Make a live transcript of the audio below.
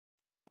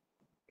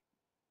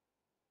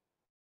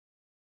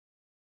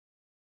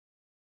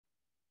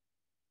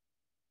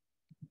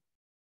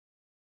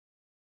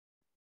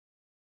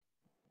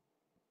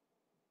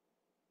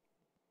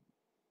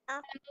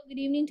Hello, good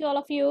evening to all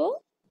of you.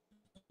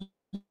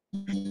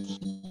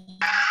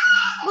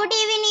 Good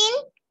evening.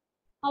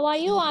 How are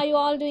you? Are you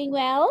all doing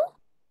well?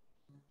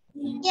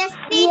 Yes,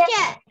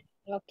 teacher.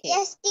 Okay,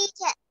 Yes,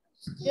 teacher.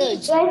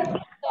 good.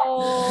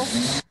 So,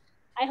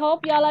 I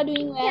hope you all are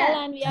doing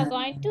well, and we are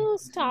going to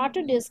start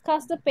to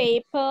discuss the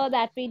paper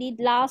that we did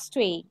last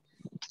week.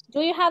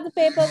 Do you have the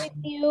paper with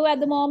you at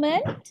the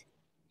moment?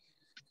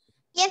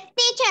 Yes,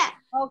 teacher.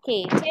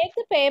 Okay, take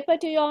the paper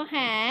to your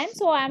hand.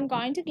 So, I'm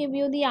going to give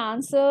you the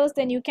answers,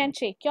 then you can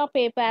check your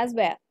paper as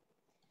well.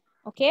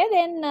 Okay,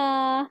 then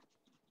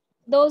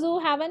those who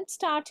haven't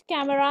started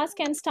cameras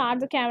can start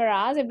the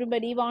cameras.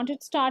 Everybody want to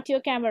start your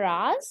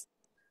cameras.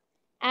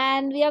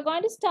 And we are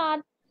going to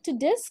start to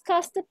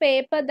discuss the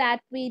paper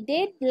that we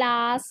did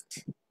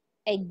last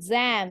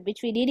exam,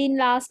 which we did in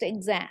last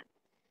exam.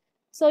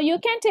 So you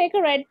can take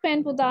a red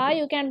pen, Pudha.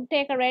 You can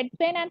take a red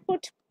pen and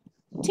put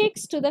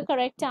ticks to the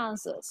correct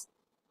answers.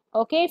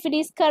 Okay, if it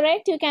is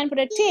correct, you can put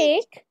a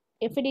tick.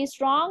 If it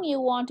is wrong, you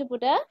want to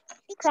put a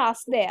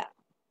cross there.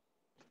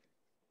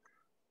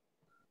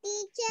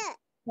 Teacher.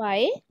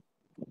 Why?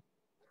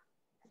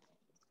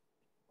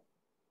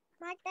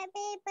 මට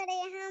පේපරේ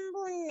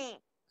හම්බුන්නේ.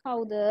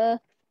 කවුද?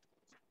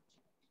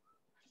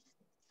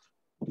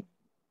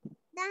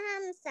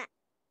 දහම්ස.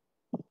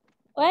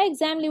 ඔය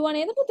exam ලිව්වා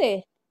නේද පුතේ?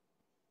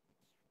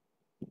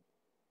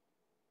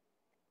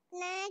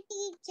 නෑ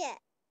teacher.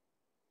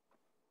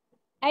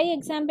 ඇයි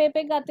exam paper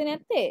එක ගත්තේ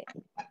නැත්තේ?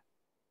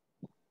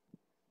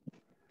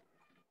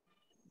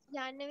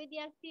 යන්න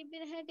විදියක් තිබ්බේ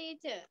නැහැ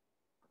teacher.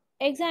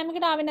 exam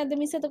එකට ආවේ නැද්ද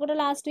මිස් එතකොට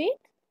last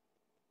week?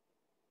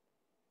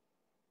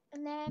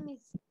 නෑ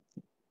miss.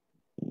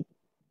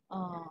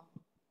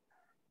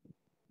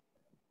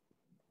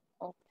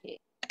 Okay.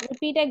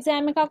 Repeat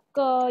exam එකක්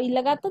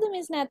ඉල්ලගත්තද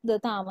මිස් නැද්ද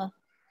තාම?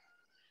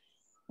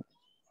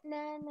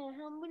 නෑ නෑ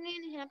හම්බුනේ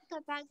නැහැ. අපි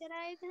කතා කරා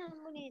ඒක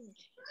හම්බුනේ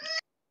නැහැ.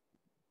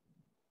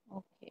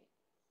 Okay.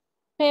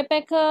 paper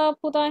එක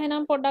පුතා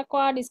එහෙනම් පොඩ්ඩක්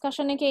ඔයා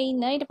discussion එකේ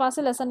ඉන්න. ඊට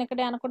පස්සේ lesson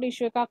එකට යනකොට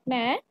issue එකක්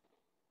නැහැ.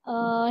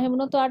 එහෙම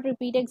වුණොත් ඔයාට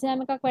repeat exam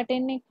එකක්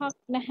වැටෙන්න එකක්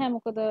නැහැ.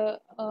 මොකද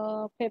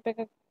paper එක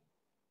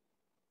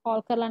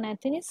call කරලා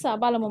නැති නිසා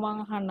බලමු මම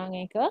අහන්නම්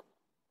ඒක.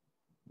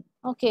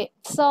 Okay.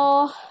 So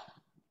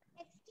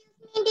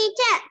Excuse me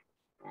teacher.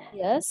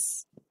 yes.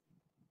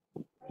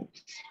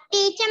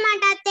 teacher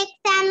මටත්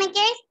exam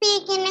එකේ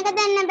speaking එක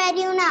දෙන්න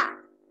බැරි වුණා.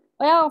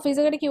 ඔයා office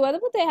එකට කිව්වද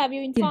පුතේ? Have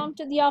you informed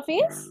to the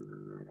office?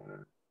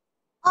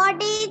 ඔව්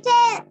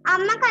teacher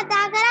අම්මා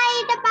කතා කරා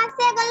ඊට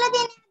පස්සේ ඒගොල්ලෝ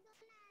දෙන්නේ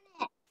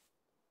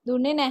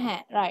දුන්නේ නැහැ.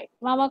 right.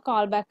 මම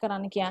call back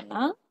කරන්න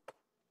කියන්නම්.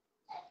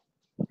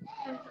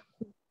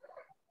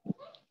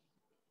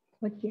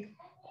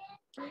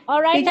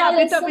 Alright, now අපිත්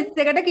listen. ඔෆිස්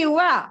එකට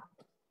කිව්වා.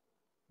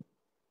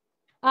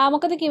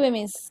 මොකද කිව්වේ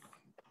මිස්?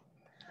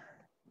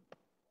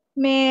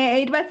 මේ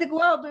ඊට පස්සේ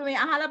කිව්වා ඔබ මේ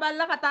අහලා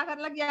බලලා කතා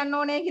කරලා කියන්න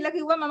ඕනේ කියලා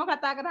කිව්වා මම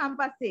කතා කරාන්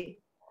පස්සේ.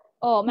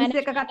 Oh, මිස්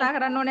එක කතා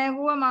කරන්න ඕනේ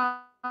කිව්වා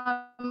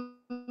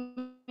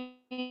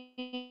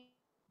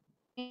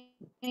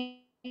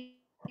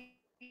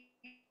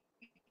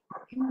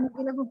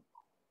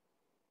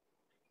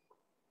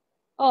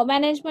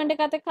management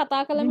එකත් එක්ක කතා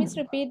කළා මිස්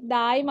repeat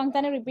දායි මං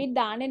හිතන්නේ repeat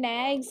දාන්නේ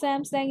නෑ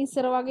exams දැන්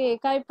ඉස්සර වගේ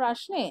ඒකයි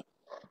ප්‍රශ්නේ.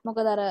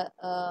 මොකද අර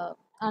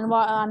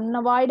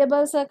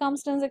unavoidable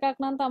circumstance එකක්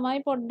නම් තමයි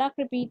පොඩ්ඩක්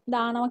repeat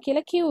දානවා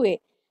කියලා කිව්වේ.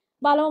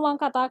 බලමු මං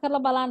කතා කරලා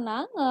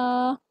බලන්නම්.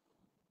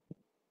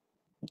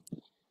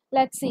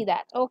 Let's see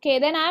that. Okay,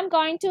 then I'm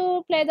going to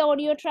play the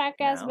audio track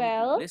as Now,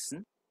 well.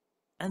 listen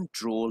and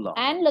draw lines.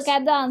 And look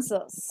at the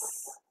answers.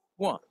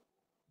 1.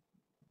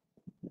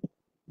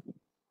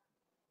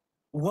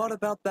 What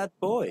about that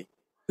boy?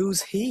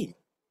 Who's he?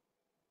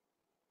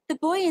 The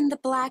boy in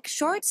the black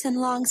shorts and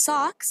long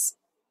socks.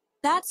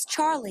 That's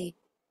Charlie.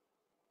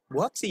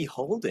 What's he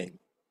holding?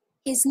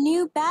 His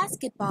new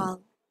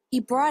basketball. He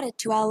brought it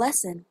to our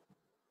lesson.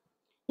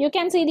 You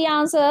can see the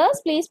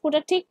answers. Please put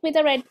a tick with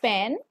a red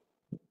pen.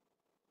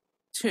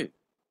 2.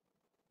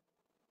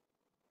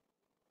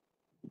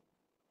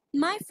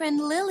 My friend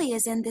Lily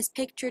is in this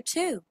picture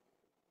too.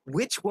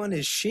 Which one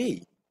is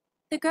she?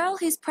 The girl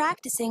who's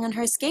practicing on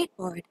her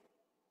skateboard.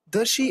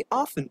 Does she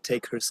often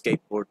take her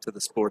skateboard to the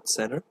sports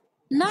center?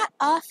 Not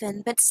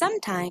often, but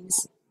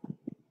sometimes.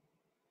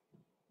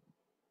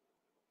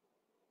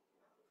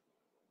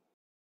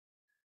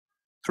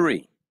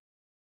 3.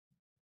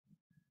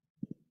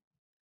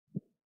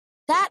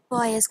 That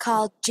boy is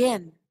called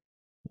Jim.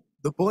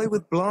 The boy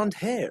with blonde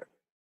hair.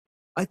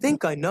 I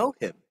think I know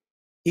him.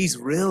 He's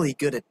really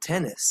good at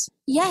tennis.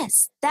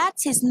 Yes,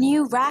 that's his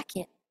new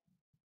racket.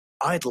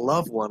 I'd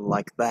love one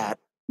like that.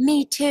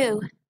 Me too.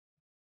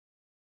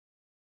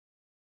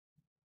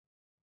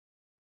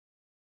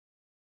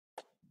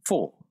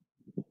 4.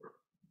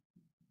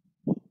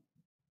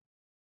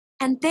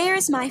 And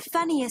there's my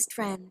funniest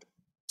friend.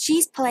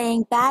 She's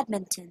playing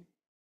badminton.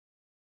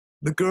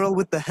 The girl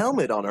with the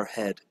helmet on her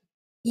head.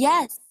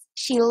 Yes,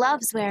 she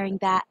loves wearing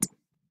that.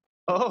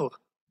 Oh,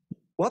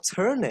 what's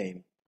her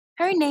name?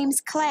 Her name's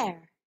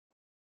Claire.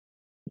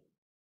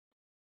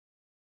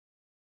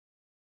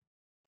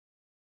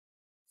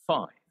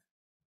 5.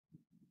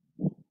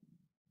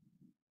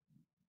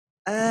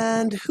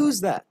 And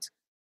who's that?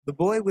 The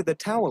boy with a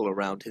towel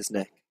around his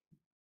neck.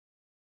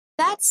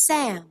 That's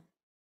Sam.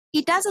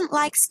 He doesn't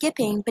like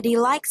skipping, but he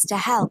likes to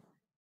help.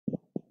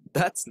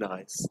 That's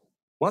nice.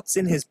 What's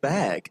in his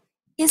bag?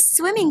 His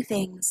swimming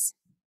things.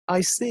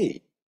 I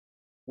see.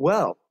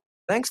 Well,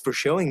 thanks for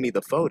showing me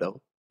the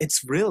photo.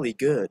 It's really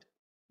good.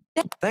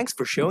 Thanks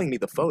for showing me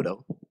the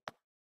photo.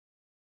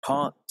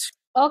 Part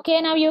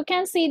Okay, now you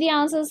can see the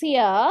answers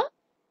here.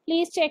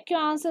 Please check your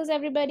answers,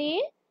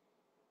 everybody,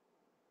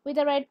 with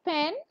a red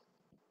pen.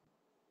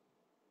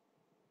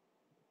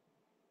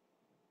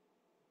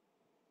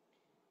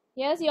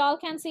 Yes, you all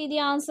can see the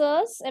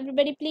answers.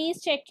 Everybody,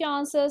 please check your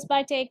answers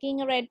by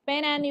taking a red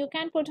pen, and you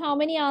can put how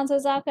many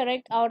answers are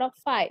correct out of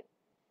 5.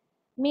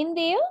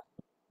 Mindev,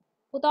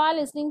 පුතා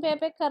listening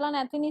paper එක කරලා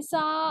නැති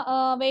නිසා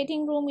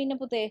waiting room ඉන්න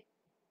පුතේ.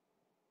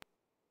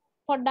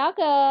 පොඩ්ඩක්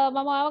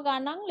මම ආව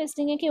ගන්නම්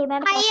listening එක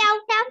ඉවරනට 5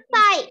 out of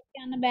 5.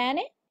 යන්න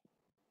බෑනේ.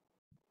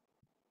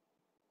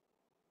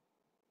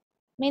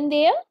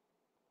 Mindev,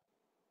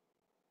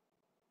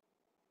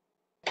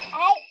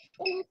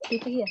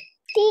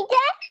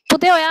 Teacher,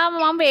 පුතේ ඔයා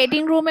මම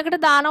waiting room එකට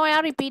දානවා ඔයා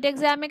repeat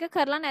exam එක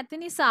කරලා නැති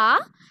නිසා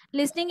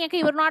listening එක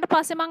ඉවරනාට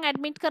පස්සේ මම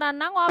admit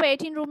කරන්නම් ඔයා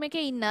waiting room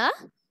එකේ ඉන්න.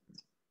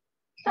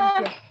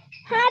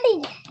 හරි.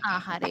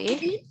 හරි.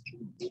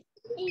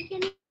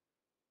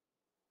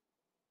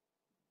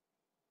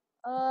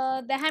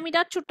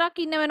 දැහැමිටත් චුට්ටක්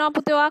ඉන්න වෙනවා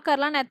පුතේ ඔයා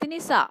කරලා නැති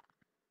නිසා.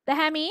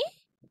 දැහැමි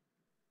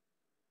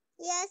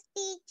Yes,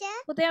 teacher.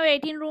 පුතේ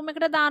waiting room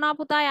එකට දානවා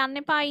පුතා යන්න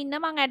එපා ඉන්න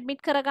මම admit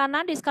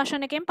කරගන්නම්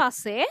discussion එකෙන්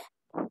පස්සේ.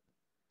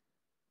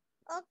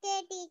 Okay,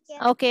 teacher.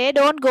 Okay,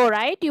 don't go,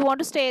 right? You want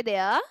to stay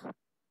there.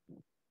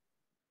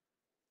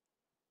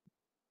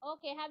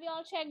 Okay, have you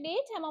all checked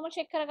it? හැමෝම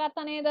check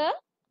කරගත්තා නේද?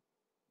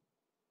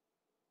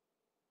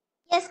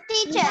 Yes,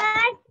 teacher.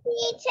 Yes,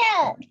 teacher.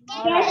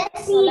 Alright,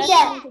 Yes, so let's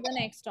teacher. move to the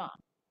next one.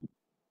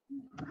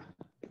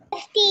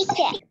 Yes,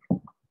 teacher.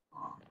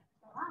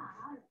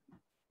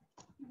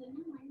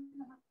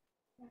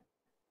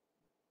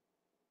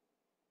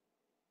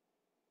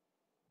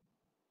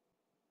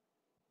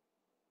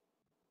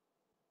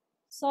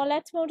 So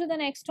let's move to the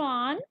next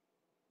one.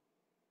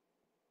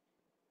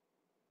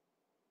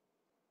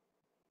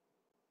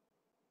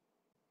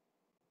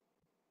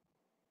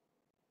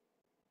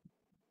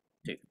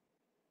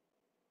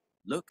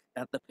 Look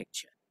at the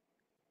picture.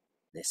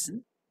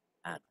 Listen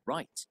and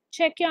write.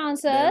 Check your There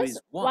answers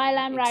is one while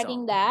I'm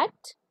writing example. that.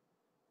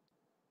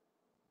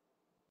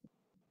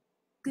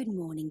 Good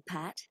morning,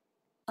 Pat.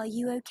 Are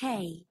you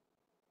okay?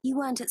 You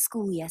weren't at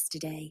school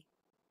yesterday.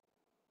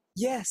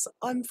 Yes,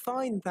 I'm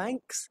fine,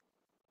 thanks.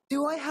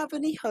 Do I have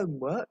any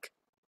homework?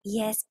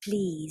 Yes,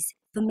 please,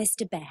 for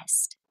Mr.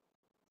 Best.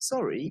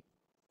 Sorry,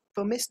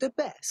 for Mr.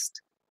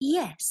 Best.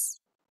 Yes.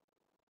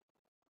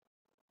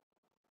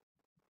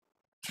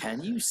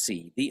 Can you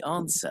see the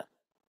answer?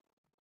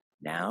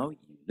 Now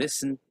you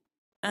listen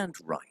and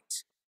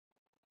write.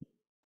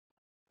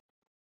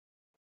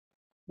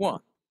 1.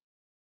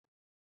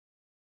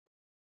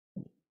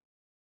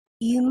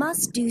 You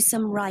must do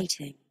some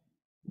writing.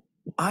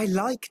 I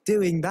like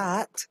doing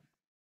that.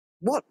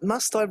 What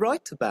must I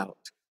write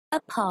about? A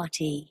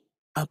party.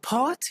 A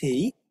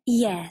party?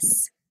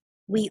 Yes.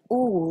 We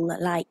all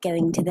like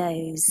going to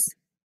those.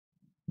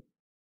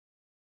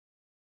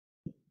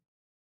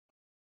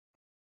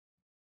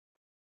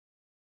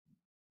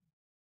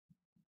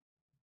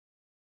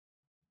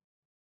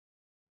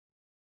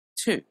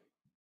 2.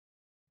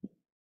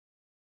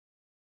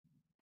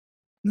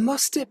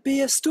 Must it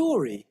be a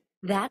story?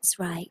 That's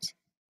right.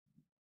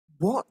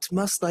 What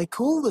must I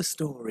call the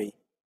story?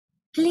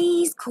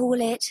 Please call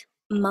it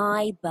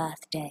My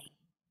Birthday.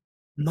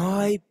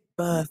 My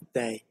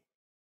birthday.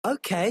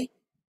 Okay.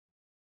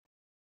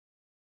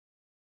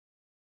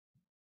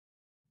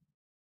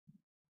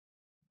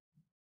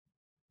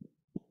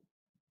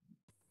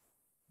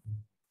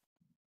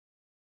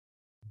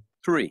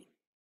 3.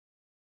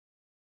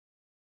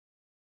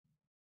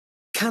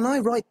 Can I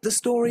write the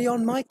story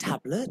on my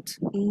tablet?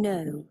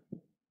 No.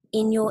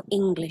 In your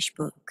English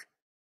book.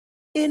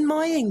 In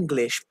my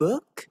English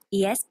book?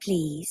 Yes,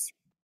 please.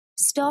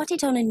 Start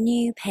it on a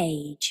new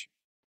page.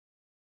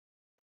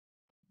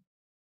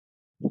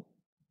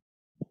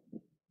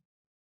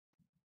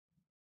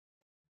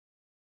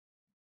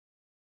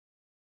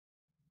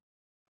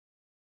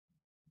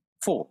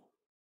 4.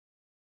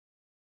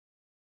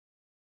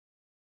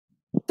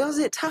 Does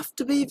it have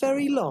to be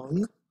very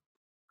long?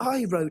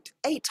 I wrote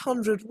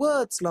 800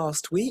 words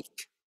last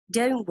week.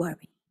 Don't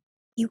worry.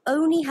 You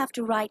only have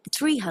to write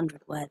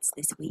 300 words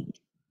this week.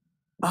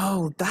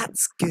 Oh,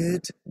 that's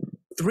good.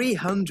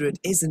 300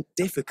 isn't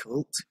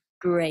difficult.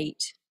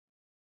 Great.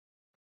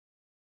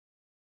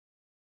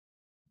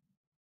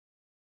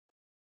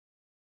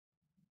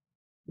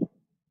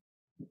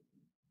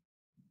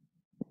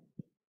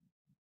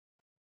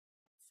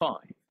 5.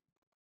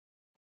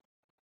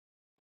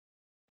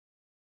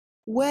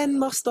 When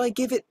must I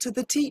give it to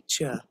the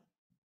teacher?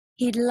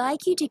 He'd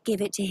like you to give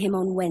it to him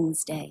on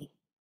Wednesday.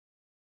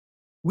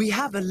 We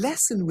have a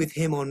lesson with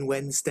him on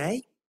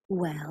Wednesday.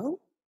 Well,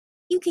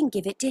 you can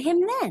give it to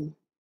him then.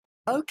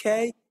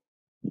 Okay,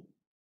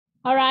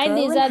 All right, Go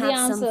these and are the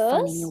have some fun in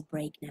answers. your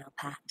break now,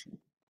 Pat.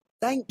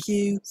 thank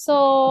you.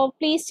 So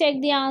please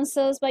check the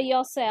answers by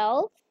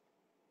yourself.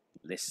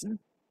 Listen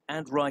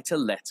and write a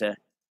letter.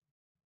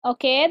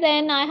 Okay,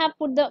 then I have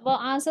put the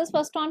answers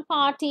first on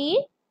party,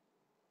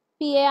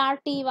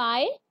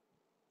 P-A-R-T-Y.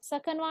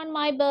 Second one,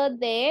 my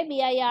birthday,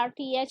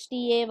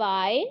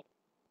 B-I-R-T-H-D-A-Y.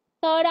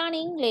 Third on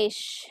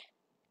English,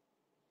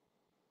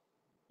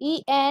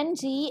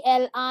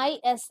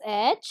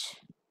 E-N-G-L-I-S-H.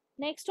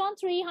 Next one,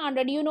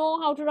 300. You know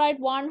how to write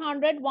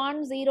 100,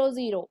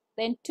 100.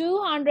 Then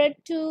 200,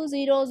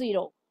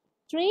 200.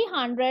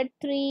 300,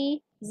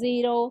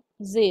 300.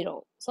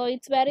 So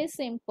it's very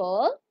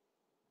simple.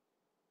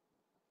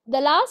 The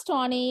last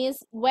one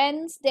is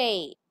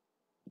Wednesday.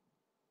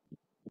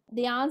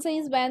 The answer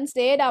is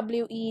Wednesday,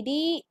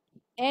 W-E-D-N-E-S-D-A-Y,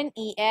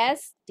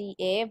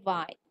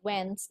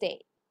 Wednesday.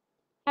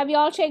 Have you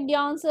all checked the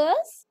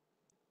answers?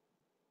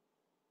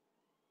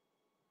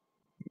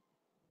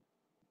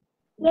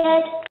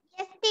 Yes.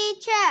 Yes,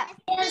 teacher.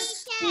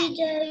 Yes,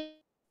 teacher.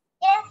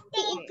 Yes,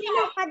 teacher.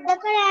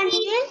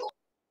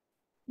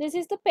 This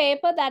is the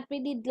paper that we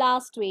did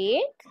last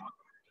week.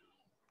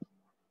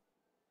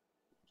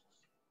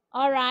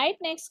 All right,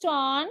 next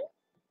one.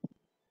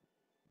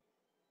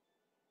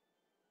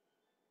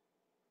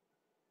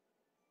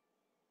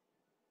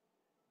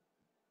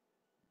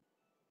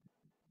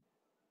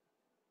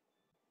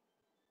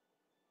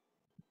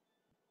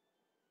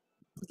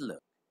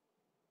 Look,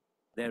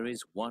 there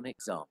is one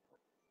example.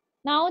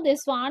 Now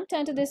this one,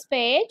 turn to this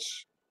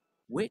page.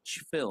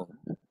 Which film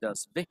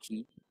does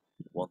Vicky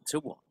want to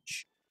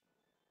watch?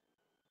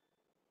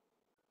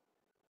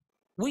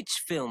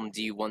 Which film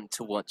do you want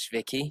to watch,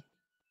 Vicky?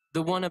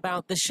 The one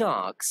about the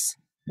sharks?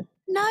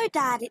 No,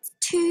 Dad, it's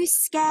too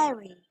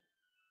scary.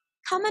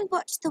 Come and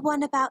watch the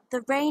one about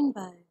the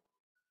rainbow.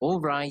 All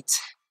right.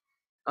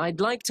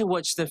 I'd like to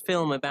watch the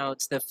film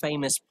about the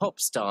famous pop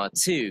star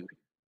too.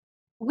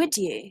 Would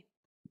you?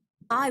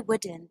 I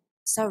wouldn't.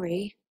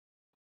 Sorry.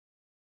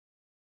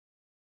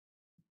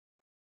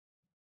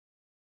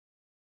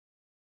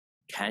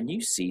 Can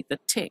you see the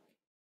tick?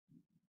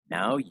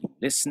 Now you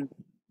listen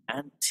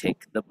and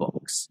tick the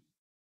box.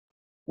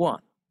 1.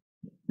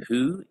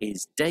 Who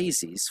is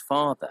Daisy's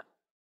father?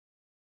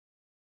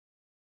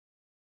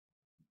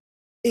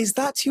 Is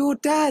that your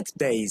dad,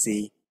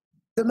 Daisy?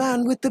 The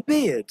man with the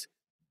beard?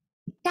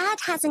 Dad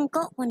hasn't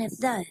got one of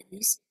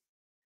those,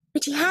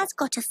 but he has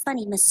got a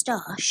funny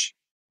moustache.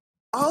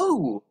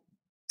 Oh,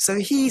 so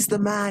he's the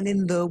man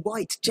in the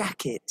white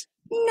jacket.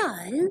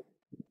 No,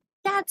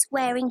 Dad's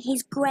wearing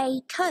his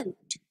grey coat.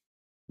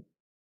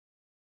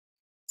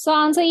 So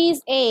answer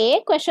is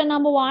A. Question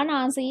number 1,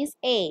 answer is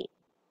A.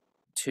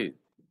 2.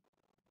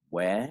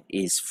 Where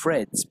is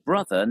Fred's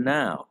brother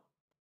now?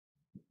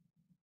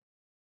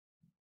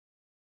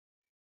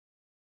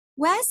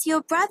 Where's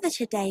your brother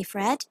today,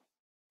 Fred?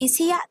 Is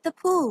he at the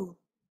pool?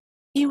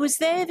 He was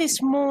there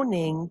this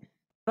morning,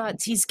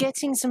 but he's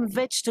getting some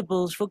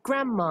vegetables for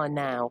Grandma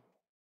now.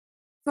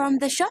 From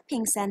the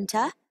shopping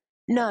centre?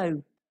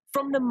 No,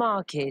 from the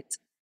market.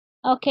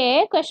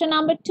 Okay, question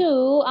number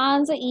 2,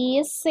 answer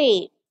is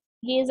C.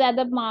 He is at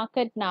the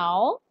market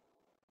now.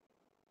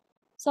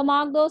 So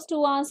mark those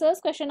 2 answers.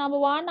 Question number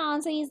 1,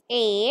 answer is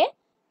A.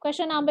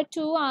 Question number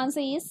 2, answer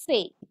is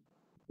C.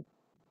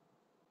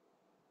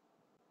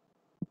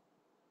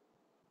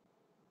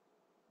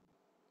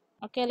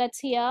 Okay, let's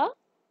hear.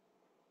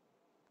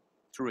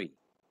 3.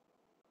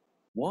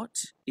 What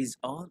is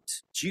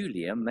Aunt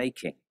Julia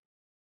making?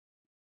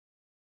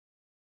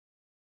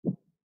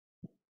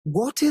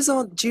 What is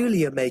Aunt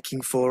Julia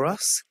making for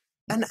us?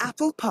 An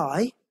apple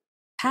pie?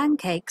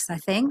 Pancakes, I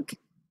think.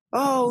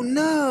 Oh,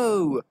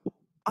 no!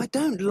 I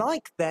don't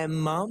like them,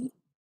 Mum.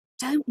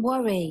 Don't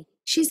worry.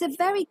 She's a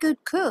very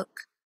good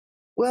cook.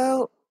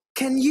 Well,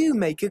 can you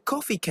make a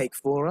coffee cake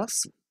for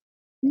us?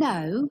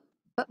 No,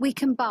 but we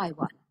can buy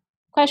one.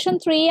 Question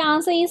 3,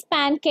 answer is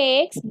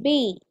pancakes,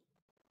 B.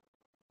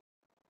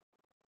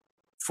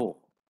 4.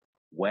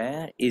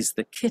 Where is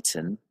the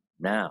kitten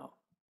now?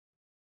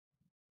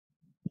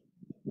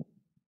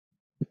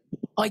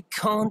 I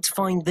can't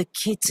find the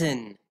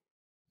kitten.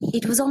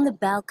 It was on the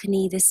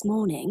balcony this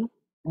morning.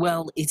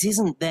 Well, it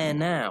isn't there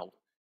now.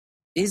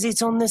 Is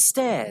it on the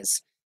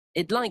stairs?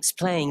 It likes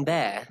playing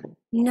there.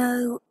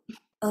 No.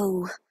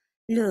 Oh,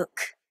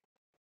 look.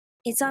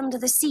 It's under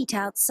the seat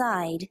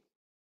outside.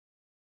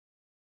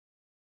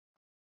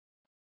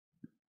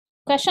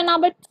 Question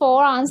number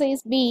 4, answer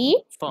is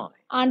B. 5.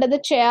 Under the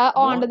chair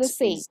or under the What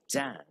seat. is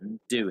Dan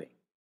doing?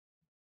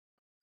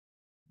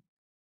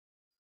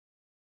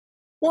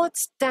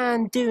 What's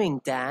Dan doing,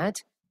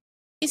 Dad?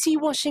 Is he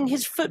washing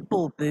his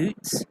football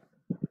boots?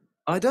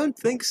 I don't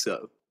think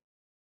so.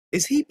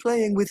 Is he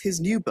playing with his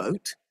new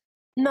boat?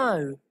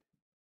 No.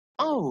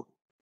 Oh,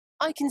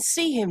 I can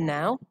see him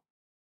now.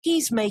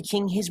 He's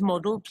making his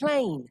model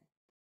plane.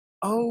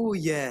 Oh,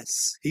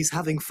 yes. He's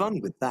having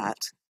fun with that.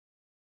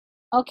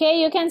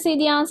 Okay, you can see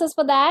the answers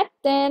for that.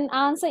 Then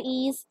answer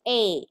is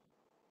A.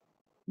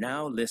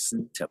 Now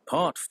listen to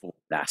part 4.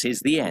 That is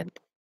the end.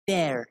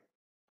 There.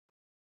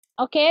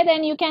 Okay,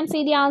 then you can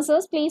see the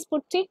answers. Please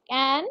put tick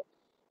and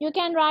you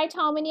can write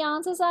how many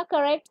answers are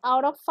correct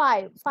out of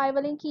 5. 5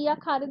 වලින්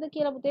කීයක් හරිද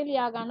කියලා පුතේ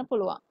ලියා ගන්න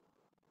පුළුවන්.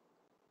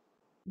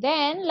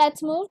 Then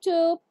let's move to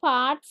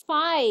part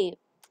 5.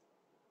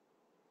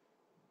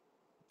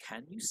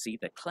 Can you see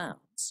the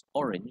clown's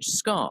orange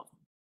scarf?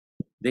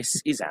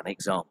 This is an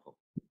example.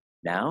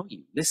 Now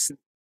you listen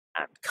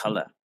and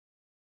colour.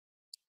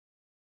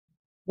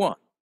 1.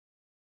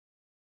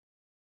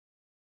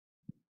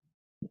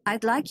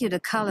 I'd like you to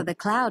color the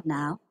cloud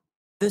now.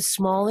 The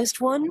smallest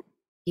one?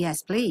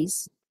 Yes,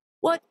 please.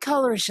 What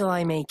color shall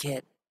I make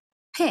it?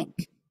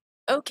 Pink.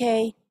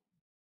 Okay.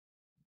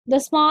 The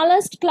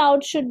smallest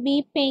cloud should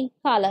be pink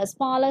color.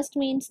 Smallest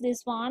means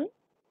this one.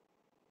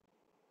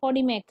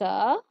 Podi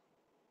maker.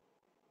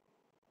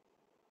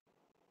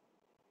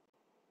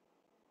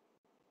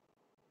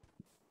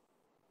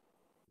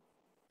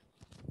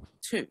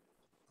 Two.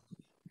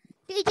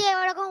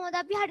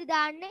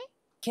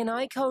 Can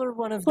I color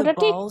one of Put the a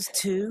tick. balls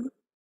too?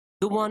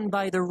 The one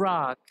by the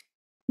rock.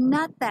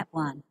 Not that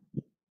one.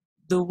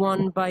 The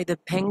one by the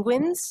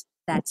penguins?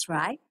 That's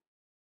right.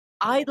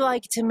 I'd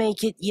like to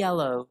make it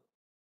yellow.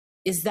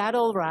 Is that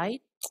all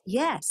right?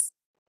 Yes.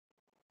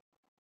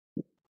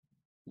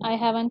 I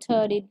haven't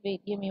heard it.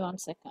 Wait, give me 1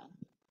 second.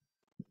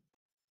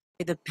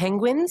 The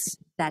penguins?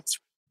 That's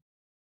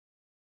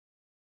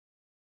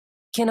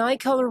Can I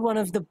color one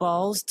of the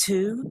balls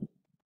too?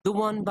 The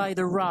one by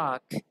the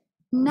rock.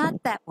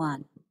 not that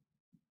one.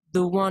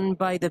 The one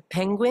by the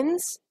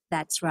penguins?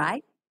 That's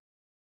right.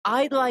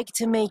 I'd like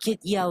to make it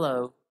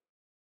yellow.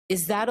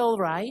 Is that all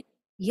right?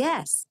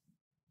 Yes.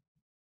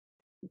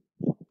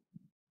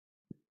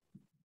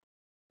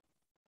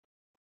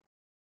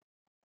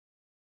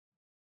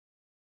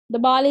 The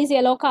ball is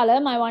yellow color.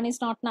 My one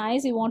is not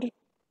nice. You want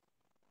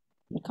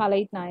to color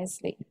it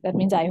nicely. That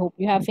means I hope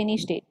you have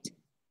finished it.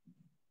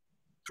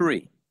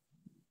 3.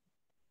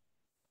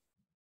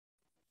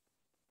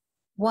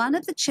 One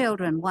of the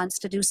children wants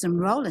to do some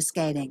roller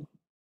skating.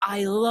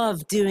 I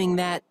love doing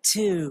that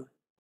too.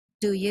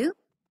 Do you?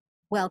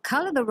 Well,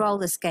 color the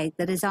roller skate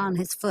that is on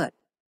his foot.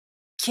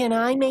 Can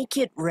I make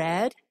it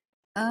red?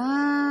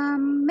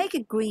 Make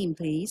it green,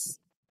 please.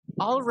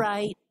 All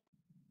right.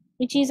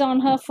 Which is on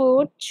her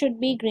foot should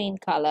be green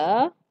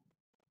color.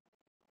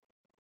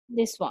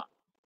 This one.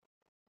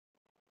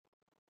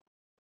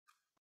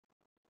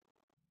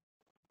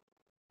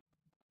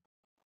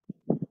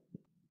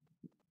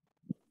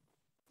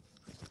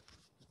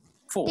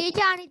 Four.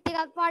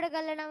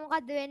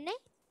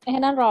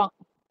 එහෙනම් wrong.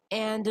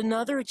 And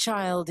another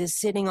child is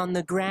sitting on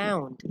the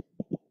ground.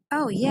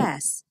 Oh,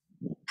 yes.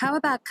 How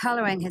about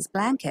coloring his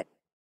blanket?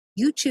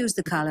 You choose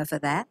the color for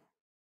that.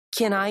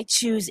 Can I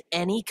choose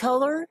any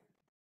color?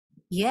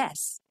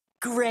 Yes.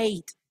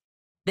 Great.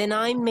 Then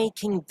I'm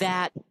making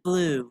that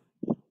blue.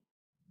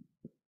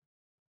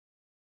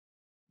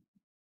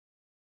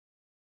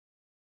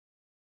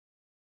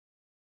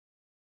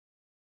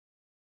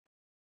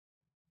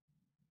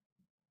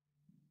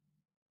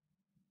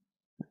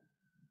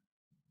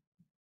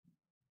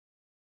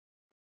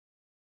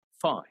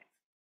 Five.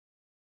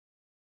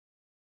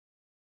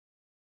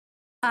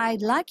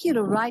 I'd like you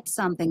to write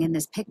something in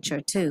this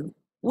picture, too.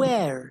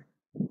 Where?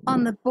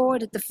 On the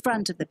board at the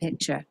front of the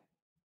picture.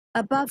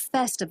 Above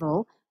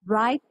festival,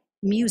 write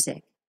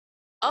music.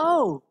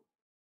 Oh,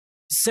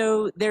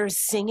 so they're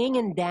singing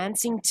and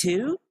dancing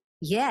too?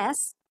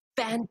 Yes.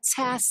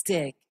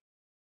 Fantastic.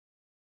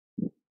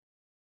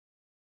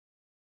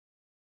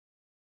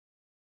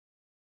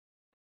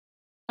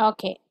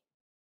 Okay.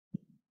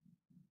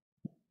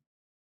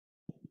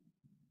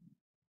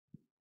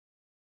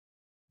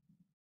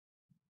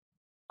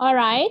 All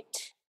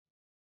right.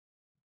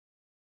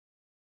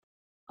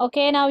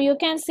 Okay, now you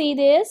can see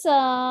this.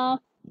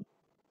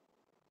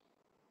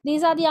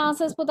 These are the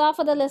answers put out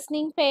for the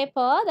listening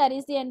paper. That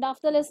is the end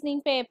of the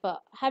listening paper.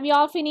 Have you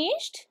all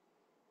finished?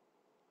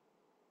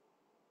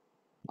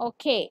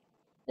 Okay.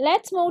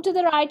 Let's move to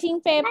the writing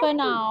paper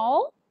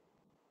now.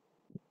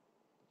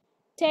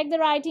 Take the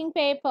writing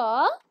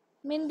paper.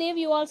 Mindev,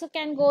 you also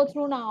can go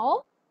through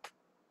now.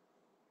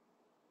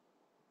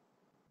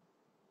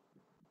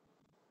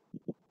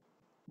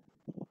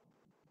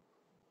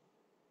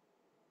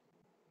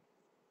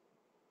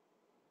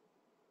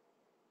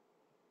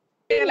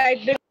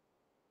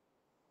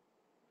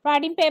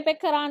 Writing paper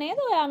කරා නේද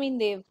ඔයා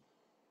Mindev?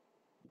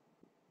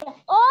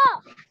 Oh,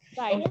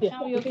 Right,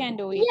 now you can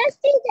do it. yes,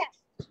 teacher.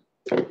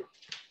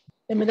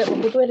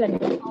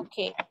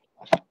 Okay.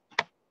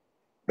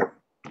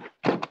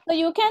 So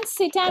you can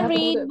sit and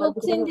read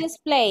books in this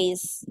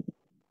place.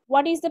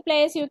 What is the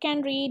place you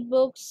can read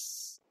books?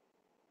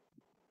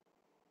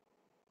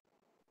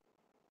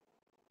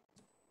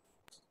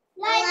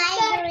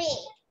 Library.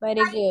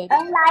 Very good.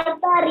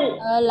 Library.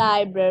 A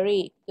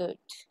library. Good.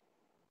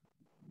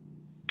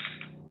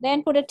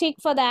 Then put a tick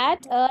for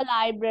that. A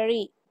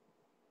library.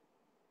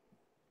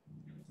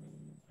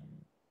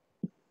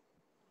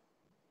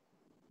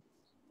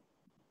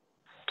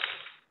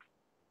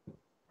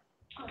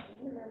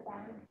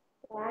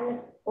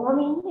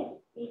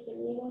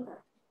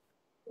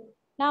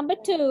 Number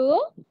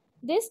 2,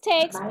 This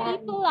takes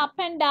people up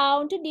and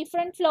down to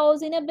different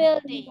floors in a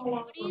building.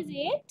 What is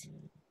it?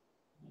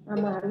 A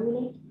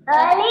lift.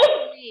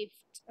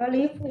 A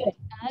lift.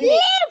 A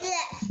lift.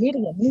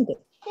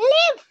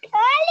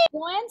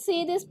 Go and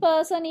see this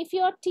person if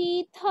your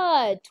teeth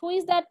hurt. Who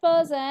is that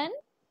person?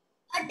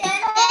 A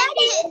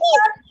dentist.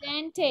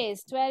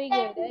 Dentist. Very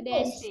good. A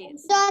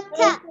dentist.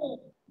 Doctor.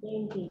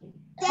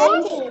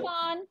 Next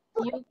one,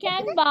 you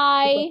can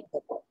buy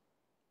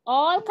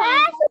all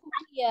kinds of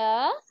food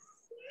here.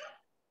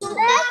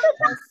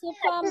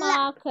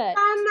 Supermarket.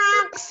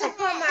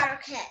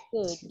 Supermarket.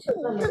 Good.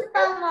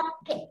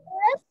 Supermarket.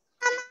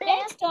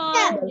 Next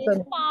on, this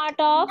part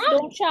of,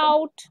 don't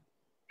shout.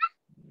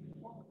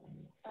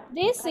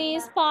 This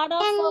is part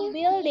of a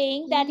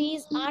building that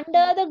is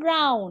under the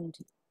ground.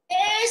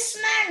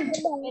 Basement.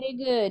 Very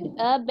good.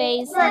 A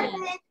basement.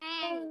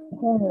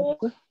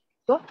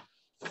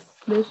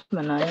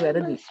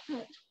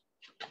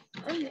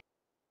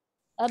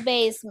 A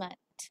basement.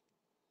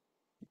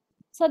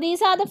 So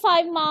these are the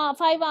five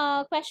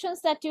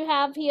questions that you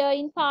have here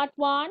in part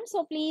 1.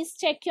 So please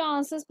check your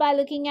answers by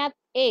looking at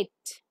it.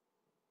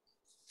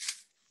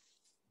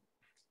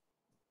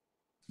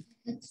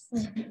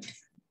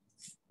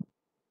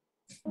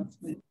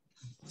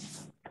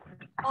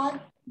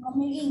 මම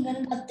ඉගෙන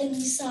ගත්ත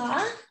නිසා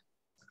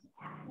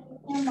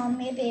මම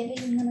මේ paper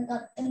ඉගෙන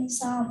ගත්ත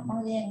නිසා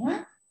අම්මගෙන්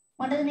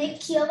මට මේ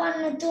කියවන්න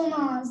නැතුව මම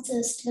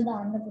ආන්සර්ස් ටික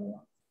දාන්න පුළුවන්.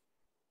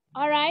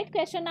 All right,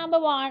 question number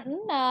 1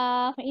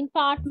 in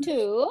part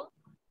 2.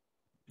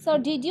 So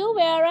did you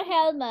wear a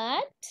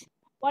helmet?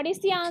 What is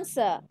the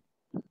answer?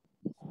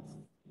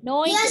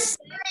 No, Yes.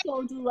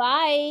 So do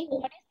I.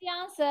 What is the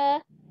answer?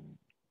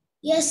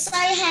 Yes,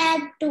 I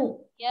had to.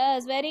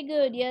 Yes, very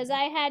good. Yes,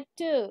 I had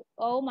to.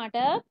 Oh,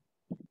 mata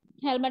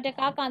helmet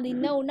එකක්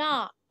අඳින්න වුණා.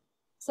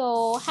 So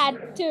had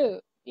to.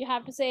 You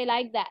have to say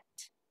like that.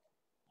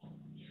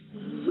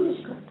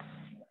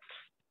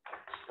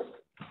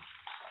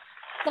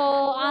 So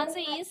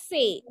answer is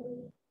C.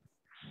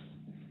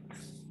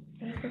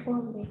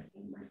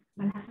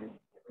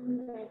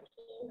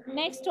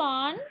 Next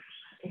one.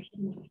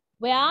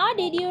 Where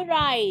did you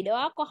ride?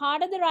 ඔයා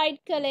කොහාටද ride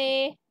කළේ?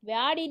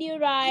 Where did you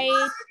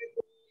ride?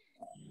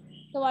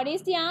 So what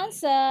is the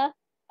answer?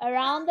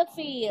 Around the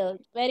field.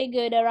 Very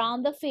good.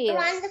 Around the field.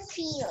 Around the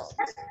field.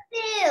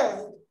 Field.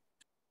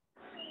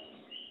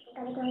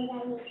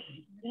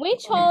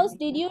 Which horse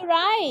did you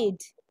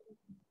ride?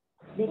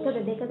 They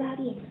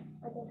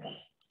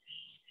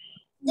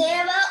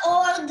were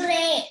all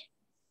grey.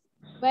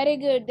 Very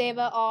good. They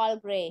were all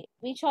grey.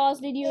 Which horse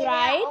did you They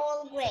ride? were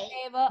all grey.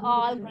 They were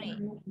all grey.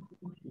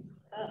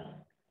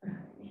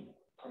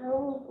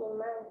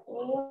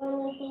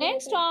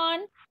 Next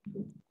one.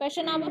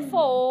 Question number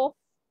 4.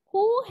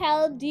 Who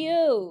helped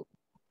you?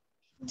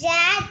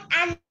 Dad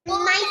and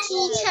my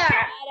teacher.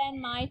 Dad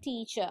and my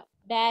teacher.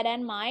 Dad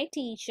and my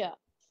teacher.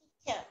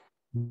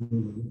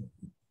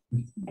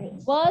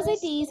 Was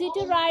it easy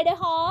to ride a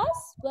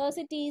horse? Was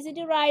it easy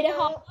to ride a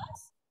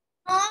horse?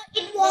 No,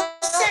 it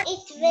wasn't.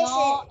 It No,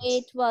 wasn't.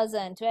 it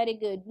wasn't. Very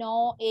good.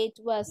 No, it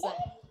wasn't.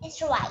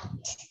 It's right.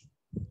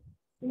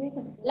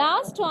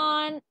 Last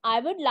one. I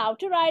would love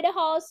to ride a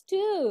horse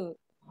too.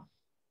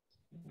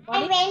 I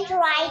went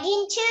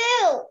riding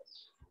too.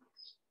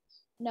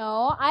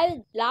 No, I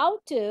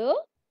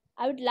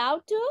would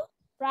love to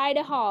ride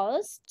a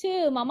horse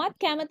too. Mamat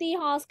කැමති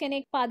horse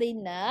කෙනෙක්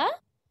පදින්න.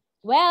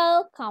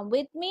 Well, come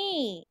with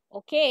me.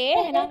 Okay,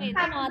 එහෙනම්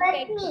එන්න මාත්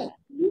එක්ක.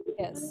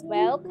 Yes,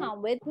 well,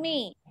 come with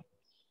me.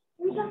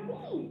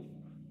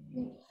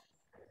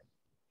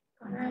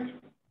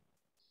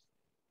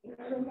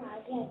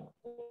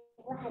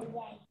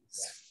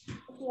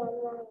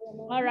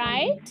 All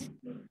right.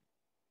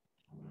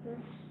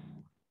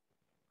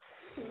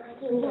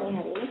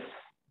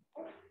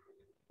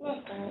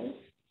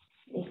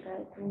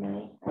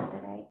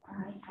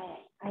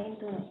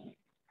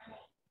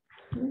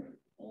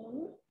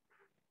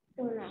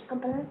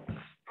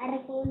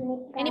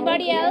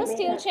 Anybody else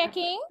still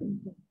checking?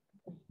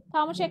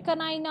 තාම check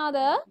කරන අය ඉන්නවද?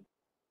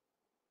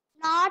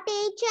 No,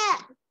 teacher.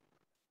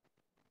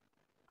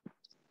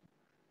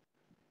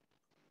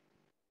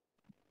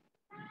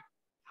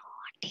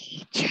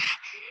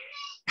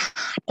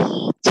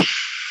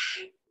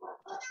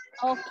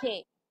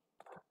 Okay.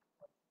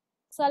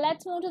 So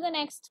let's move to the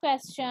next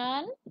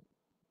question.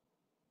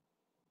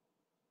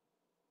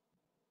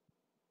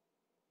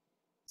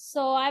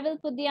 So I will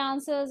put the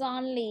answers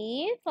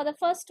only. For the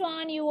first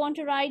one, you want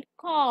to write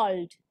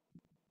cold.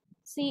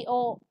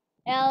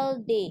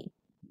 C-O-L-D.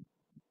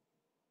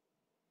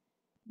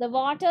 The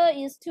water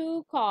is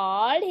too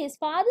cold. His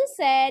father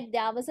said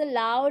there was a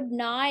loud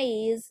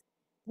noise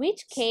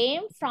which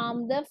came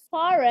from the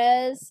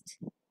forest.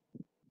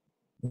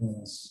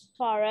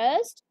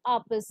 Forest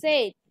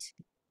opposite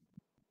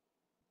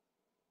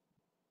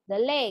the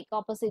lake,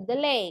 opposite the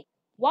lake.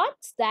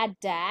 What's that,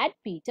 Dad?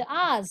 Peter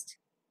asked.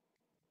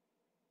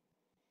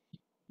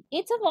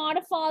 It's a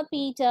waterfall,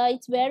 Peter.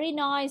 It's very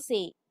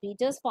noisy,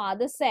 Peter's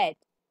father said.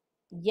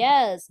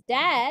 Yes,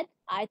 Dad,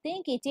 I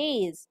think it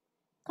is.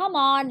 Come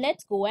on,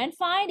 let's go and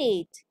find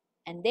it.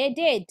 And they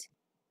did.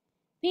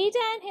 Peter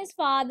and his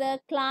father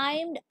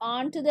climbed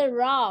onto the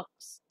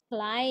rocks.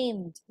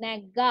 Climbed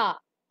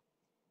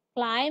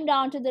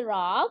onto the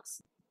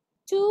rocks,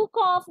 took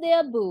off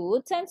their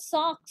boots and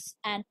socks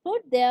and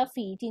put their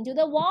feet into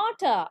the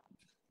water.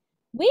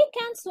 We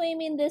can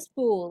swim in this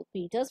pool,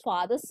 Peter's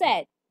father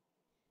said.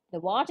 The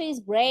water is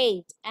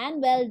great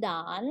and well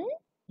done.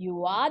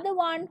 You are the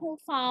one who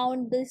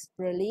found this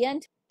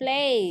brilliant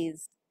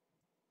place.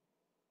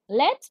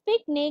 Let's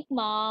picnic,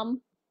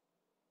 Mom.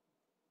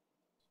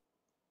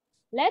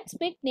 Let's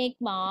picnic,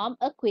 Mom.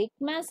 A quick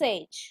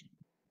message.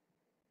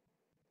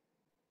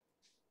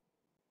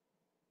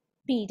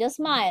 Peter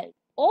smiled.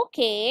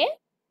 Okay.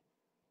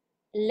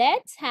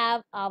 Let's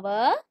have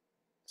our...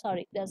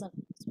 Sorry, there's a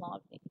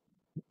small thing.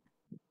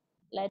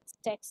 Let's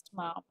text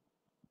Mom.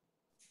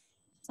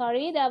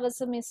 Sorry, there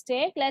was a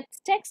mistake. Let's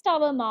text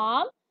our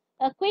mom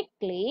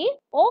quickly.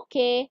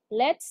 Okay,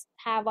 let's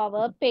have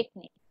our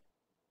picnic.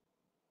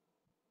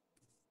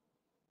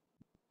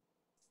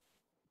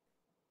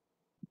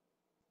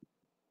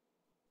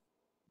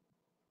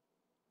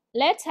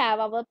 Let's have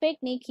our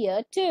picnic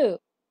here too.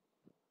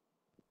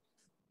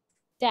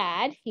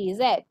 Dad, he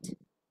said.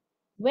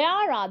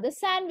 Where are the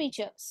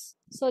sandwiches?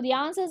 So the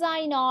answers are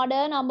in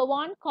order. Number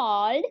 1,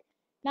 called.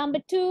 Number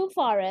 2,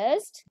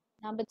 forest.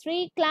 Number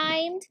 3,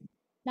 climbed.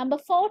 Number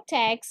 4,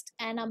 text.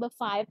 And number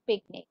 5,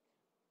 picnic.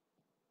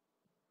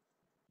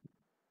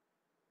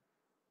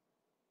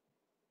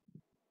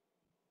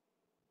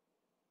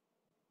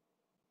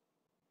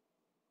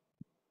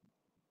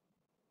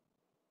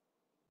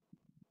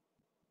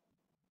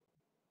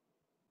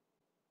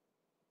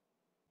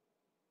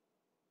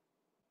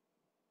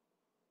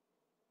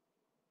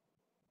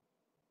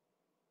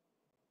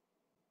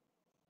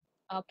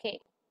 Okay.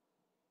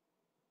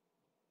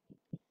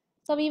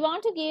 So we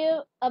want to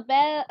give a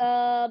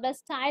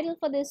best title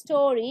for this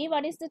story.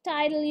 What is the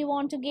title you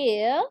want to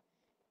give?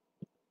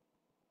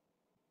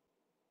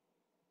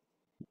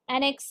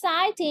 An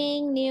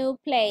exciting new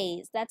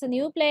place. That's a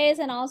new place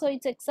and also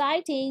it's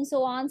exciting.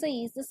 So answer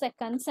is the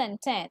second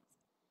sentence.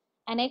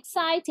 An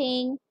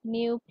exciting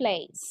new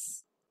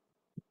place.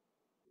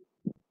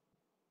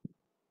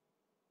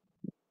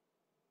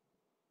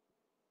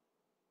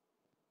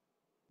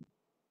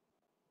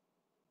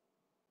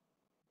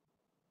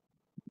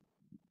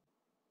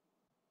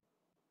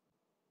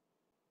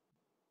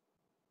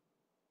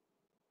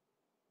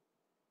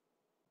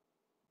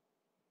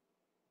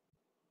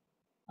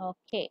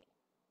 Okay.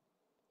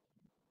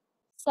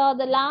 So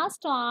the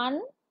last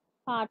one,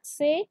 part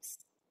 6.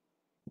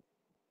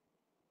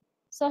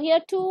 So here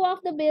 2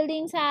 of the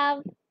buildings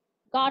have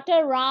got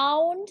a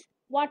round,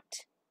 what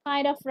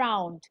kind of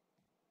round?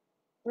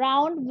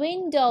 Round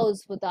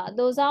windows, Putha.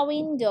 Those are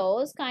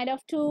windows, kind of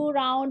 2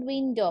 round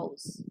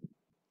windows.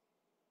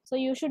 So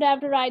you should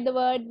have to write the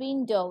word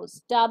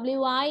windows,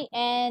 W-I-N-D-O-W-S.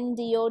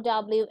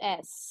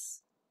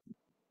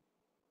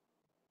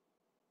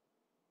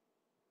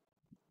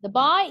 The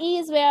boy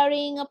is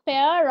wearing a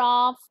pair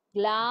of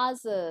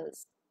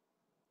glasses.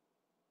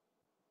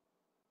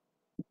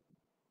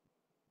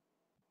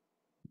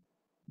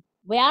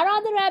 Where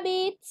are the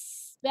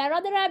rabbits? Where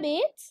are the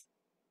rabbits?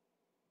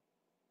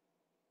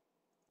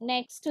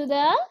 Next to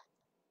the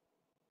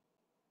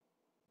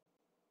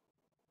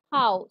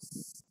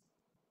house.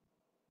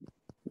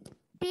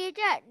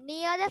 Teacher,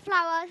 near the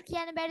flowers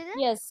can better than?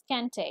 Yes,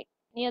 can take.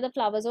 Near the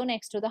flowers or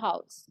next to the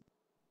house.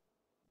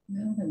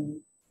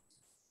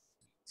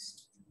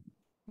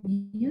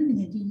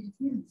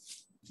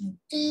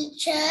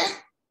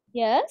 Teacher,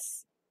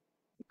 Yes,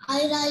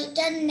 I write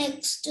it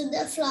next to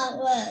the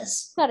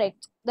flowers.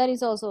 correct. That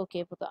is also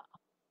okay, Putha.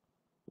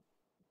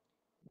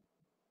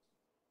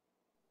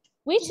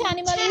 Which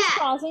animal is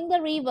crossing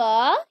the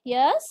river?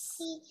 Yes.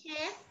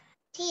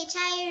 Teacher,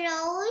 I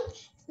wrote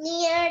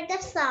near the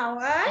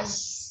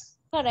flowers.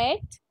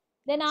 Correct.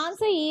 Then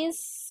answer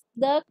is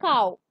the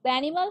cow. The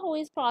animal who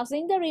is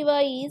crossing the river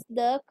is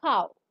the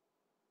cow.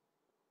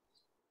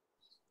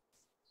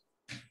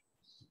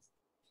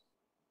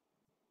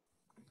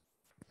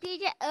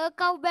 Teacher, a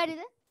cow better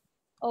than?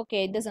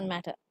 Okay, it doesn't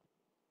matter.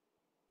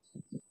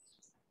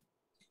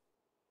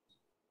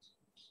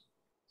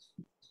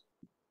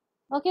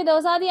 Okay,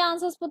 those are the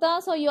answers,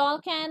 Putha. So you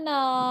all can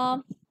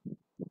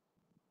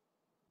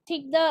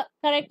tick the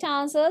correct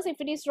answers.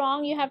 If it is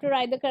wrong, you have to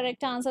write the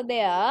correct answer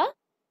there.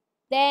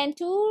 Then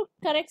 2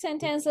 correct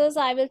sentences,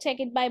 I will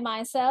check it by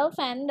myself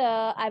and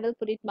I will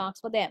put it marks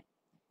for them.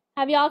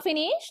 Have you all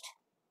finished?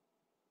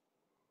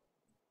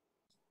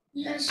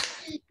 Yes.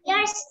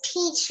 Yes,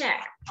 teacher.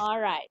 All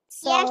right.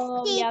 So Yes,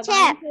 we are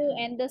teacher.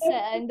 going to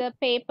end the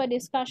paper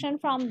discussion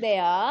from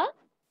there.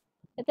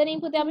 එතනින්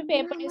පුතේ අපි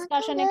paper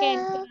discussion එක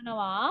end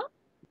කරනවා.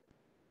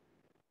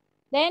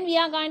 Then we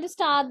are going to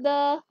start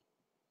the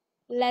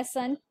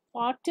lesson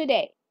for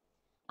today.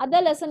 අද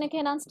lesson එක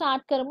නම්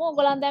start කරමු.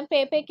 ඔයගොල්ලන් දැන්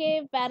paper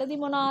එකේ වැරදි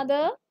මොනවාද?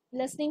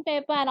 Listening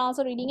paper and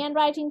also reading and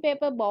writing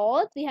paper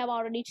both we have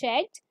already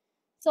checked.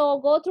 So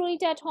go through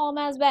it at home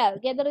as well.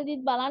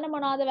 ගෙදරදිත් බලන්න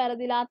මොනවාද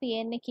වැරදිලා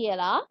තියෙන්නේ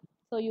කියලා.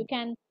 So you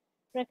can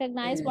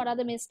recognize what are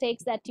the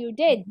mistakes that you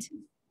did.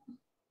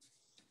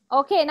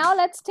 Okay, now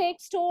let's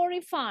take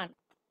story fun.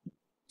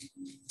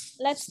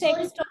 Let's take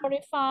story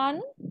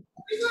fun.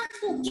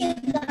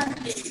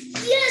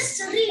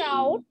 Yes, read.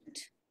 Shout.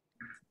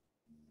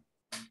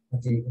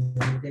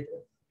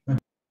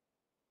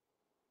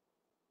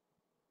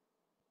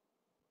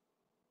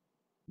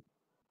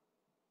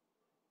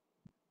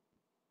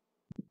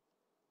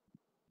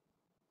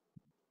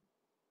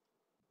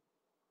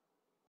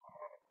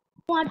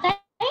 What I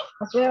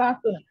Okay,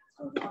 Vasu.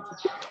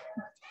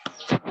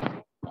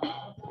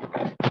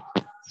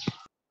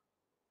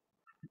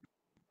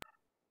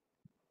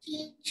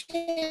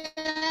 Teacher,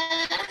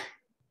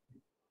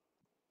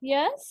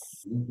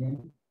 Yes,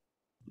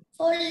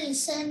 for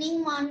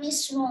listening one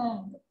is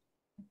wrong.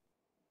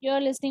 your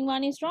listening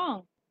one is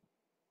wrong.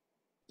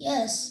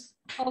 Yes.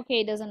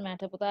 Okay, it doesn't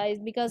matter, Puta.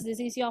 It's because this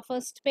is your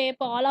first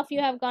paper. All of you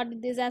have got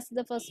this as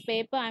the first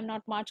paper. I'm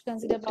not much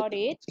concerned about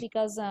it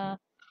because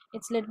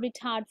it's a little bit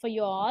hard for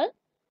you all.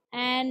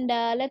 And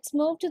let's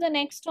move to the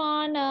next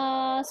one,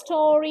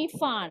 story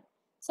fun.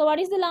 So what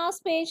is the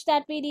last page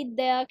that we did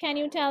there? Can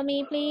you tell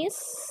me, please?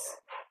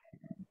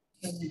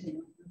 Jill's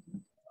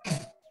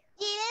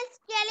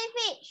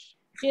jellyfish.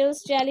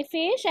 Jill's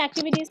jellyfish.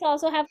 Activities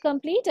also have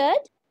completed.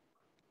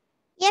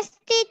 Yes,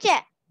 teacher.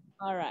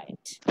 All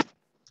right.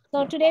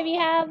 So today we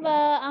have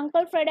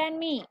Uncle Fred and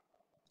me.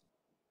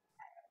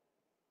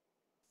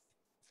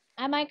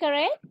 Am I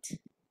correct?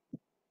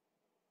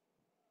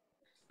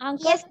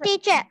 Uncle Yes, Fred.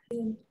 teacher.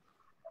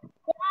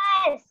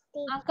 Yes,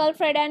 teacher. Uncle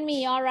Fred and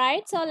me. All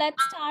right. So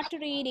let's start to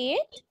read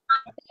it.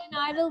 Then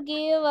I will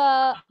give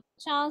a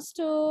chance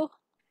to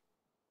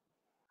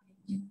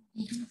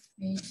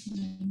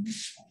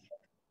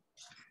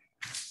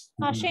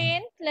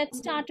Hashan. Let's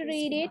start to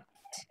read it.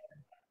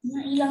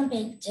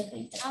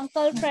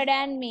 Uncle Fred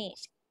and me.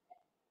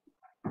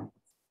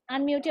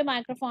 Unmute your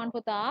microphone,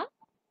 Puta.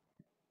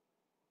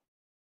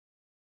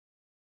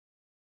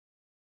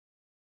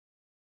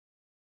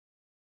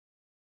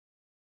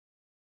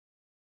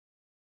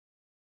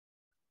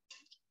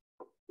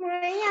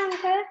 My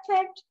uncle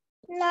Fred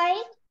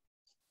liked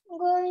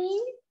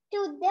going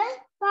to the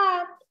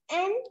park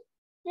and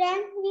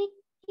run with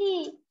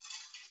his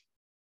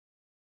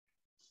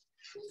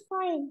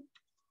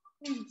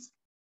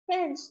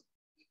friends.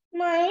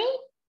 My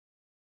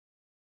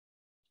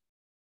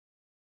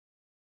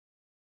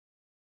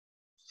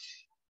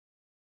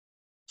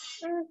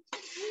uncle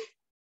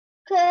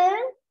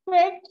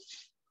Fred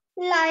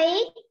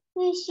liked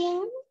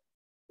fishing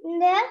in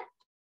the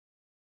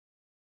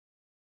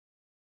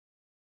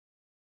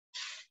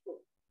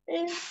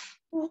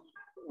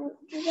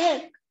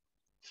lake.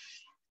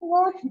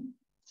 What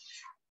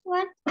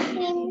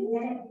in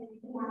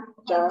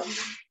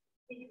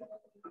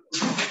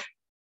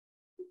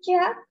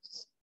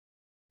jobs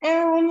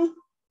and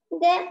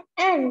the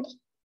end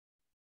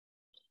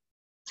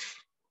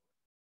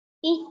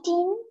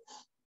eating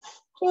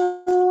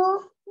to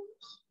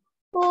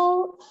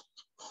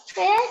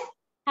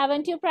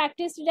Haven't you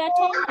practiced it at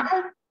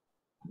home?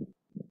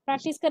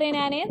 Practice කරේ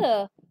නෑ නේද?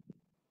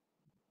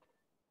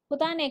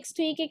 පුතා next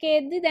week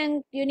එකේදී දැන්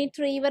unit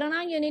 3 ඉවර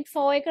නම් unit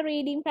 4 එක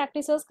reading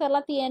practices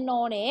කරලා තියෙන්න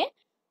ඕනේ.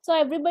 So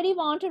everybody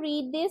want to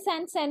read this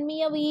and send me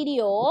a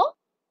video.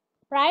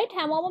 Right?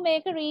 හැමෝම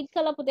මේක read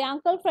කළා පුතේ.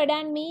 Uncle Fred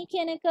and me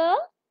කියන එක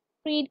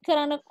read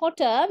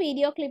කරනකොට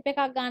video clip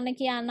එකක් ගන්න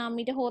කියන්න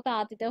අම්මිට හෝ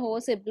තාත්තිට හෝ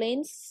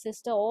siblings,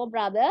 sister or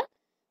brother.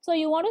 So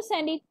you want to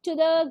send it to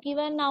the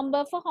given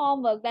number for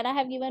homework that I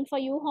have given for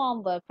you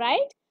homework,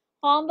 right?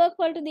 Homework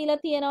වලට දීලා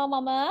තියෙනවා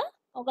මම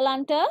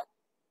ඔයගලන්ට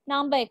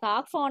number එකක්,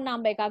 phone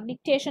number එකක්,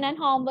 dictation and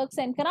homework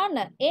send කරන්න.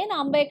 ඒ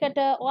number එකට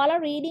ඔයාලා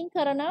reading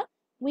කරන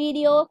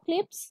video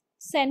clips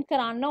send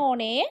කරන්න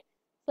ඕනේ.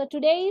 So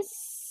today is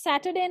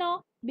Saturday no,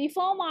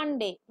 before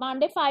Monday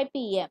 5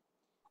 PM.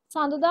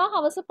 සඳුදා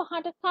හවස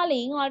 5ට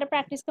කලින් ඔයාලට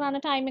practice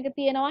කරන්න time එක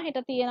තියෙනවා, හෙට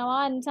තියෙනවා,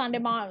 and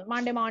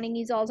Monday morning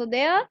is also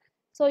there.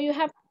 So you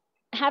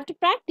have to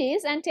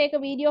practice and take a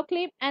video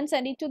clip and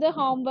send it to the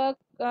homework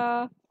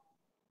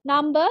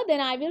number.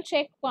 Then I will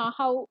check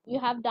how you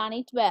have done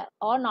it well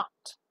or not.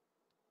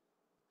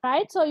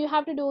 Right? So you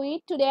have to do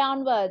it today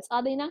onwards.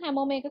 Adina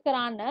හැමෝම එක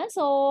කරන්න.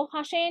 So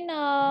Hashan,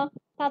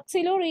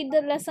 Tatsilu, read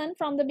the lesson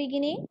from the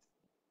beginning.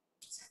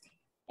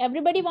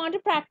 Everybody want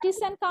to practice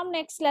and come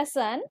next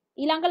lesson.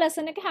 ඊළඟ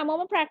lesson එක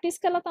හැමෝම practice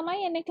කරලා තමයි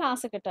එන්නේ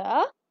class එකට.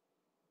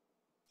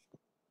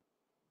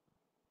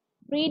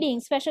 Reading,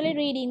 especially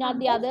reading, not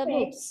the other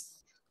books.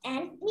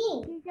 And me.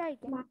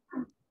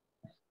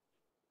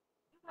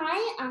 My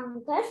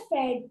uncle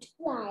Fred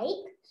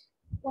liked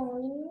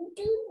going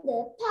to the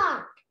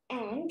park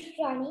and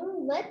running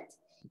with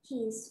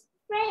his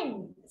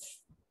friends.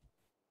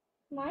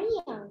 My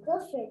uncle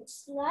Fred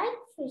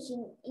liked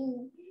fishing in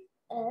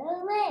a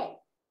lake,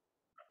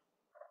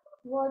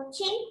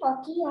 watching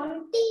Pocky on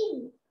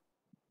TV,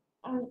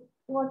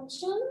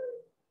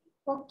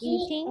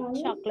 Eating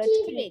chocolate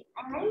cake.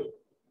 and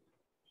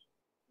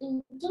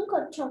eating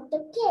hot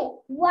chocolate cake.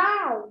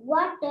 Wow,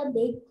 what a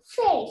big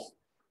fish!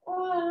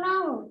 Oh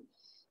no,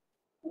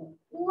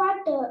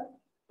 what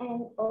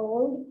an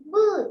old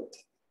boot,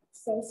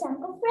 says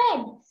Uncle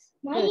Fred.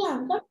 My Good.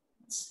 uncle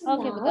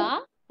Okay,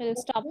 Buddha. We'll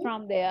stop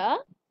from there.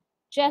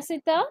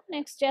 Jessica,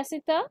 next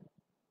Jessica.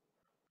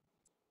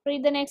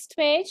 Read the next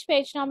page,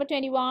 page number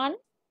 21.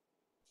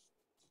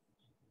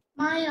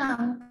 My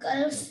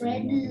Uncle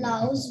Fred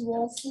loves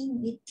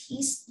walking with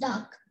his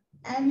duck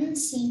and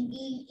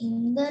singing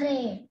in the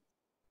rain.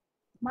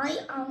 My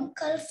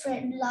Uncle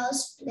Fred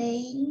loves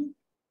playing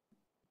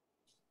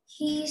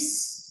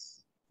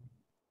his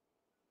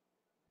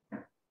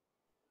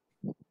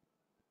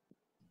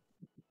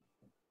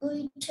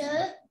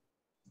guitar,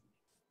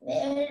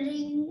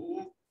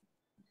 wearing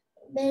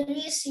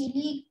very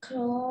silly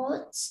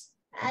clothes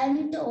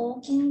and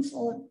taking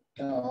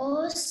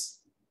photos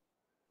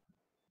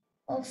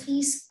of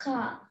his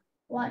car.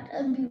 What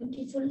a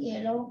beautiful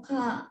yellow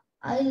car.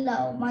 I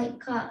love my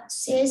car,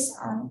 says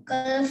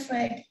Uncle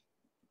Fred.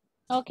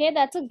 Okay,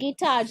 that's a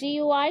guitar,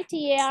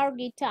 G-U-I-T-A-R,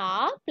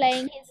 guitar,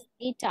 playing his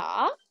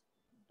guitar,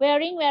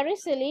 wearing very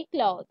silly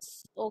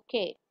clothes.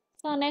 Okay,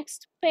 so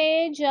next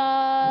page,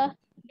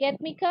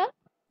 get Mika.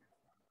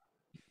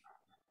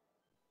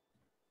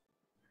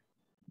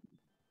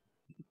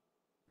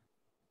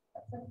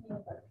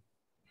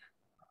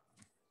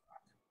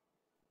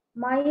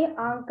 My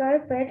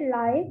Uncle Fred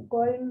likes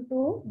going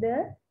to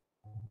the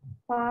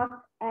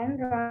park and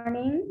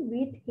running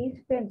with his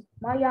friends.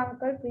 My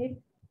Uncle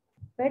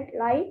Fred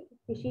likes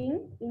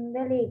fishing in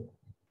the lake,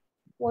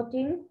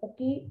 watching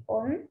hockey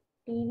on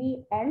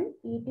TV and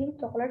eating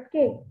chocolate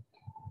cake.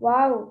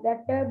 Wow,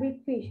 that's a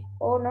big fish.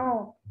 Oh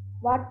no,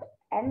 what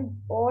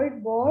an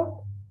old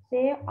boat,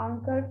 say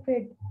Uncle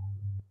Fred.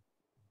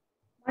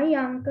 My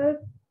Uncle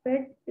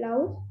Fred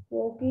loves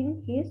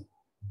walking with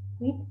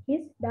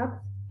his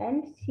ducks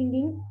and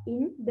singing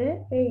in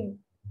the rain.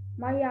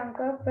 My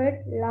Uncle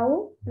Fred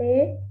loves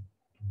play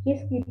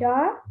his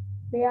guitar,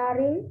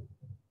 wearing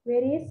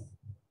very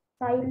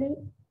silly,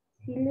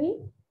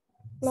 silly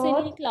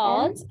Silly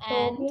clothes clothes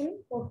and and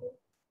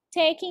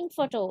taking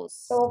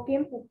photos.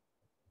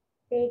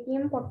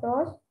 Taking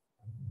photos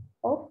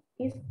of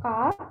his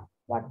car.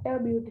 What a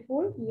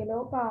beautiful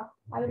yellow car.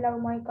 I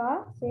love my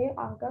car, say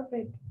Uncle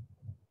Fred.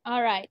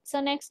 All right,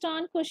 so next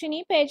on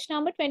Kushini, page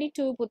number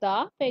 22,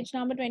 Buddha, page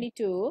number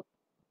 22.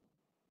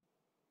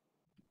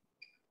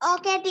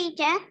 Okay,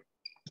 teacher.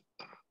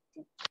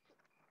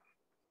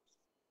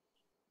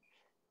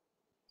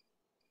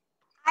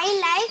 I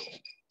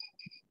like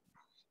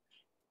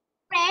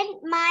Fred,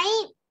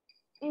 my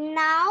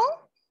now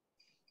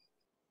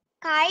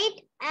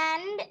kite,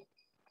 and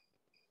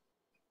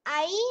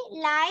I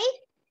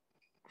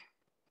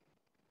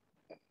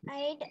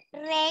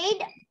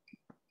ride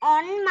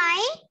on my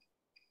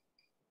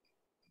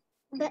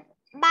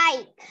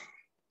bike.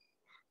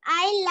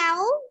 I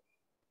love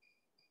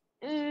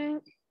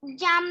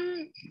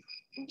jump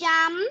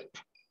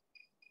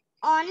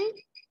on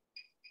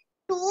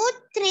 2,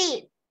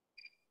 3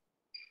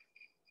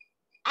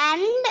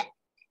 and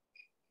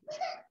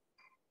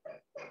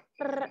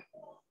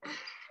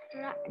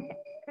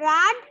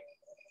rod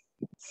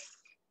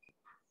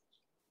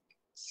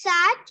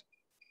such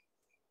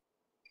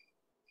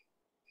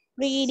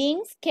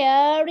Reading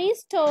scary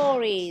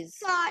stories.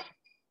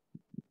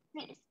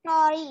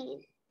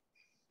 Stories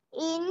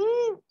in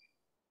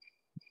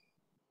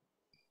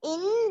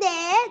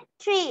the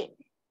tree.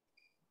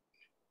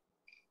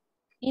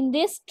 In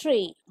this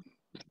tree.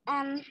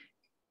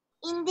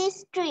 In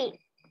this tree.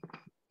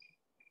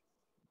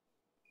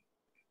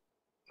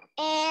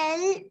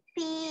 LPHADET.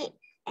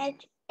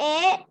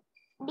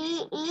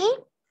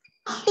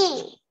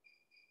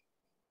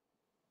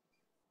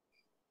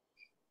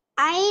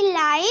 I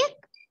like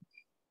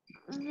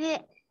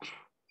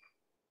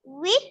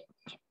with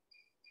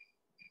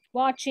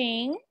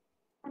watching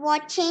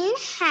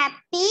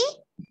happy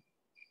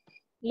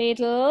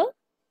little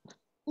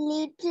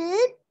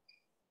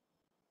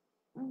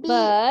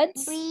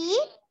birds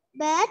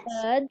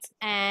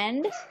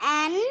and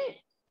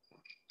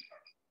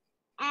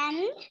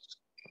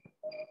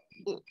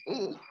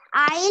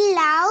I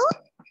love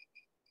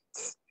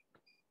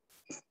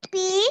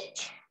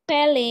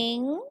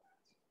spelling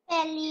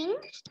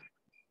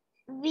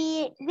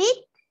with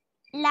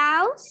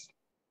loves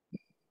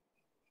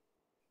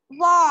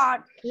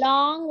word.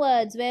 Long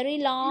words, very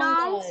long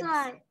words.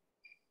 Word.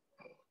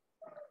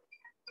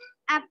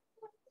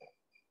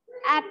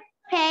 A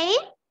pay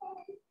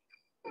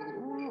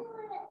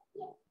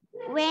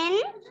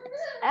when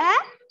a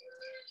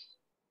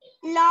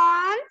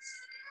long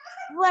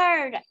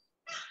word.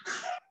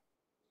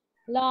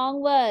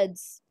 Long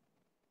words.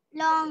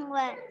 Long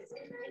words.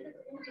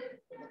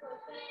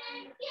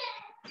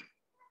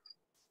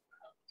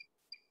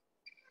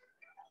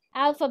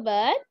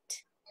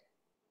 Alphabet.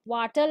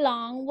 What a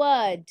long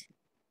word.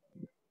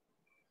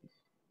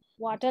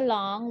 What a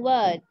long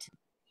word.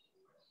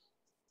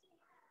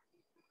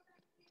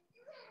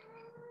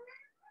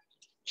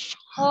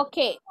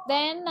 Okay,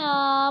 then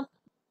I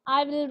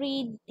will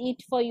read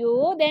it for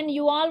you. Then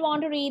you all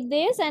want to read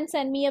this and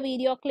send me a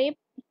video clip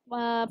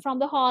from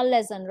the hall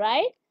lesson,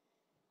 right?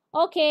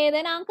 Okay,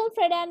 then Uncle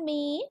Fred and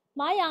me.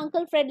 My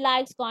Uncle Fred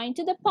likes going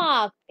to the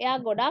park. එයා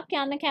ගොඩක්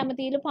යන්න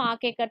කැමතිලු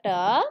park එකට.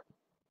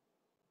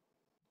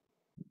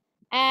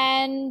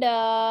 and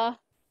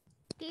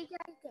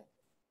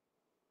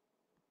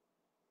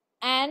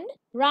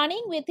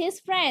running with his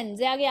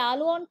friends. එයාගේ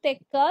යාළුවොත්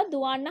එක්ක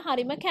දුවන්න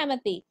හරිම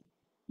කැමති.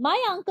 My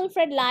uncle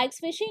Fred likes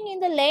fishing in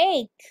the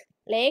lake.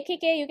 Lake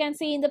එකේ you can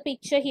see in the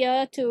picture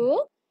here too.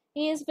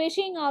 He is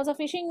fishing also.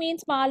 Fishing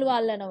means මාළු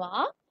අල්ලනවා.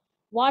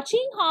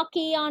 Watching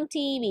hockey on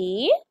TV.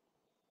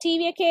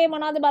 TV එකේ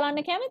මොනවද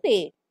බලන්න කැමති?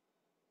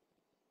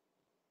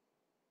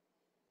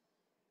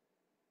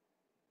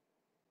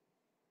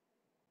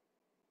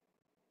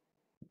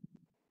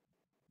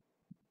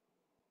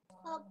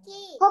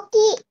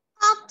 Hockey.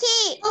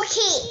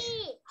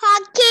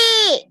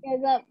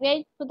 There's a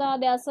wait, Puda,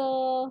 there's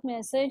a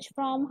message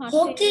from Hashim.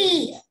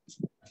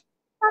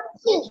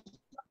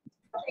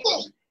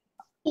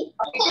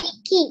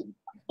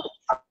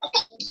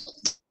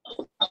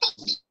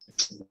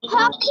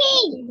 Hockey.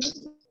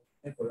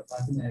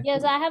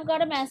 Yes, I have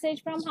got a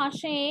message from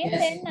Hashim. Yes.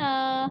 Then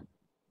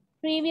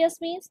previous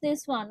means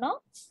this one, no?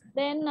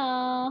 Then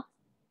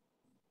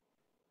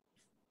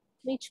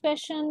which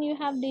question you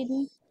have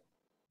didn't?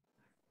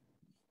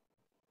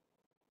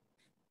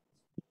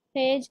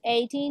 Page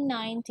 18,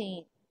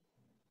 19.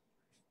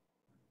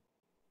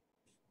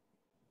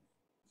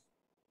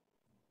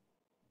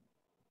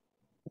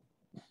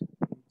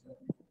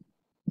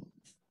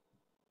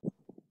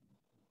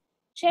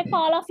 Check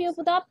all of you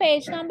පුතා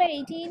page number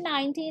 18,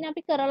 19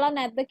 අපි කරලා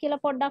නැද්ද කියලා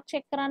පොඩ්ඩක්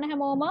check කරන්න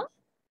හැමෝම.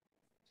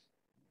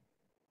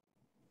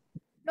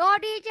 No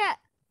teacher.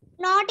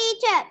 No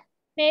teacher.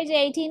 Page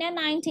 18 and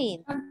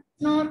 19.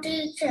 No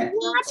teacher.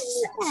 No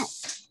teacher.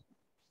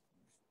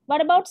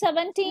 What about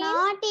 17? No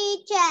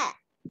teacher.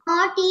 No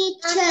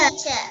teacher.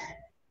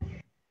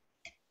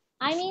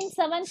 I mean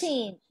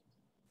 17.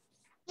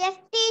 Yes,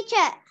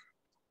 teacher.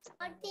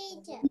 No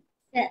teacher.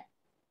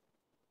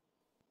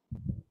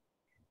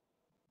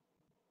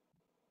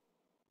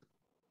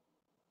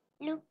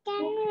 Look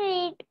and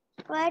read.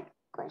 What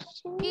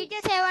question?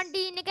 Teacher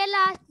 17 එක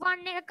last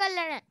one එක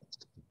කළා නෑ.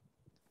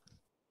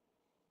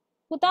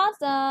 පුතා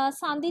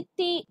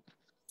සන්දිත්ති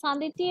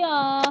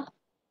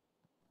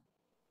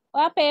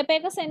ඔයා paper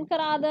එක send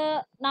කරාද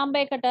number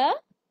එකට?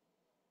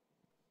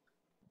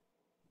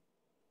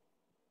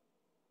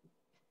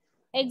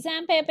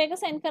 exam paper එක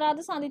send කරාද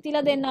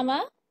සන්දිත්තිලා දෙන්නම?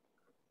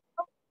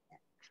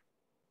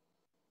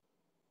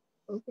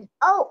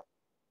 Oh.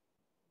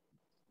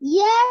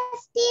 Yes,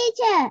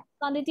 teacher.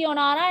 Sanditi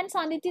Onara and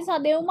Sanditi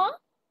Sadevma?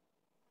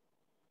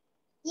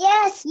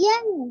 Yes,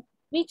 yes.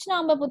 Which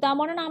number පුතා?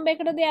 මොන number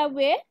එකටද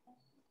යව්වේ?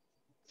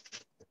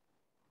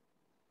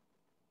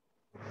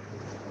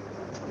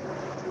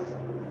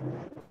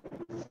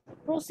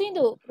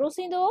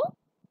 රුසිඳු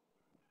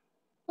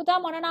පුතා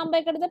මොන number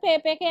එකටද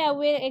paper එක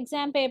යව්වේ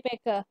exam paper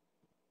එක?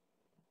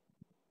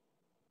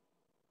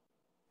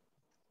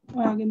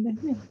 ඔයාගෙන්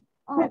දැන්නේ.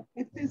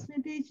 Excuse me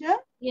teacher.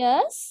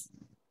 Yes.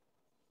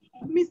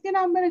 Miss के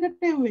number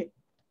එකට එව්වේ.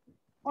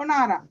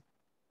 ඔනාරා.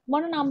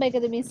 මොන number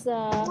එකද miss?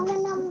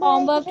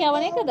 homework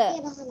යවන එකද?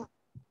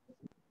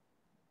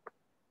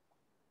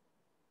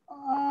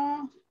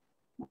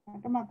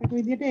 මට මතක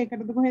විදියට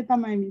ඒකටද කොහෙද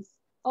තමයි miss.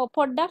 ඔව්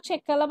පොඩ්ඩක්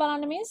check කරලා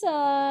බලන්න miss.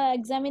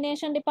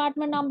 examination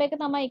department number එක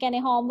තමයි. ඒ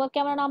කියන්නේ homework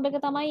යවන number එක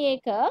තමයි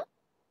ඒක.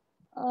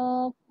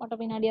 මට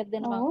විනාඩියක්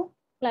දෙන්න මම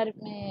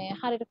මේ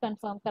හරියට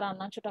confirm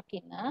කරන්න චුට්ටක්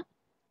ඉන්න.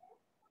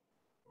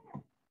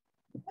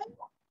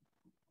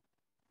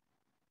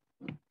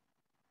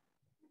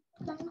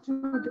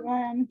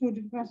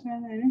 චූටි ප්‍රශ්නයක්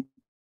නෑනේ.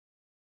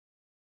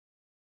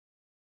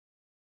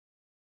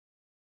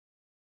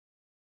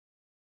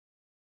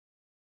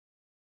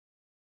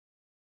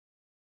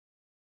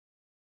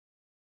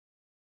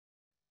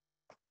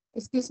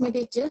 Excuse me,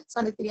 teacher.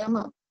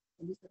 Sanitiyama.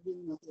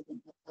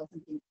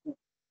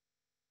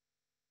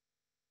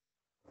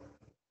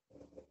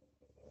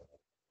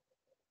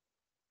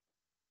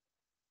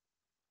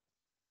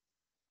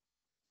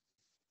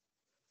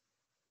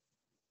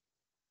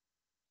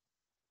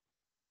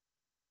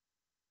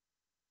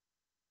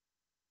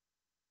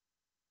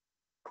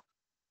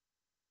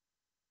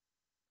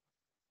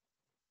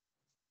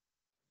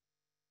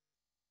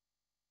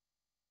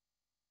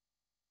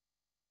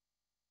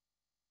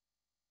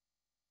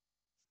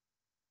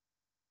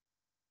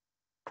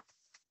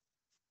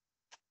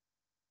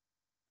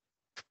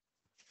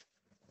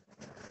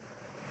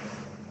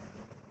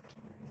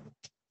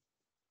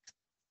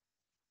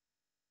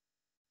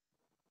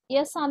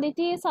 Yes,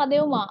 Sanditi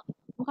Sadevma.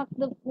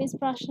 මොකක්ද miss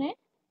ප්‍රශ්නේ?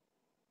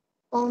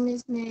 ඔව්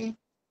miss මේ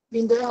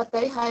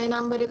 076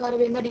 number එක අර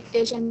වෙනද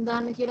dictation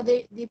දාන්න කියලා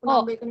දීපු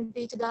number එකනේ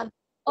teacher දාලා.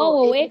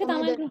 ඔව් ඒක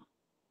තමයි.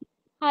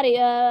 හරි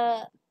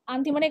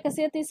අන්තිමට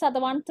 137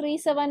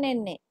 137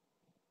 එන්නේ.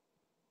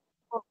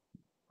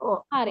 ඔව්.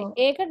 හරි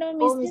ඒකට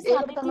මිස්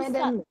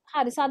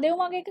හරි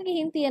සදෙව්මගේ එක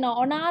ගිහින් තියෙනවා.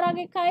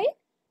 ඔනාරාගේ එකයි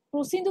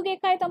රුසින්දුගේ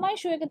එකයි තමයි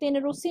ෂෝ එක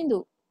තියෙන්නේ. Rusindu.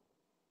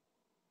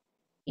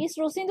 Is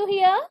Rusindu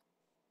here?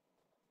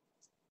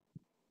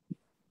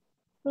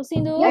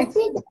 Rusindu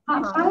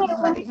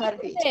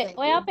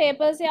ඔයා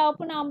papers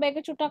යවපු number එක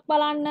චුට්ටක්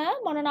බලන්න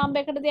මොන number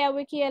එකටද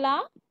යවුවේ කියලා.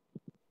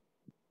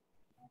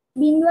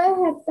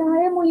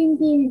 0.76 මුලින්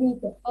තියෙන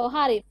එක. ඔව්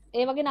හරි.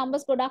 ඒ වගේ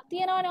numbers ගොඩක්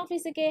තියෙනවනේ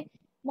office එකේ.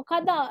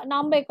 මොකද්ද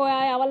number එක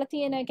ඔයා යවලා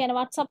තියෙන, ඒ කියන්නේ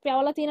WhatsApp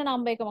යවලා තියෙන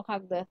number එක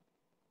මොකක්ද?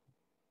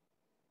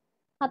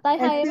 7යි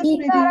 6යි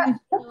තියෙනවා.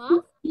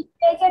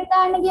 ඒකට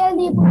දාන්න කියලා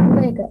දීපු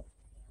එක.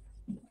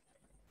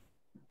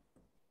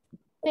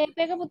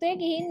 paper එක පුතේ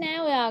ගිහින් නෑ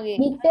ඔයාගේ.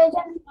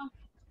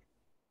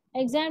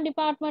 exam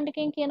department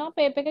එකෙන් කියනවා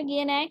paper එක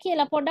ගියේ නෑ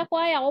කියලා. පොඩ්ඩක්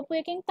ඔයා යවපු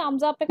එකෙන්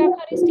thumbs up එකක්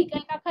හරි sticker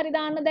එකක් හරි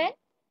දාන්න දැන්.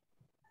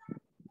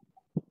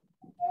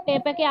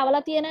 paper එකේ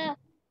යවලා තියෙන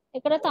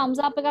එකට thumbs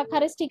up එකක්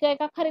හරි sticker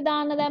එකක් හරි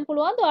දාන්න දැන්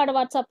පුළුවන්ද ඔයාලට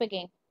WhatsApp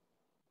එකෙන්?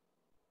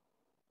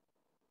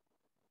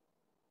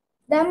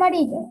 දැම්මා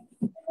ටීචර්.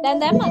 දැන්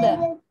දැම්මද?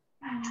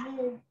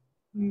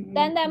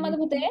 දැන් දැම්මද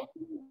පුතේ?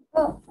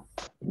 ඔව්.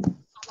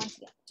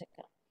 check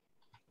කරා.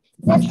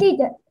 yes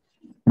teacher.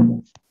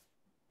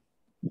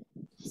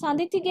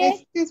 සන්දිතිගේ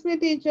excuse me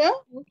teacher.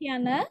 ඔව්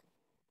කියන්න.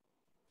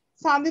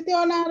 සන්දිති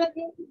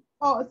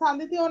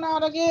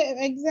ඕනාරගේ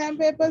exam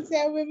papers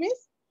යවුවේ miss.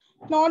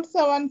 note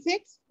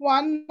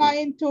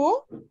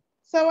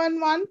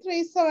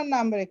 7619271337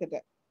 number එකට.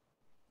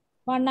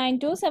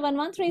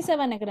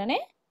 1927137 එකට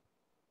නේ?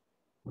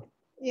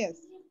 yes.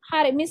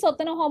 හරි මිස්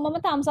ඔතන හොමම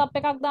thumbs up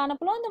එකක් දාන්න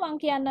පුළුවන්ද මං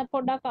කියන්න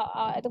පොඩ්ඩක්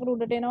එතකොට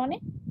උඩට එනවනේ.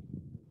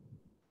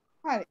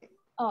 හරි.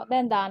 ඔව්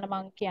දැන් දාන්න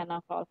මං කියන්න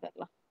කෝල්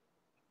කරලා.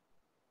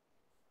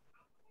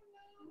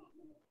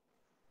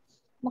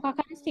 මොකක්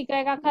හරි ස්ටිකර්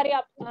එකක් හරි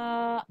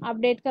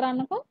update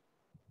කරන්නකෝ.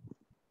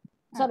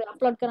 sorry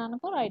upload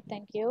කරන්නකෝ. right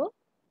thank you.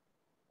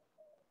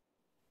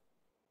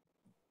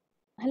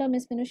 hello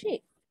miss Minushi.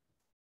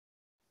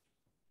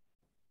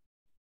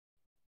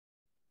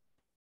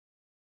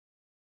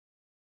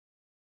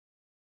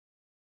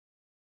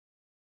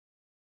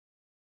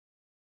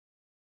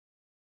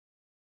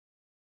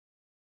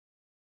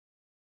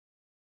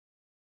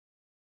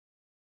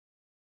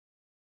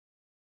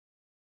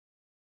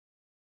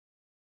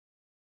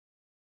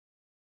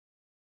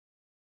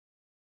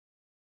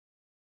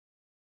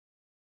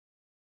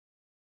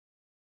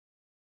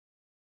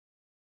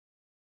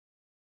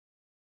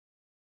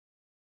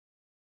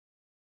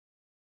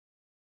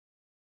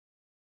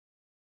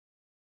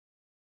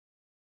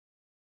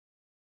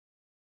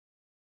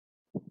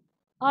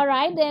 all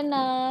right then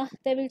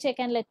they will check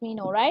and let me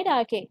know right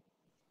okay.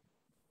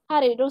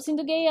 හරි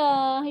රොසින්දුගේ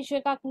issue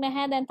එකක්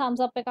නැහැ දැන්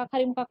thumbs up එකක්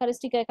හරි මොකක් හරි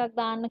sticker එකක්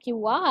දාන්න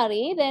කිව්වා හරි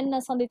then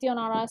Sanditi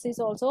on RS is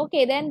also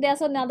okay then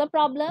there's another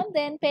problem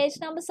then page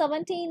number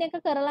 17 එක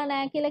කරලා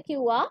නැහැ කියලා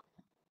කිව්වා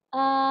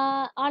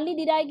only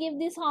did I give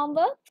this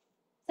homework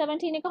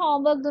 17 එක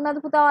homework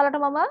දුන්නද පුතා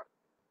ඔයාලට මම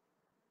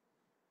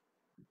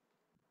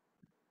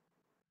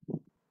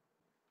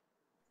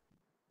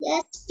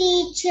Yes,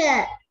 teacher.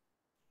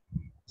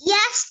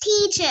 Yes,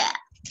 teacher.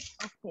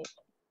 okay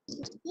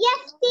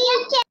Yes,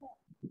 teacher.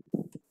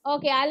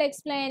 okay I'll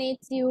explain it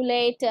to you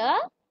later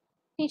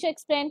teacher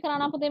explain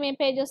කරන්න අපේ මේ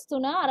pages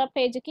තුන අර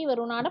page එක ඉවර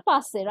වුණාට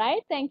පස්සේ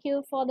right thank you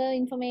for the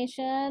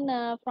information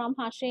from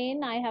Hashin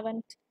I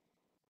haven't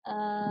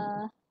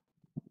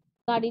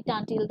got it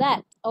until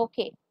that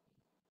okay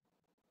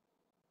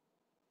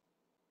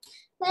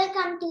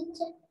Welcome,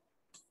 teacher.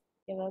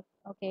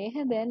 okay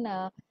then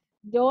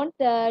don't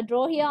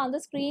draw here on the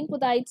screen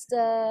Puta it's a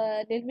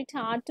little bit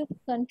hard to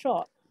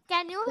control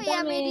Can you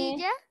hear me,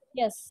 teacher?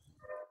 yes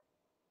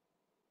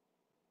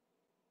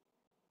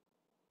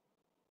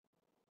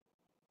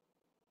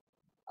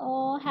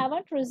oh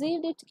haven't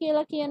received it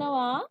කියලා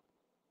කියනවා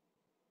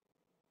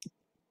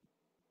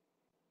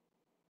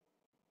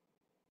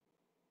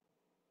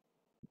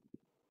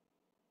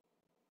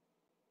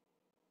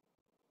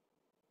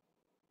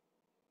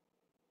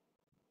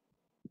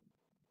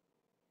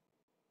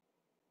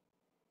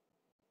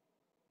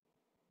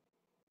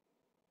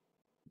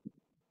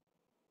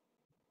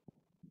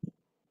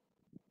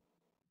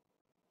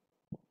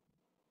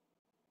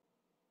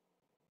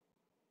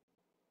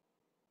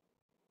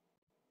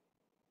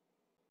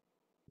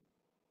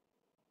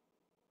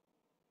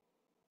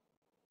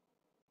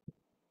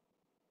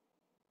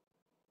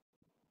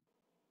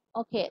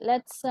okay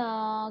let's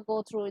go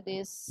through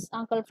this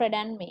Uncle Fred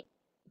and me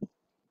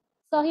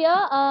so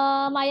here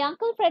my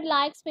Uncle Fred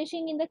likes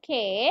fishing in the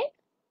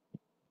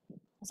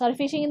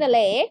fishing in the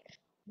lake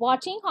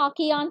watching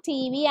hockey on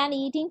TV and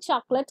eating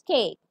chocolate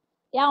cake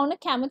යා ඔන්න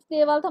කැමති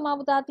දේවල් තමයි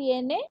පුතා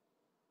තියෙන්නේ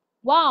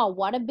wow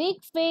what a big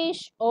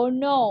fish oh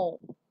no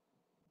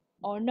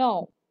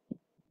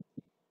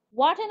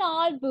what an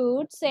old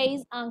boot says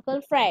Uncle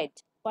Fred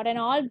what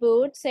an old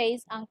boot says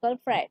Uncle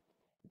Fred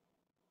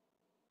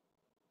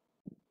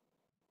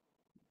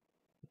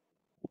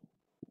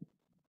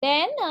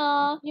then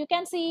you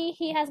can see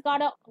he has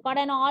got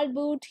an old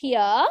boot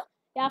here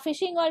යා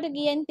fishing වලට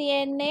ගියෙන්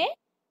තියෙන්නේ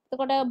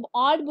එතකොට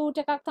old boot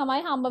එකක් තමයි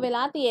හම්බ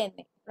වෙලා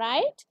තියෙන්නේ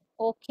right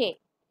okay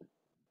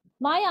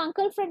my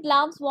Uncle Fred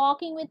loves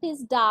walking with his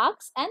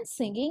ducks and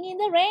singing in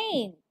the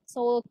rain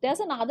so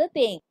there's another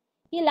thing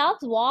he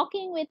loves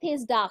walking with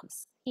his ducks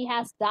he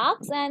has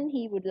ducks and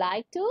he would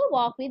like to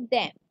walk with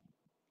them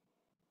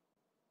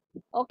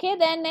okay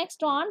then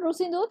next one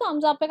Rusindu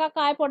thumbs up එකක්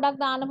ආයෙ පොඩ්ඩක්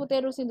දාන්න පුතේ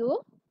Rusindu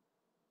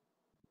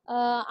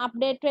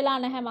update වෙලා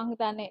නැහැ මං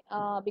හිතන්නේ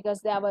because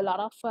there were a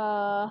lot of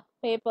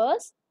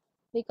papers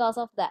because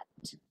of that.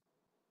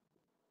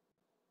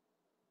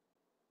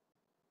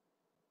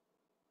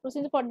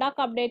 රුසින්ද පොඩ්ඩක්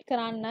update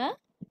කරන්න.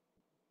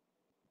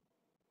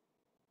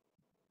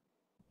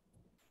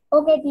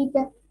 Okay,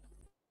 teacher.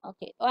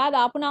 Okay. ඔයා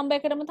දාපු number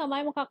එකටම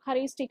තමයි මොකක්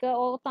හරි sticker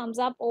or thumbs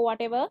up or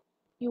whatever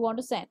you want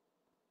to send.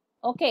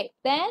 Okay,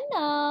 then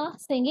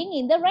singing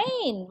in the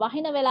rain.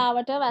 වහින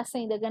වෙලාවට වැස්ස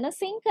ඉඳගෙන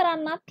sing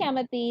කරන්නත්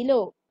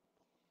කැමතිලු.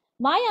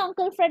 My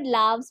uncle Fred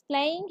loves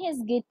playing his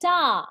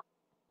guitar.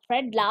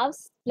 Fred loves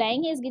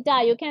playing his guitar.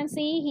 You can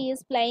see he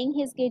is playing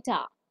his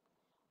guitar.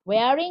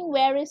 Wearing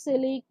very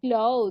silly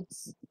clothes.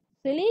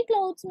 Silly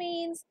clothes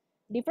means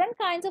different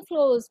kinds of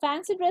clothes.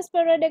 Fancy dress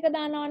parade එක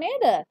දානවා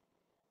නේද?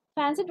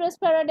 Fancy dress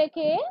parade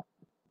එකේ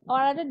or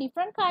other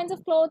different kinds of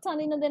clothes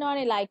අඳින්න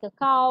දෙනවානේ, like a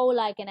cow,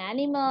 like an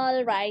animal,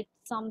 right?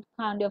 Some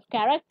kind of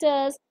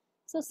characters.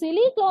 So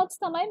silly clothes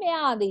තමයි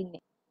මෙයා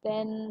අඳින්නේ.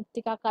 Then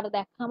ටිකක් අර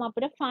දැක්කම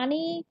අපිට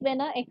funny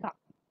වෙන එකක්.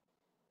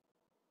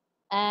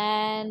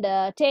 And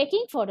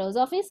taking photos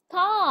of his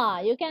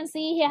car. You can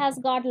see he has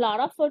got a lot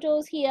of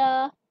photos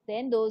here.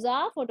 Then those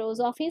are photos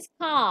of his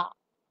car.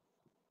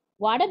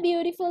 What a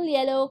beautiful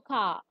yellow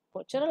car.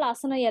 කොච්චර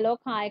ලස්සන yellow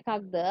car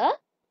එකක්ද?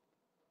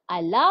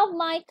 I love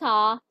my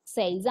car,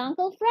 says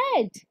Uncle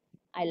Fred.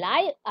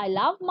 I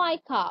love my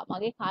car.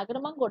 මගේ car එකට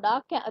මම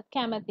ගොඩාක්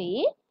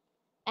කැමතියි.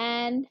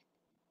 And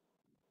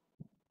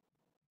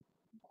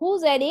who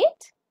said it?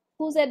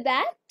 Who said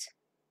that?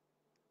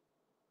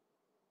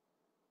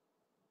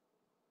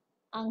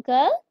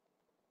 Uncle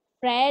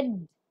Fred.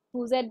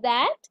 Who said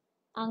that?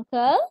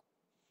 Uncle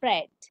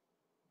Fred.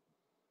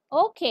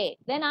 Okay,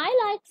 then I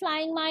like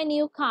flying my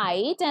new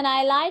kite and I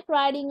like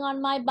riding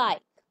on my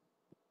bike.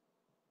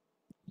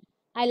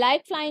 I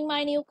like flying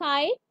my new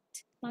kite.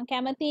 මම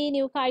කැමති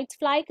new kites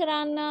fly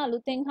කරන්න,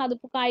 අලුතෙන්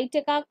හදපු kite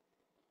එකක්.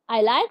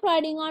 I like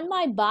riding on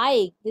my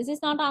bike. This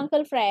is not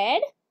Uncle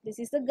Fred. This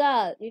is the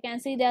girl. You can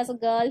see there's a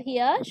girl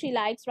here. She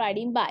likes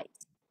riding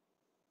bikes.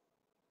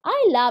 I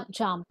love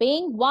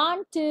jumping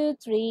 1, 2,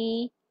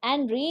 3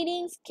 and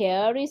reading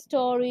scary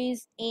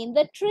stories in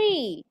the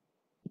tree.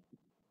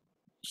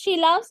 She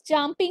loves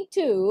jumping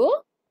too.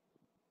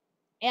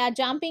 Yeah,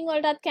 jumping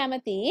වලටත්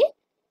කැමති.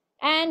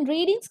 And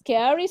reading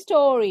scary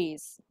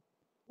stories.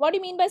 What do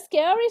you mean by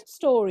scary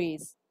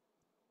stories?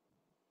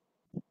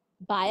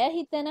 බය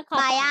හිතෙන කතා.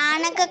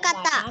 භයානක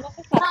කතා.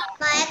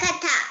 භය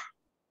කතා.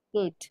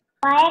 Good.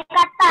 භය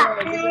කතා.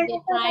 So you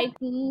get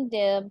frightened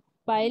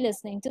by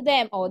listening to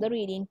them or the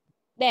reading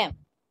them.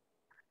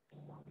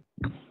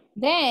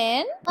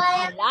 Then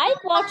I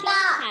like watching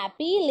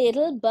happy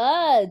little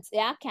birds.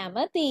 Yeah,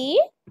 කැමති.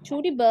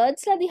 චූටි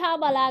birds ලා දිහා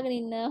බලාගෙන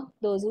ඉන්න.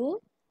 Those who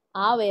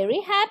are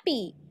very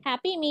happy.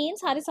 Happy means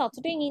hari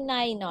සතුටින් ඉන්න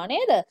අය ඉන්නවා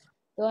නේද?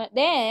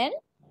 Then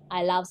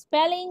I love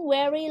spelling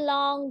very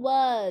long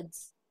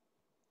words.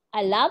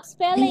 I love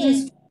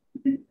spelling.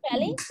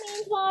 Spelling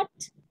means what?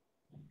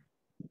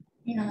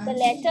 The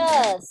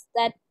letters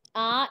that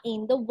are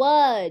in the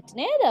word.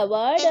 නේද?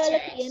 Word වල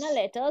කියන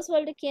letters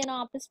වලට කියනවා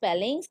අපි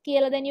spellings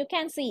කියලා. Then you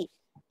can see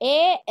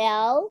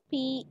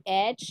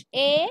ALPHABET.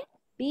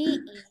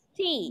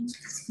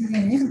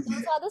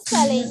 Those are the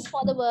spellings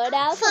for the word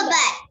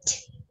alphabet.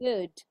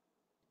 Good.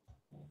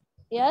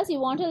 Yes, you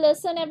want to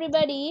listen,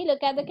 everybody.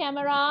 Look at the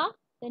camera.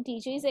 The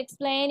teacher is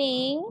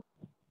explaining.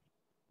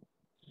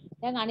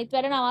 දැන් අනිත්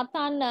වැඩ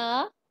නවත්තන්න.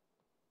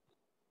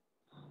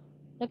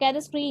 Look at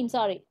the screen,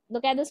 sorry.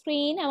 Look at the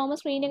screen. හැමෝම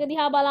screen එක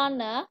දිහා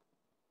බලන්න.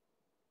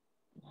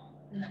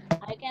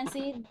 I can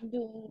see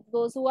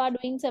those who are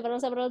doing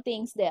several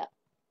things there.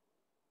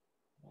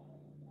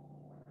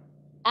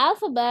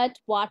 Alphabet,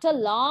 what a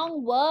long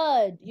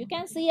word. You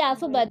can see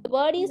alphabet. The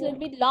word is a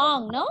little bit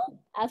long, no?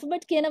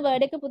 Alphabet කියන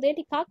word එක පුතේ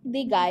ටිකක්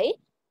දිගයි.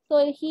 So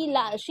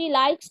she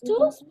likes to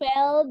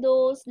spell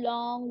those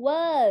long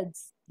words.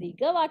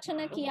 දිග වචන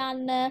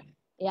කියන්න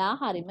එයා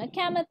හරිම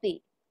කැමති.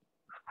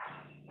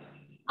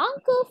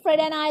 Uncle Fred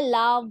and I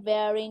love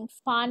wearing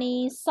funny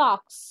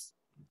socks.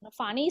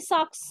 Funny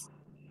socks.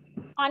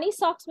 Funny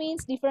socks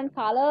means different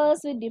colors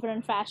with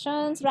different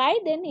fashions,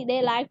 right? Then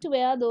they like to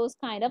wear those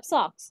kind of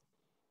socks.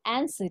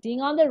 And sitting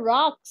on the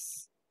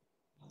rocks.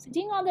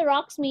 Sitting on the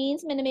rocks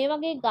means මෙන්න මේ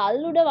වගේ ගල්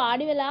උඩ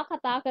වාඩි වෙලා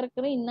කතා කර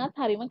කර ඉන්නත්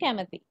හරිම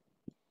කැමති.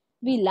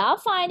 We love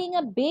finding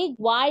a big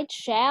white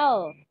shell.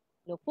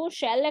 ලොකු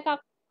shell එකක්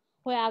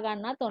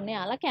හොයාගන්නත් ඔන්න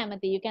යාලා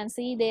කැමති. You can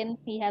see then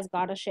he has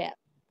got a shell.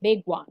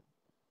 Big one.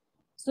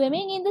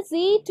 Swimming in the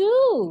sea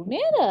too.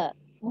 නේද?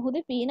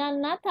 මුහුදේ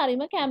පීනන්නත්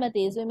හරිම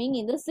කැමති. Swimming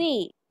in the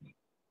sea.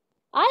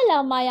 I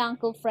love my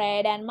Uncle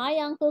Fred and my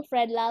Uncle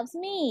Fred loves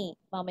me.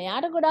 මම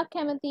යාට ගොඩක්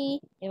කැමති.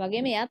 ඒ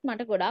වගේම එයාත්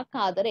මට ගොඩක්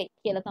ආදරේ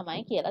කියලා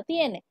තමයි කියලා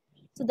තියෙන්නේ.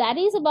 So that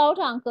is about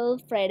Uncle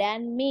Fred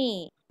and me.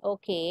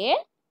 Okay.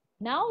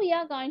 Now we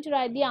are going to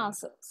write the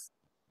answers.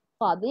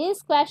 For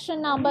this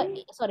question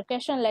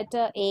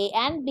letter A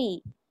and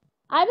B.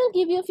 I will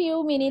give you a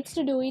few minutes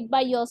to do it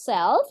by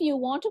yourself. You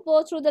want to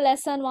go through the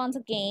lesson once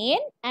again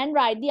and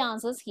write the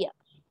answers here.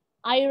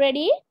 Are you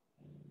ready?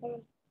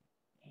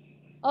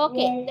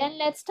 Okay, then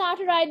let's start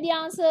to write the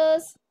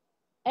answers.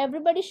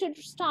 everybody should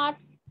start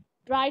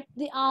write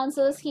the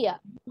answers here.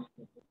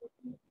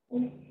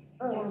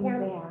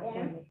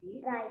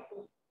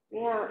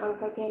 Yeah,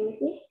 Uncle, can you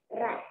see?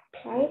 Right.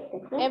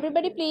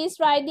 Everybody please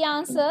write the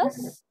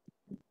answers.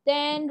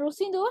 Then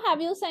Rusindu,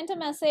 have you sent a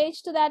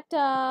message to that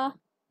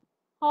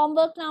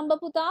homework number,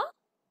 Puta?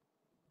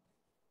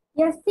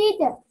 Yes,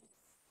 teacher.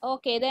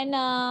 Okay, then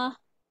oh,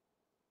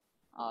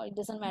 it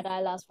doesn't matter.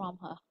 I'll ask from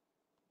her.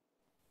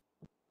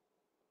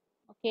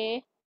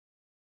 Okay.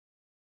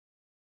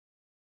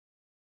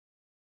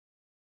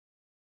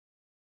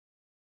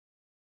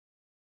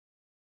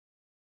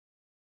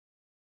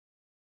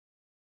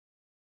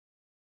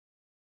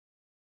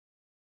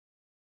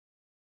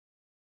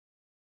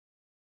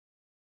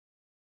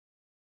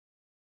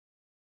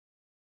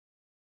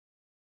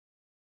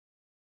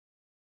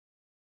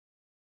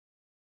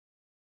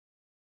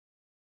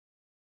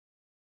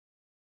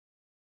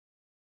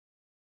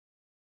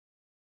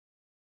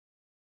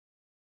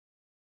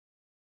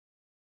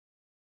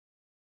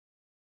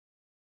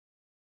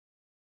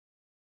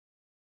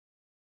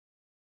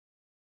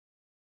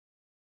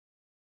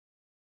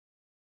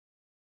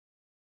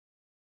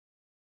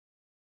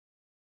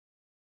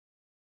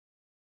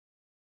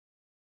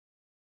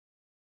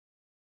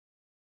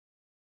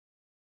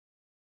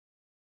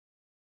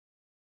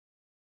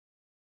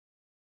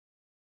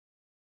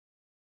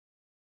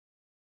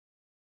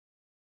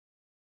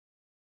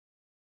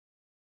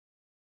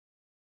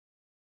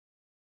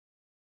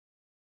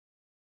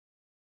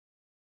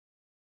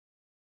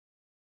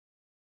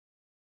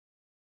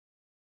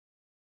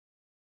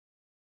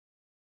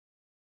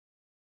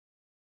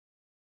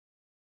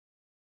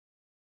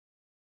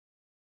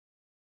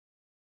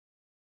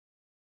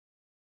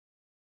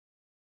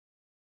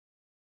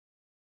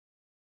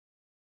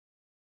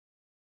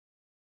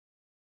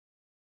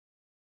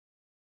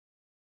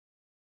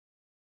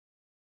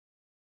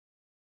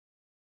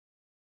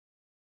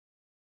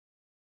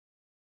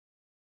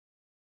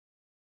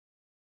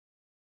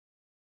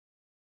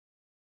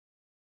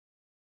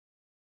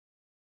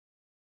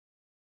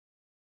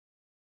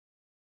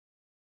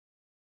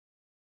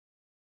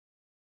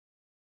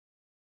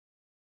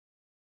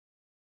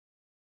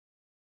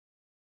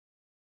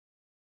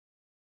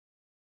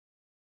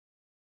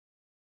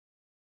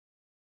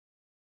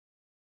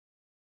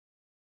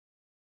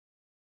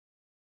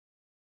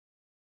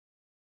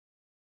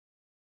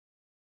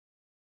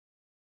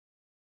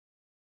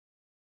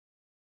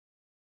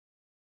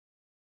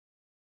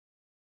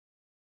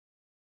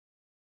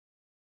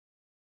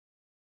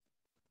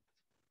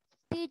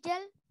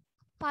 Teacher,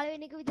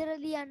 පළවෙනි එක විතර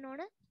ලියන්න ඕන.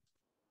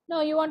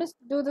 No, you want to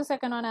do the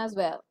second one as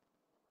well.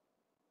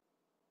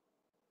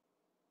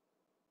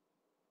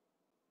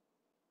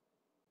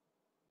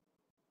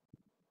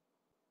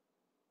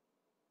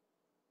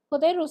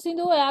 පොතේ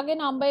රුසිඳු ඔයාගේ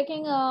number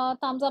එකෙන්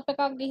thumbs up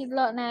එකක්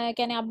ගිහිල්ලා නෑ. ඒ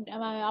කියන්නේ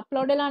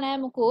අප්ලෝඩ් වෙලා නෑ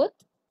මුකුත්.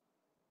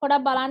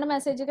 පොඩක් බලන්න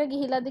මැසේජ් එක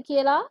ගිහිල්ලාද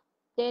කියලා,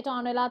 data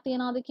on වෙලා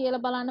තියනවද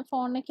කියලා බලන්න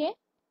ෆෝන් එකේ.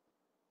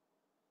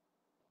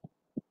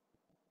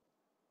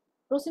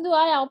 රුසිඳු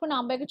ආය ආපු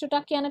නම්බර් එක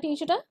චුට්ටක් කියන්න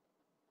ටීචර්ට.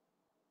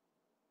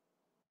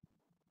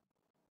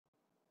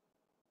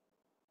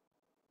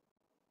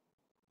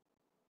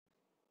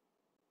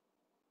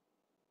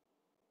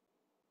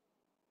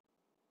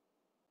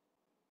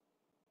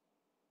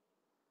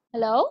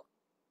 Hello?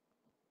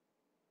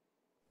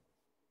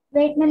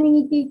 Wait a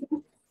minute, teacher.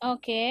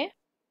 Okay.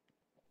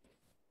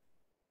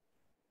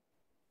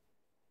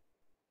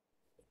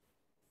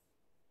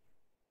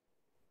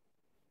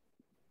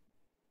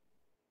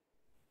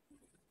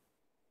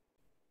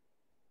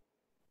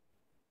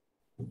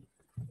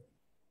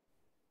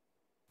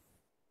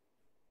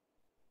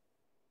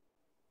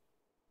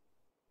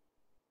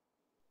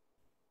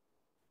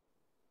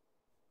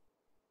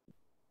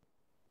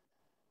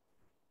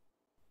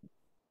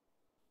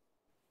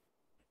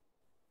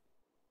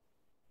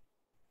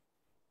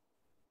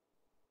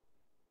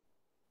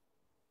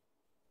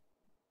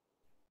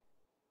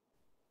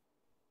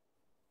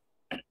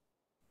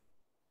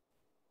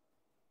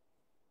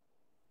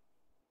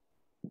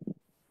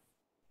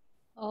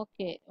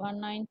 Okay,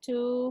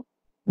 192.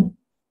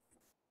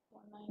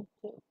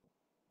 192.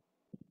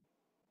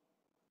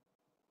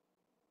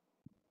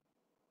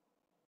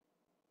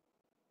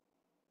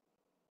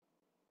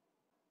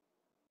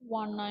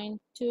 One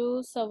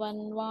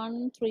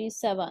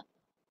 1927137,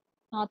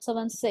 not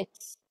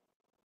 76.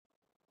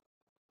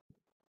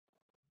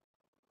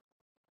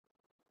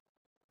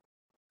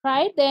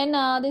 Right, then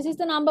this is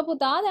the number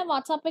පුතා. දැන්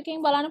WhatsApp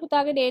එකෙන් බලන්න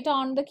පුතාගේ data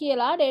on ද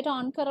කියලා. data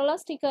on කරලා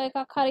sticker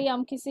එකක් හරි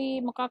යම්කිසි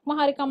මොකක්ම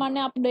හරි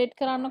කමන්නේ update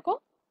කරන්නකෝ.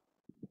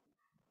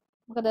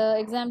 මොකද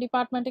exam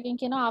department එකෙන්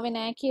කියනවා ආවේ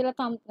නැහැ කියලා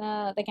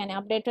ඒ කියන්නේ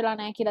update වෙලා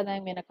නැහැ කියලා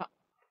දැන් වෙනකම්.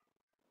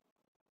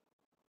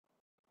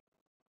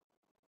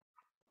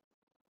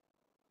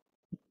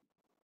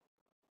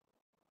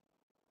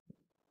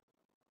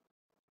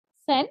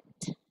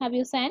 Sent? Have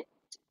you sent?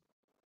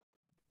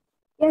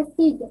 Yes,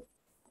 teacher.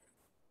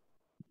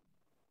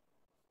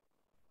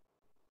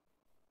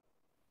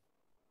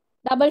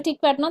 Double tick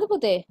වැටුණාද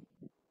පුතේ?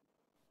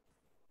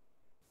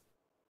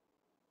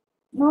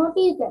 No,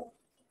 teacher.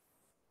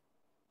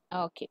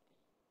 Okay.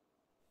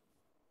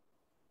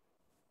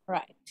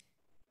 Right.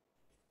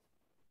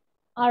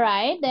 All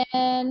right,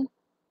 then.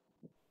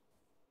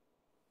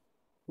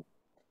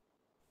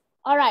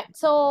 All right.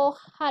 So,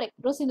 Harik,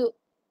 Rosindu,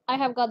 I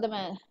have got the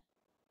man.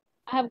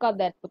 I have got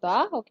that,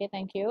 Puta. Okay,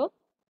 thank you.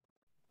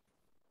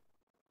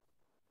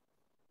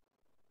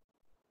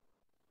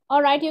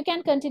 All right, you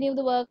can continue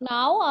the work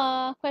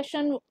now.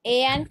 Question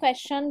A and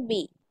question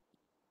B.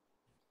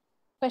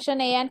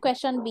 Question A and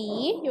question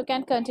B, you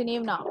can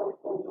continue now.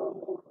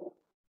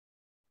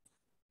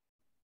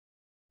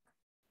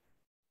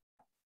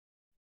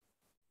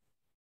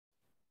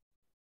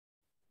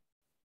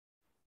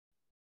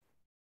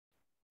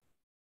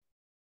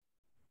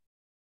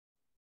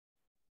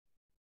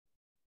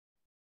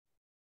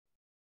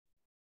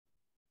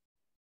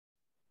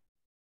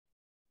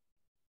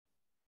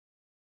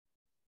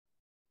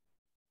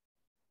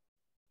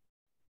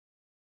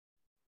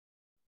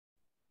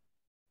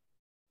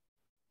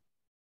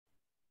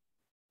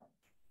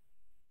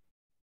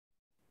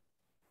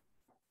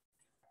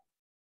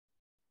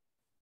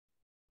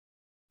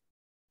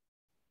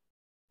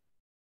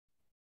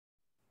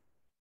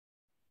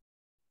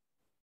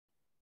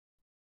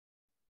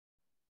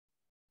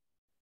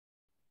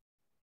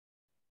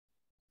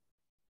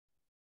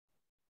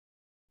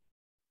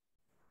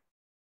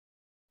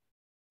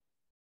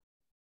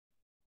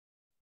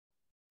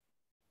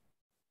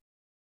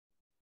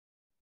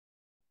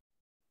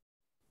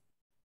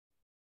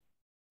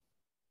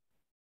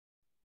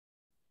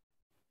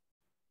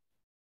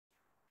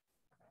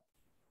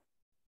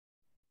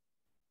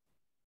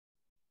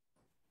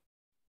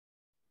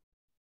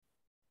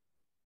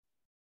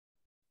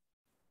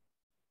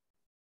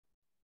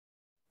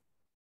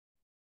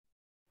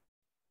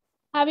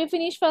 Have you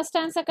finished first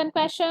and second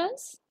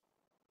questions?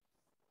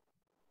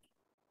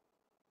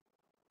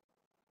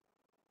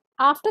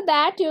 After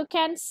that, you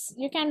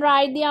can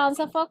write the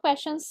answer for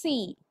question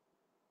C.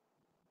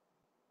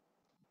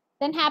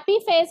 Then happy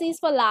face is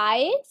for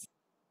lives.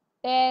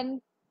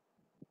 Then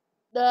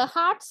the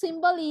heart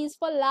symbol is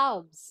for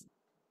loves.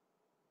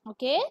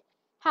 Okay?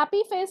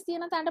 Happy face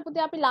තියෙන තැනට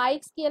පුතේ අපි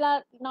likes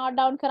කියලා note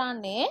down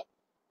කරන්නේ.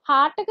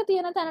 Heart එක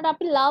තියෙන තැනට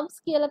අපි loves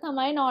කියලා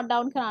තමයි note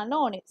down කරන්න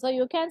ඕනේ. So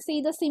you can see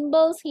the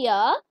symbols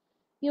here.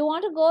 You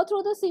want to go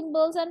through the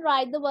symbols and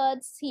write the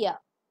words here.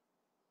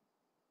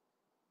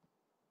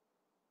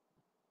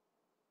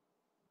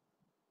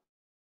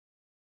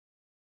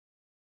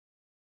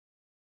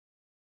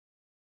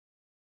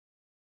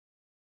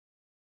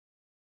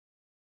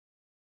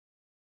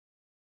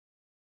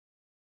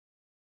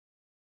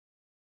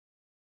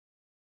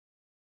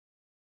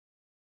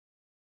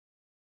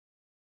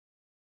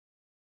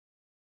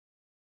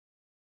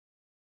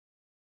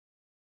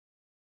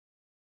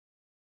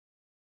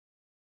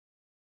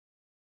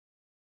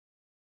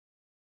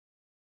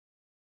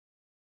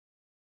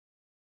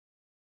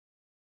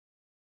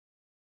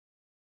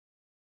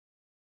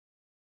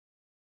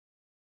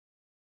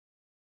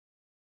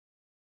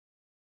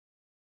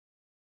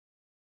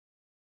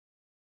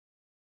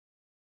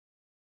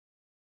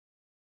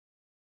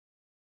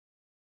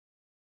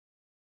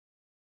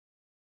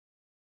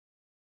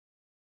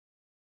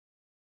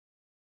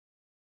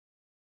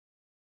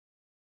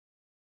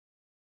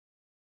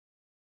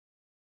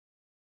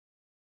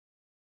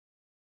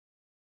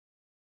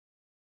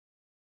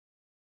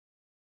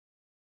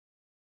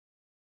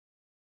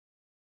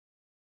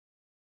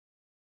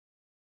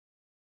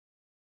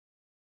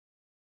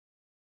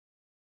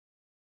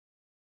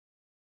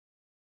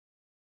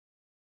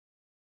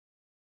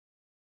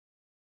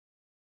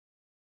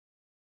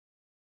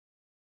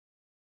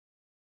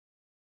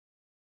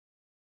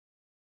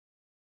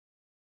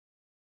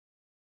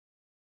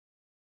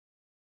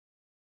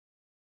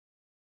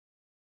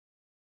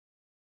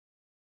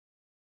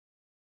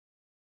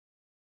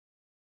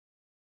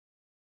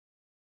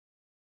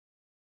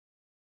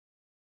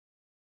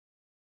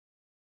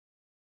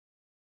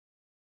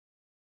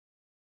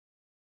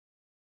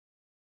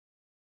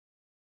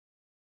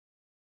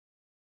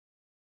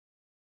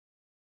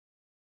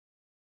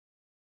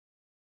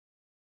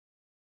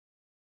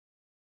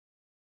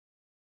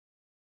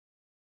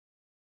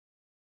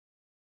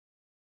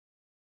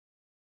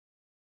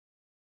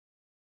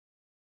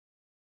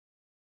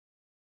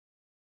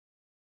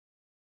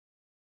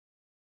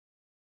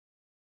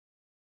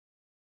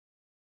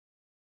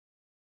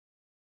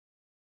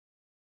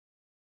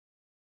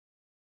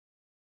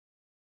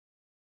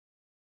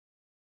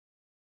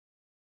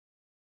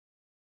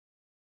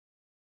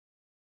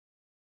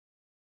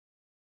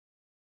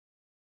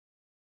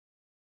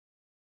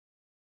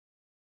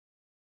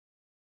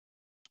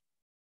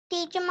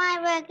 Teacher, my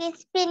work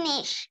is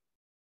finished.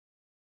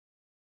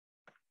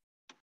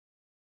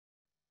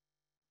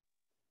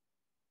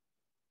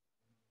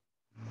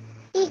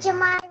 Teacher,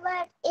 my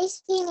work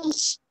is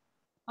finished.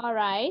 All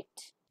right.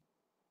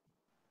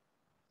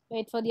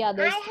 Wait for the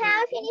others. I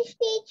have finished,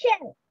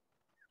 teacher.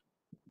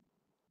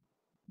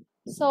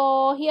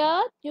 So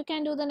here you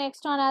can do the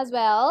next one as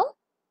well.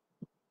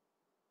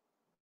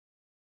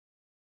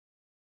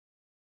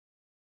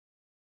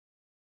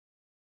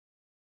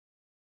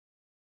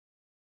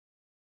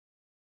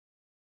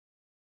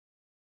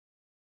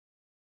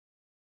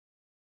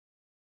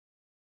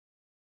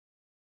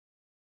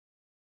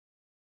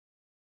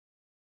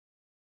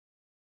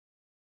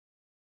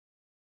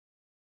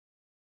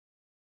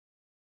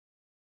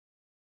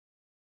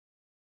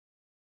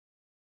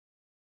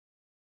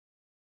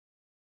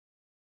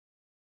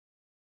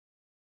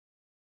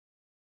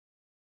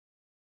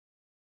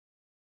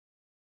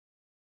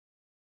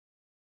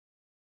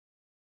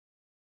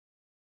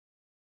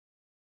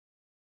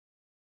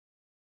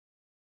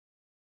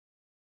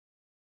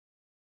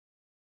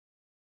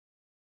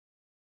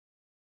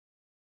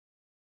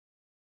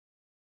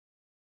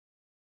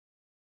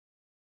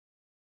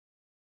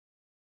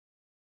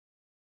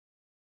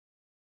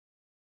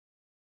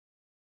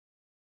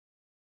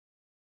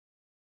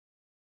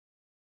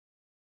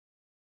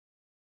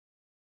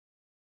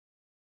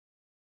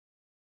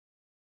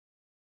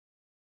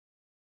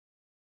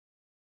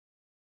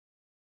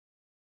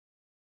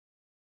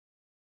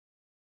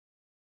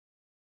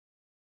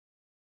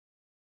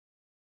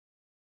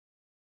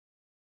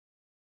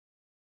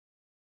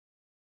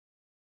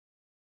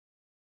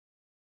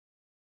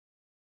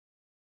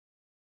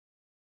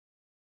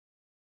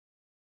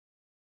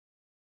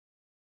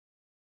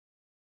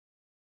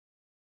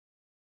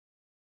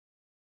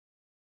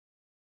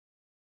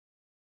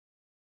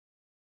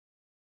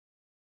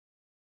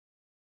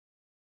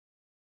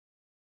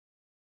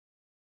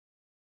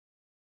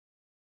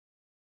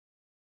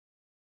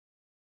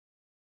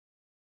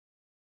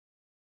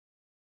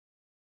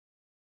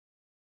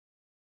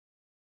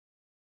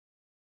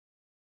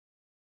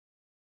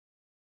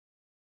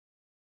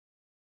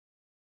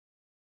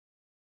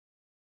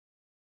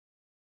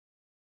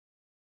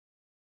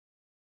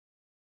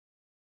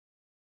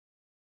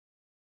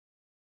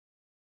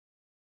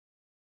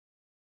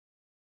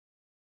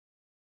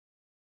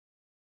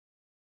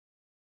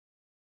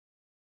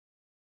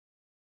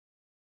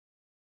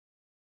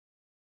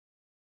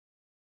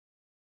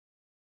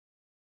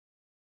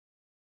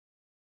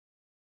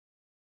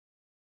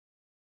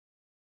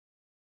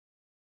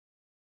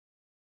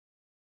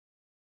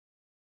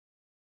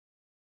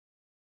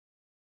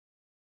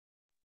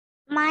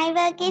 My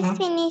work is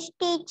finished,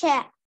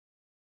 teacher.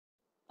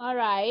 All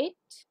right.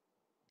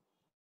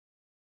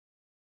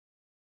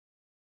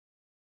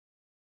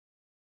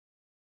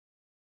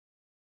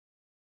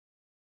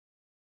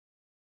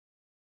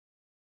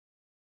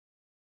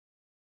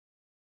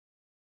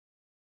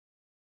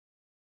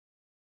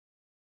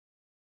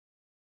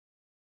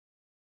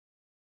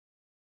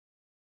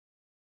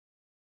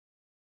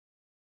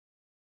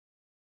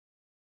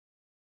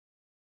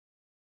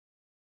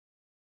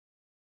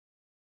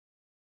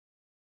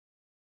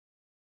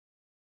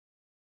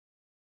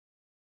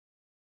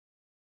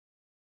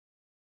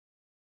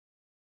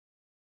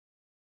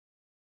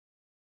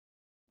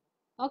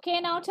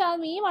 Okay, now tell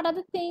me, what are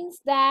the things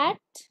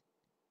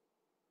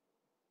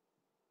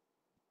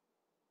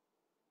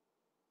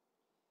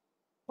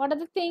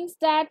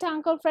that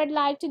Uncle Fred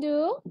liked to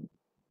do?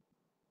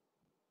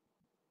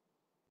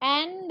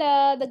 And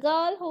the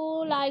girl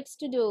who likes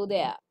to do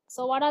there.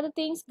 So what are the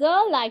things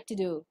girl like to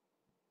do?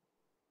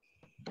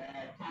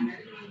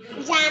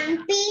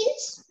 Jumping,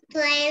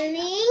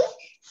 swimming,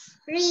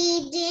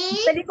 reading.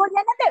 Don't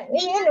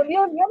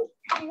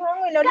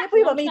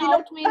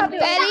shout, Mindy.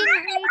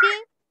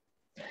 Reading.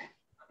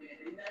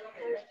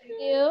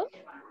 You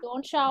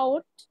don't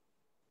shout.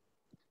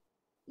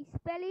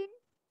 Spelling.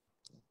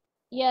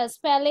 Yes,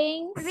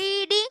 spellings.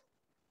 Reading.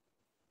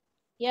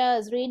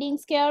 Yes, reading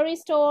scary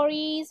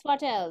stories.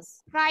 What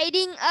else?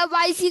 Riding a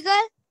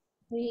bicycle.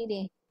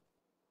 Reading.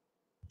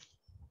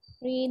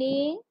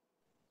 Reading.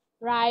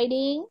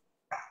 Riding.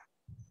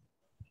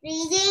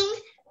 Reading,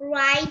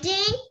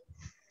 riding,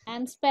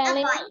 And a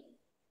spelling. bike.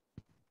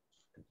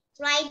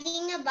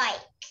 Riding a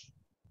bike.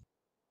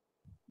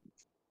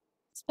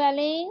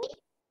 Spelling.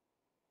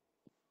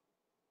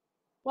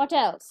 What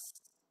else?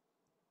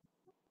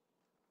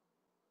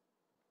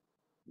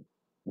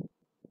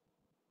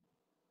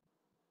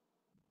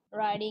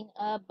 Riding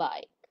a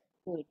bike.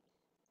 Good.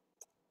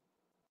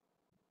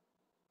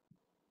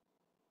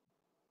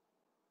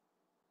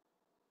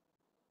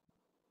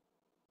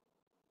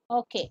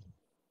 Okay.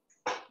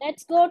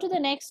 Let's go to the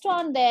next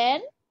one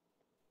then.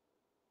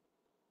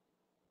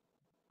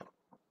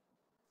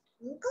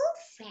 Uncle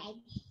Fred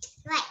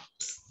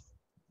likes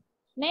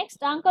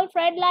Next, Uncle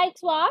Fred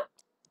likes what?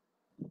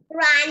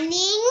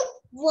 running,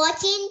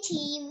 watching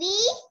TV,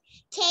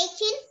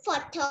 taking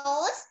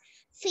photos,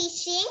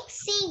 fishing,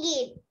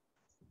 singing.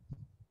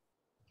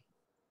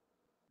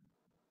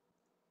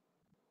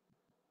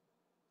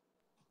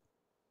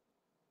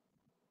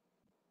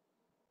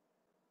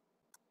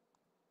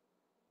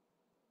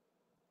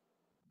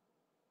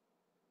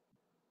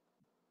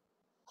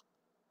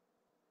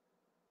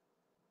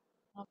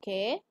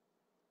 Okay.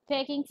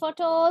 Taking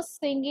photos,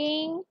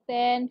 singing,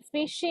 then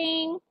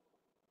fishing.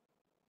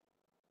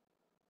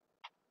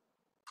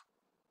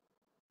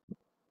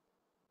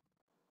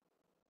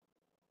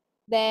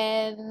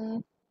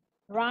 Then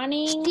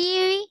running.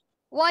 TV.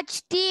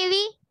 Watch TV.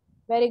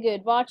 Very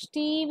good. Watch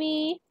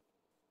TV.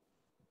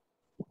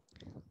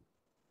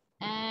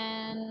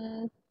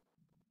 And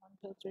 1,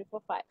 2, 3,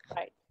 4, 5.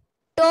 Right.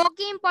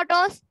 Talking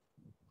photos.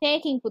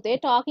 Taking පුතේ.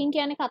 Talking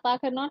කියන්නේ කතා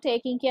කරනවා.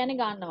 Taking කියන්නේ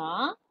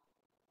ගන්නවා.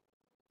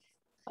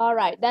 All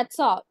right. That's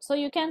all. So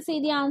you can see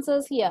the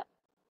answers here.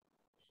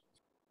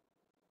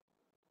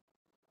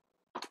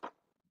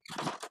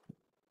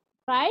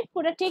 Right?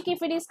 Put a tick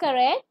if it is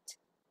correct.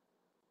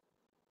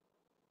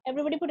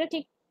 Everybody put a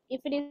tick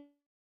if it is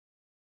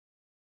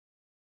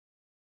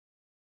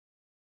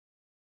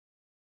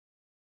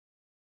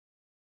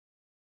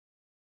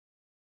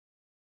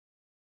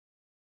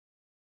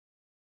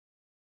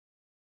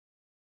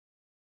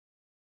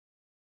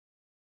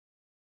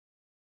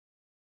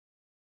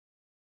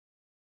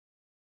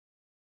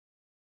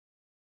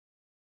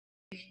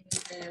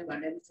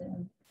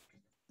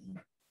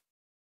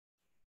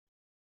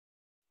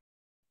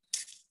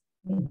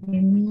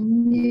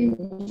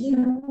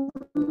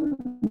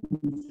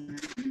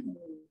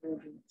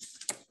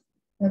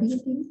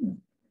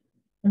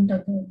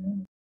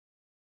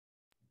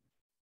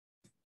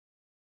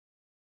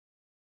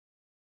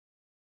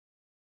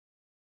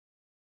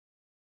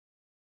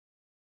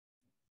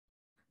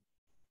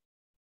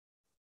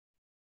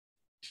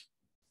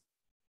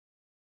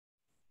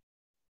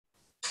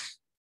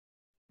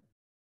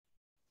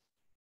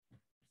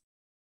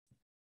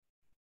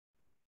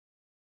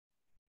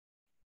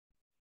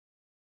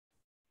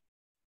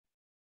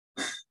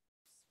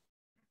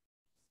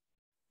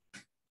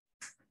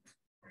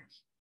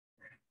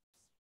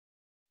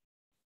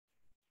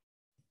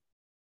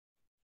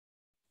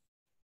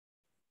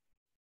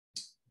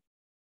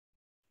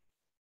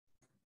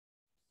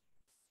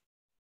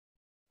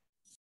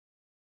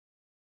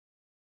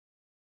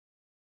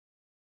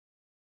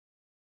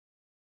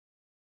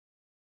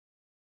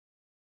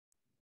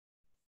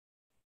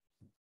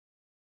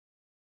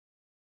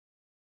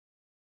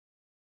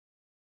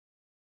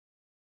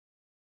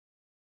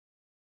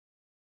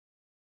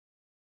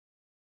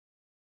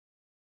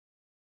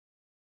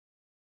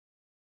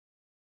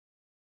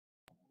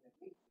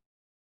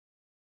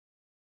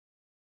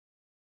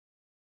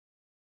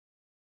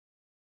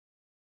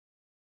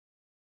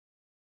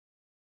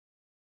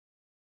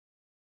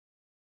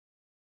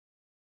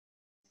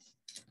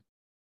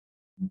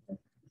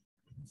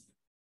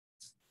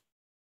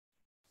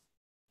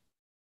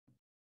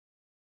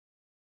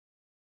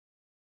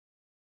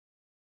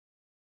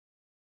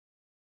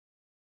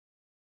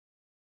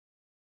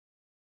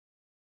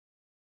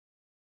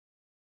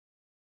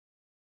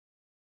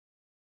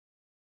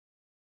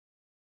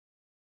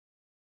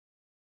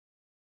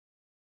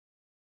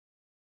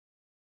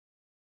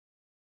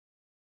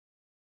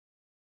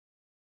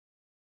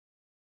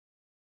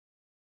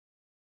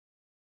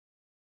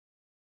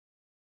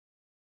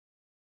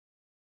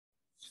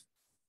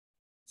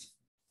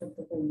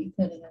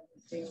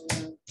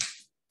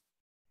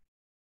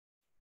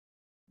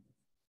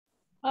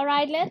All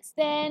right, let's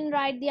then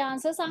write the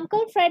answers.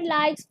 Uncle Fred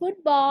likes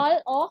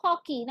football or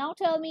hockey. Now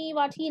tell me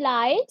what he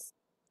likes.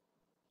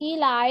 He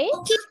likes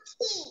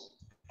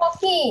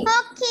Hockey.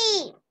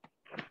 Hockey.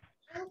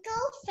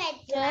 Uncle Fred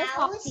yes,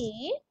 loves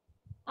hockey.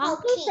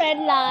 Uncle hockey. Fred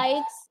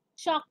likes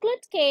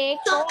chocolate cake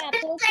or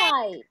apple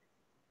pie.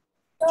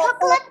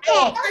 Chocolate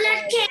cake.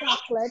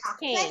 Chocolate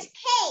cake.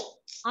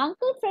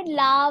 Uncle Fred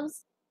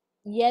loves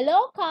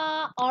yellow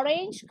car,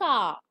 orange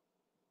car.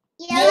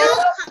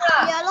 Yellow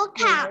car. Yellow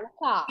car. Yellow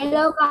car.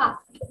 Yellow car.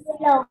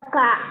 Yellow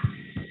car.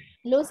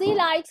 Lucy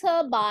likes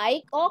her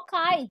bike or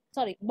kite.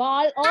 Sorry,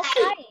 ball or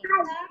kite.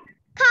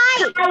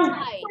 Kite.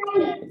 Kite.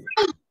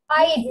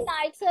 Lucy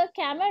likes her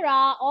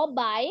camera or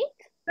bike.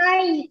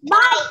 Bike.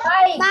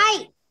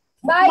 Bike.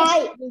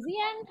 Bike. Lucy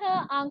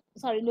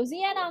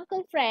and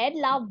Uncle Fred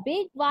love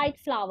big white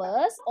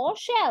flowers or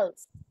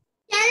shells.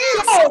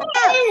 Shells.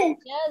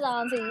 Yes,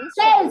 answer is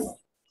shells.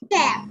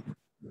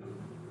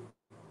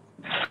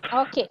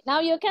 Okay, now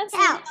you can see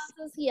the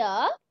answers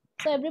here.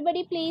 So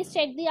everybody please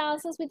check the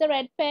answers with a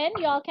red pen.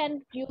 You all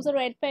can use a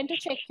red pen to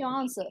check your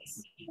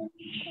answers.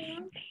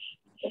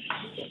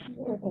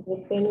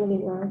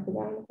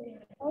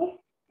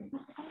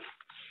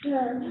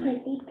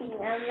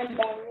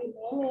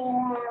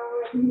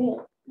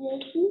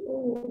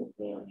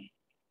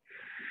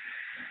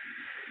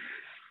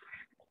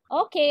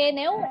 Okay,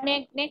 now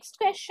next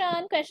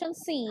question, question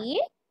C.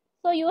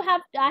 So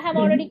I have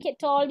already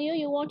told you,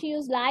 you want to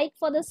use like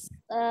for this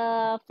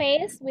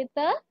face with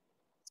a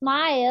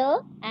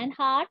smile and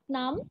heart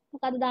num.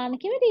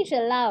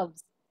 Teacher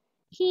loves.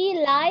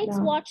 He likes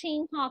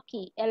watching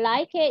hockey.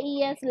 Likes.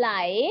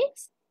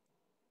 Likes.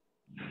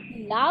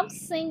 He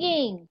loves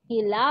singing.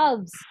 He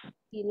loves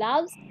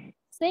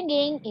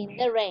singing in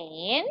the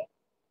rain.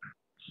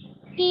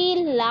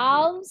 He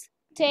loves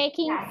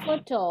taking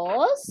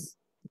photos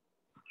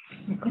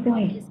of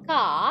his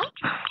car.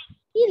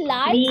 He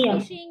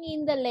likes fishing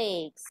in the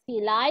lakes.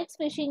 He likes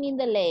fishing in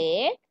the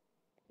lake.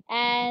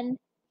 And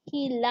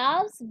he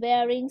loves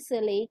wearing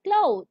silly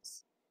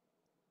clothes.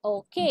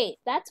 Okay,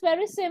 that's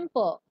very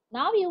simple.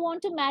 Now you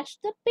want to match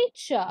the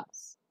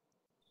pictures.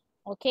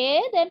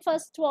 Okay, then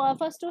first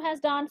two has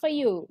done for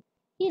you.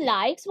 He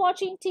likes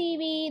watching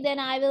TV. Then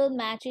I will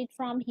match it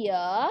from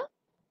here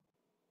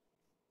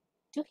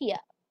to here.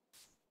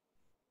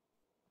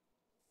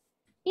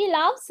 He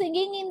loves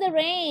singing in the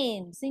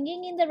rain.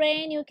 Singing in the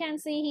rain, you can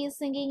see he is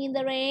singing in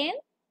the rain.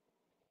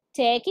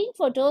 Taking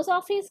photos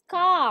of his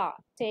car.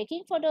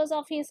 Taking photos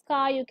of his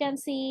car, you can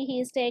see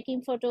he is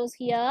taking photos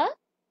here.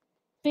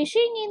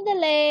 Fishing in the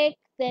lake.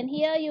 Then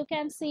here you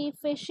can see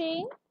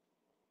fishing.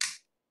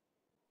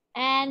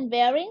 And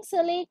wearing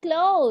silly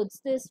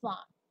clothes, this one.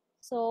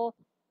 So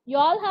you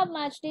all have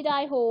matched it,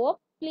 I hope.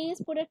 Please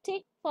put a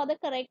tick for the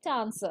correct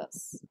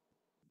answers.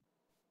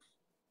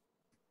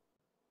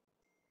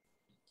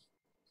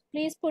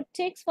 Please put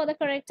ticks for the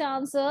correct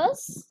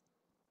answers.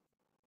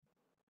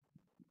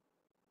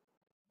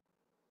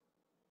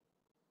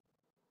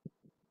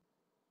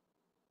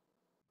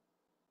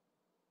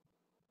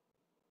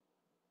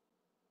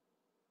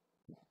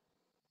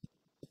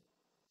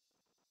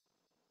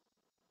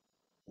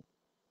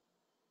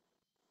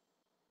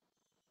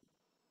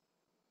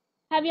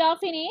 Have you all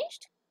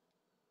finished?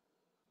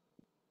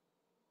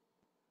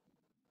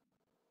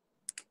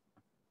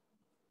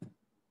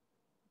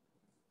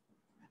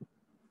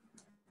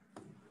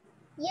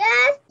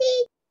 Yes.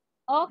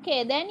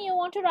 Okay, then you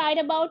want to write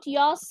about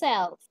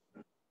yourself.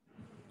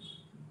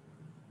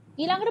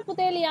 ඊළඟට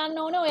පුතේ ලියන්න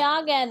ඕනේ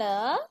ඔයා ගැන.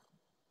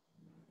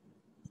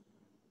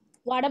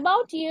 What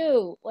about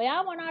you?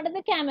 ඔයා මොනවටද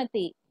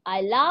කැමති?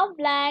 I love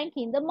blank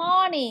in the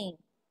morning.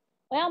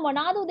 ඔයා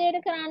මොනවද උදේට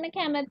කරන්න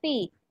කැමති?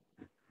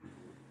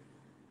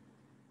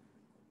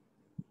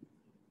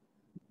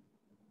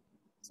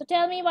 So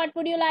tell me, what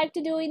would you like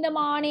to do in the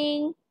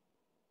morning?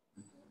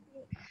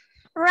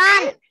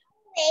 Run.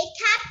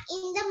 Wake up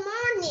in the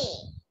morning.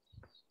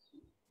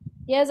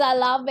 Yes, I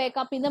love wake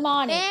up in the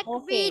morning. Make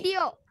okay.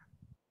 video.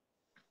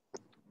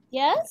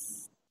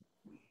 Yes.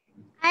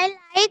 I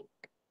like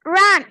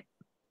run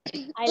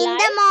in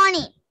the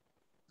morning.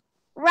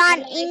 Run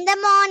in the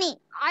morning.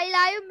 I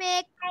love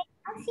make.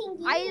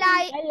 I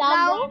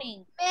love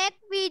running. Make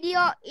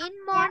video in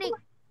morning.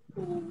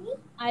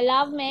 I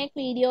love make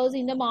videos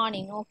in the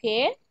morning.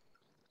 Okay.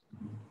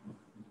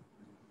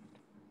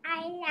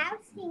 I love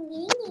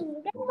singing in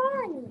the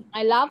morning.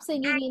 I love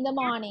singing in the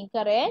morning.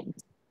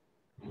 Correct.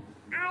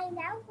 I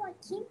love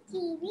watching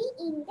TV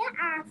in the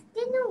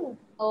afternoon.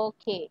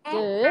 Okay, And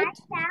good.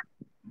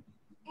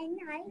 I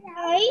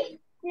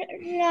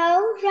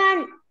love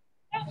run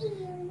in the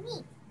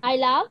evening. I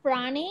love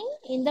running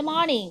in the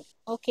morning.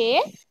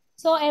 Okay.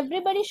 So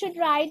everybody should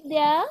write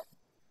their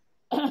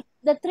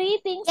the three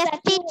things Yes,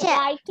 that you teacher.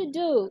 like to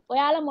do.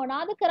 ඔයාලා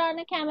මොනවද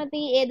කරන්න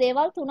කැමති? ඒ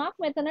දේවල් තුනක්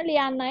මෙතන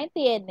ලියන්නයි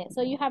තියෙන්නේ.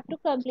 So you have to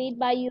complete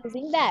by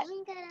using that.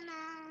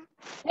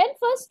 Then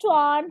first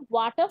one,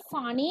 what a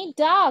funny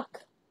duck.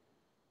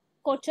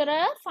 කොච්චර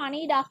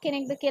funny duck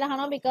කෙනෙක්ද කියලා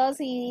අහනවා because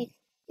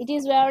it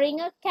is wearing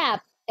a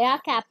cap. එයා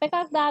cap එකක්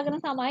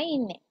දාගෙන තමයි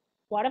ඉන්නේ.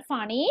 What a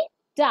funny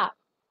duck.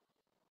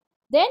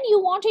 Then you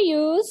want to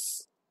use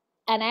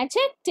an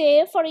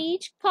adjective for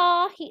each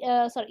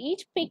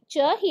each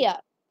picture here.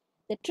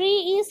 The tree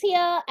is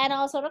here and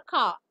also a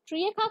car.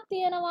 Tree එකක්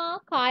තියෙනවා,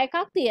 car එකක්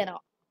තියෙනවා.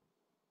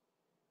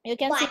 You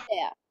can see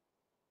there.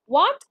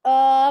 What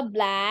a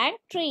blank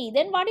tree.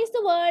 Then what is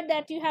the word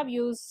that you have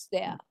used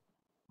there?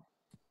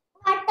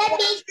 What a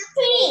big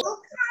tree.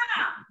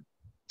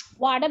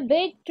 What a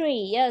big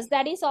tree. Yes,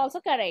 that is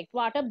also correct.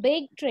 What a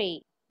big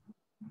tree.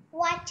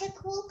 What a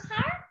cool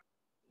car.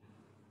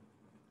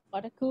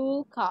 What a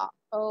cool car.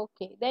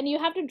 Okay. Then you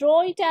have to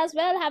draw it as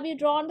well. Have you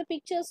drawn the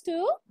pictures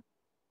too?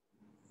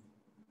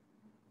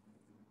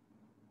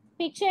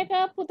 Picture එක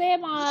පුතේ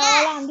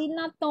ඔයාලා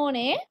අඳින්නත්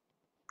ඕනේ.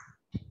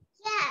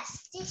 Yes,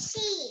 the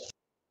sea.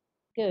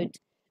 Good.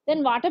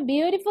 Then what a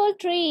beautiful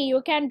tree. You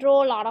can draw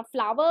a lot of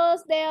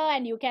flowers there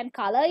and you can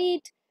color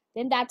it.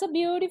 Then that's a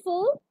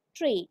beautiful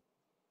tree.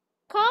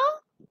 Car.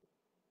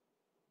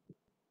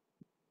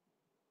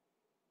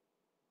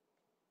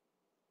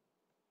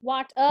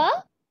 What a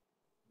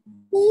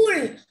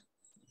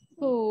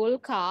cool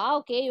car.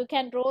 Okay, you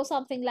can draw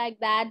something like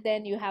that.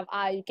 Then you have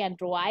you can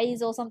draw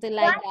eyes or something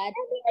like that.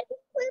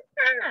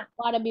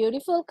 What a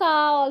beautiful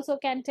car also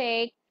can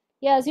take.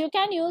 Yes, you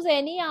can use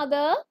any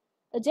other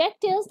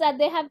adjectives that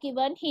they have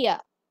given here.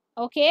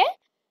 Okay.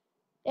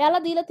 එයාලා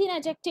දීලා තියෙන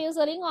adjectives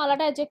වලින්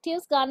ඔයාලට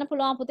adjectives ගන්න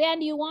පුළුවන් පුතේ,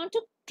 and you want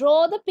to draw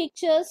the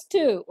pictures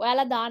too.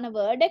 ඔයාලා දාන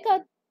word එක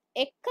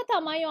එක්ක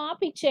තමයි ඔයා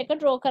picture එක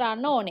draw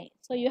කරන්න ඕනේ.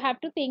 So you have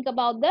to think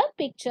about the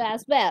picture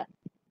as well.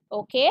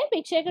 Okay,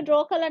 picture එක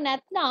draw කරලා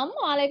නැත්නම්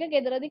ඔයාලා එක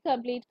ගෙදරදී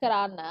complete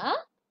කරන්න.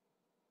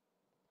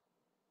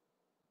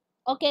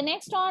 Okay,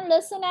 next on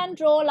listen and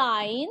draw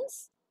lines.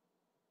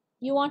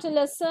 You want to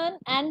listen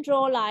and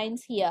draw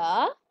lines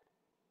here.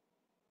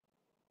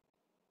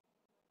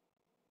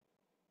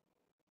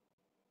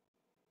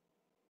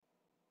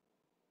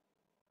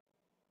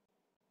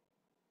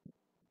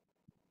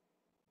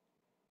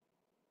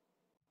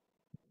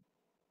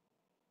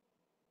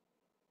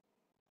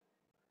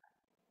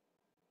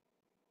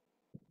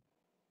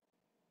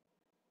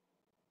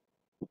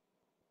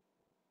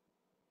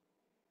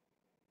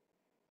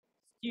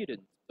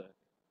 Student's Book,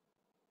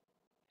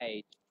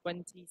 page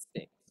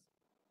 26.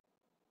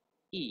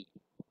 E.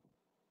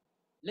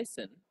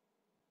 Listen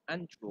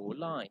and draw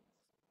lines.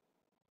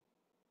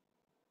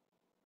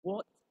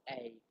 What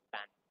a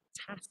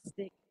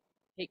fantastic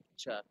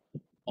picture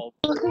of...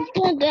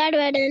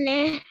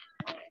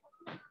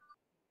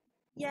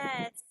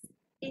 Yes,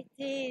 it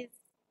is.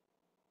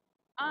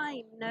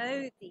 I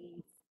know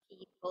these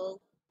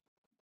people.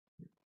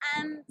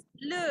 And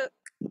look,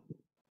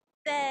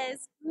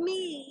 there's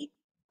me.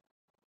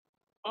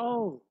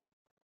 Oh,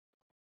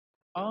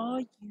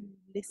 are you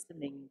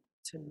listening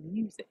to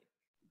music?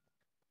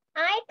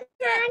 I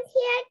can't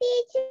hear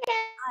teacher.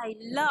 I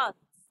love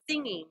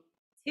singing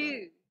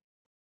too.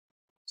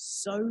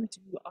 So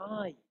do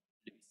I,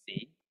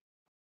 Lucy.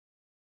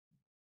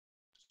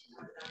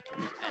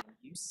 Can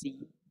you see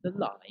the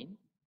line?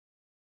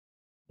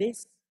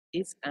 This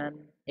is an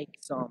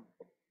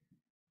example.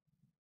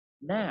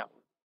 Now,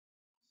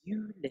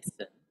 you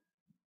listen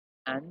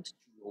and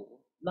draw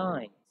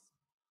lines.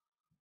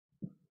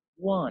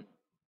 1.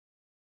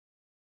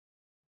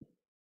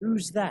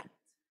 Who's that?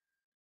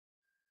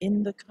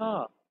 In the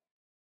car.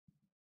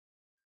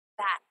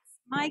 That's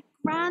my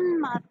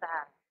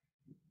grandmother.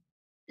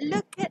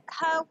 Look at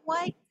her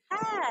white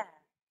hair.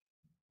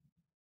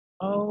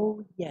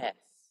 Oh, yes.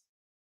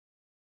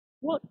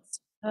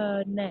 What's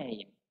her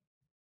name?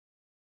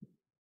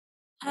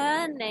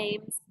 Her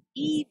name's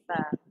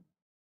Eva.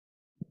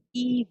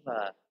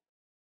 Eva.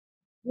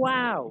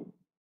 Wow.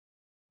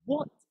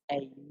 What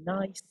a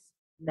nice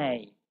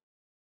name.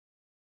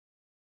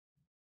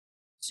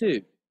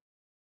 2.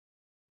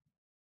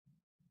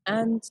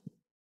 And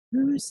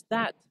who's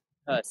that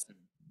person?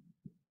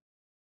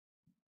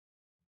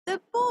 The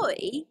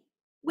boy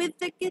with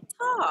the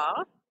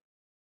guitar?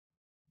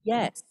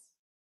 Yes.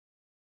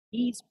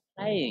 He's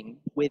playing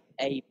with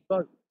a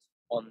boat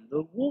on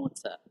the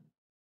water.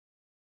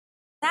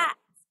 That's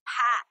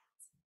Pat.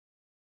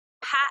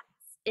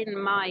 Pat's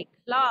in my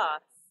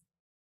class,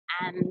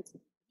 and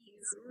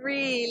he's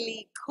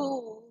really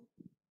cool.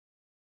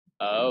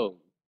 Oh.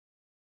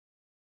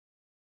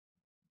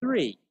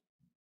 3.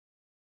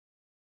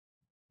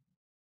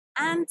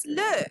 And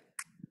look,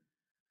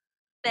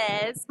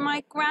 there's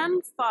my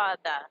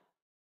grandfather.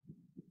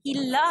 He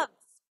loves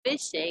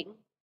fishing.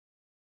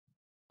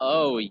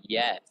 Oh,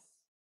 yes.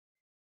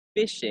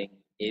 Fishing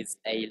is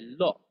a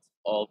lot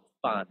of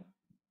fun.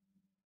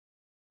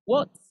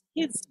 What's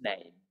his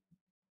name?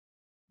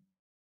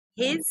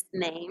 His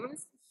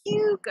name's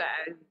Hugo.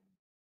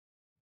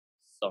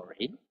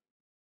 Sorry,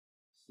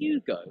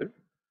 Hugo?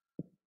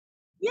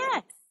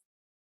 Yes,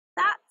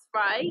 that's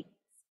right.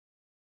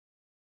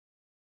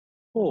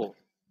 4.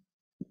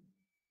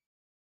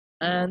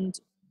 And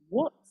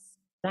what's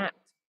that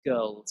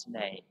girl's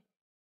name?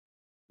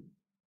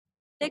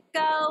 The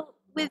girl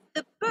with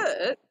the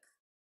book?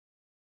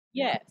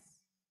 Yes.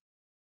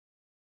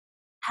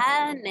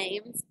 Her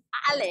name's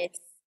Alice.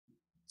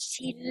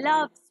 She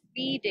loves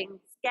reading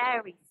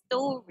scary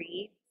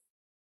stories.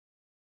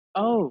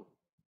 Oh,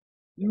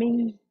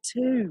 me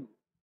too.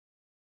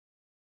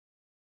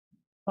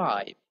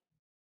 5.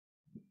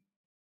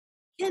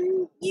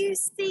 Can you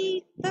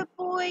see the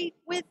boy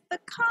with the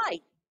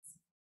kite?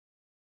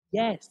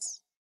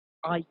 Yes,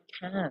 I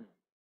can.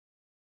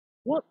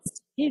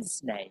 What's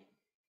his name?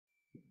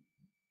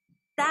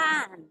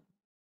 Dan.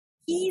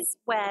 He's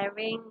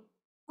wearing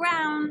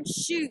brown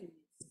shoes.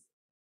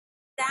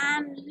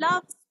 Dan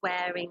loves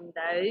wearing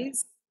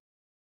those.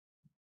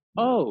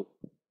 Oh,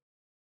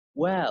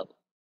 well,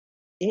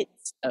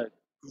 it's a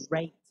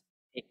great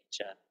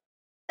picture.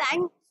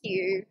 Thank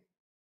you.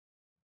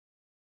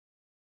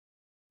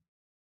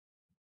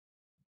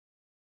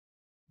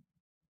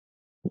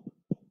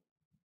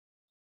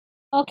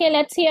 Okay,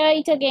 let's hear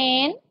it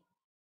again.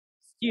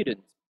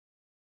 Student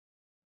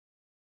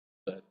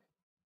book,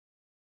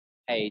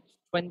 page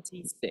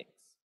 26.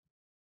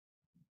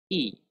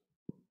 E.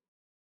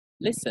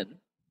 Listen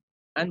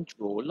and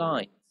draw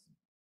lines.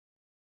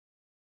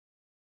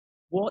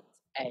 What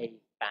a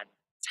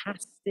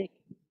fantastic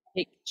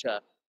picture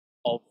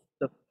of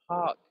the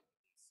park,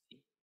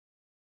 Lucy.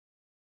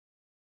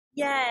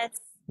 Yes,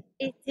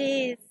 it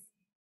is.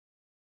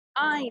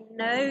 I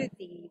know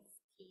these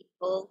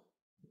people.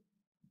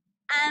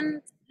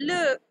 And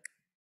look,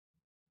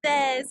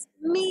 there's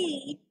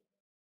me.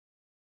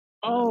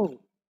 Oh,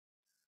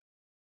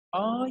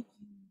 are you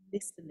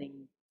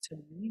listening to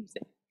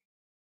music?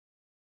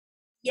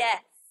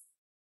 Yes,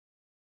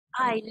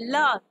 I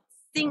love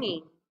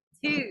singing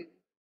too.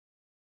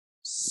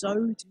 So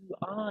do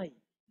I,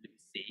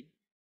 Lucy.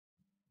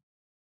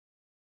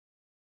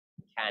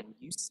 Can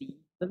you see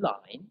the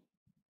line?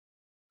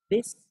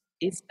 This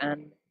is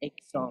an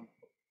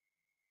example.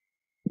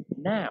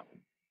 Now,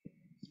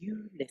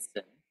 you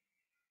listen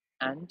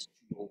and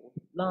draw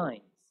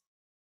lines.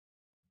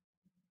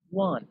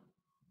 1.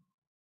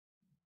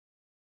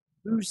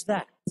 Who's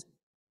that?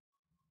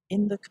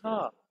 In the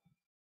car.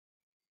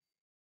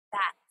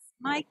 That's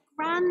my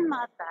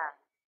grandmother.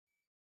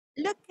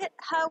 Look at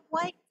her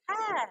white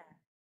hair.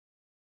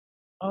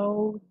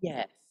 Oh,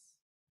 yes.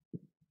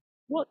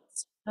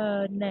 What's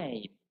her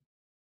name?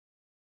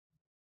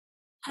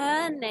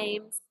 Her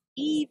name's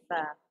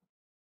Eva.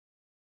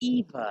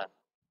 Eva.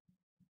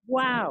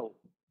 Wow,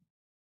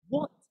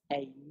 what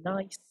a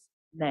nice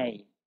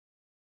name.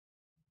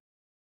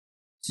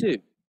 2.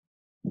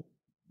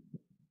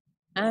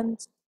 And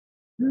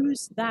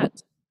who's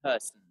that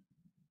person?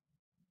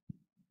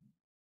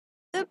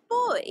 The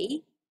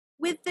boy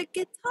with the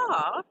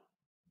guitar?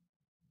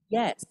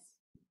 Yes,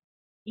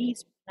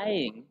 he's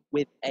playing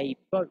with a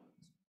boat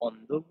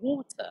on the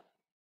water.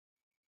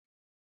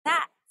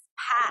 That's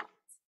Pat.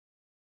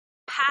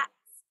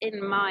 Pat's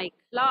in my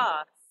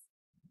class,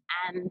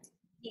 and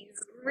he's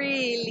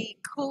really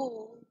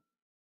cool.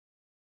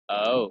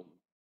 Oh.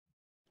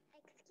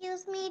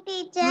 Excuse me,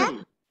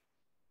 teacher.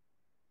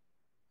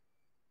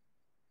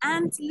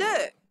 And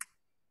look,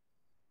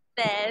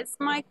 there's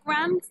my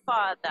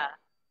grandfather.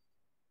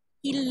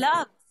 He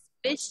loves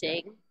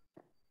fishing.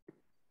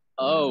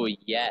 Oh,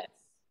 yes.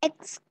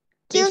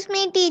 Excuse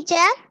me, teacher.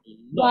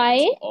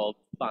 Lots of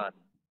fun.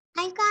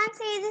 I can't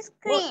see the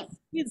screen. What's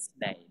his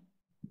name?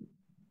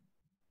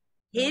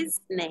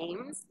 His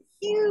name's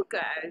Hugo.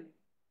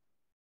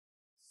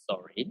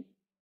 Sorry,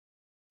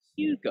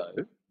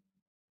 Hugo?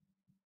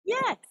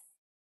 Yes,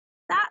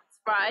 that's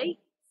right.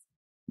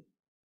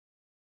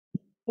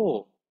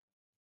 4.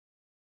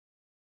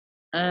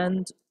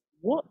 And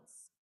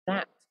what's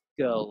that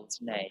girl's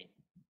name?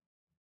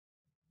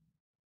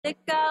 The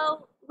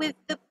girl with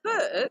the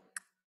book?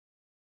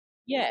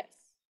 Yes.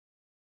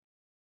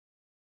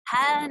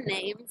 Her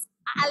name's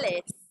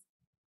Alice.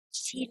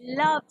 She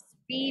loves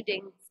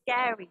reading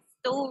scary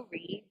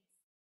stories.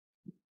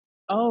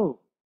 Oh,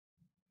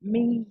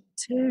 me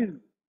too.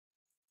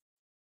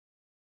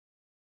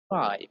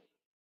 5.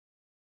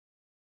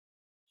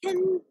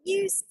 Can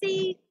you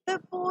see the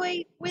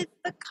boy with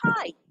the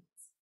kite?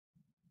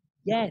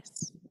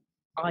 Yes,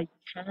 I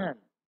can.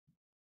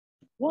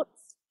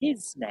 What's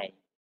his name?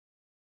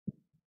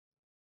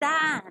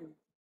 Dan.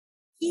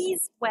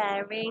 He's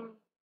wearing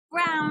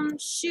brown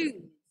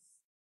shoes.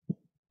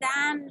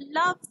 Dan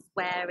loves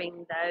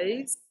wearing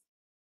those.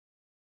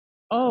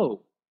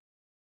 Oh,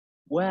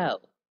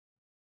 well,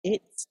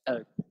 it's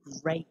a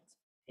great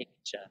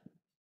picture.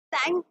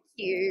 Thank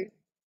you.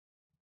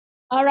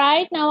 All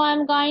right, now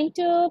I'm going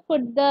to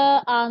put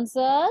the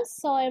answers.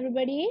 So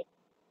everybody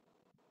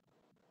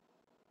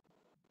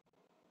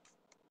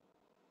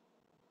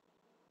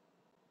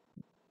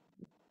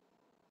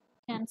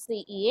can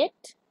see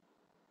it.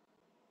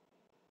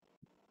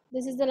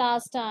 This is the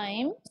last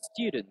time.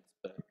 Student's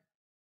book,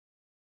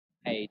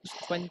 page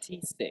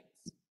 26.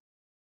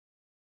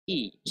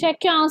 E.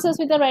 Check your answers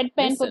with a red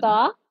pen, Listen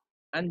Puta.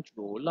 and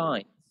draw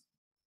lines.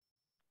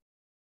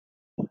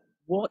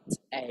 What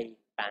a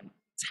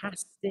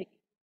fantastic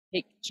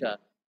picture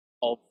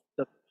of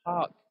the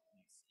park,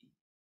 Lucy.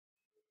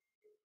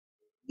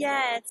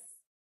 Yes,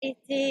 it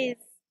is.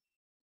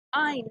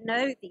 I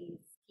know these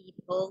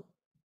people.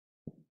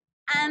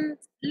 And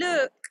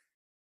look,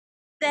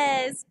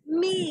 there's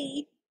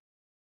me.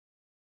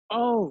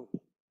 Oh,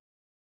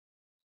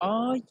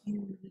 are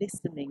you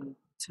listening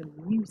to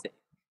music?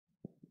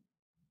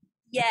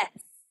 Yes,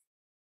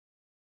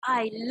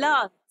 I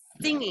love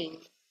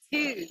singing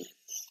too.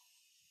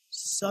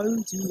 So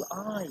do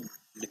I,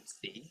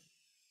 Lucy.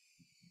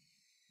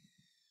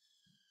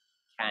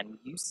 Can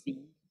you see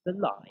the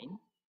line?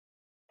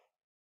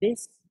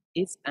 This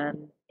is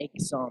an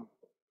example.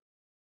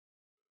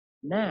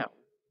 Now,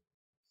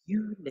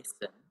 you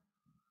listen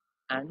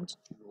and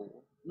draw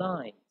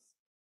lines.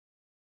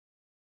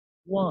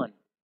 1.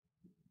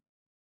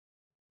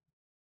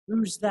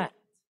 Who's that?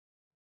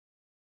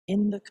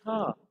 In the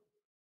car.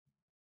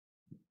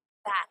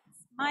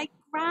 That's my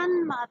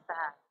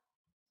grandmother.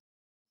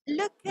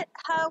 Look at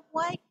her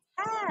white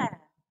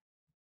hair.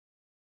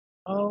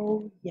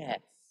 Oh,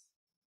 yes.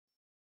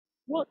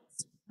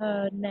 What's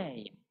her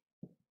name?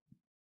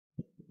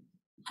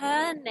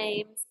 Her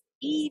name's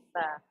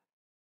Eva.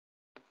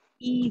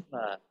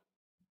 Eva.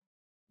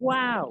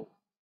 Wow,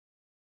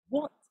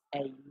 what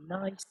a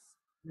nice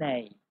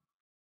name.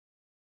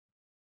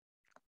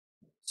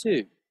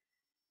 2.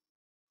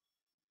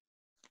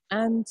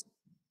 And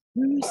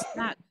who's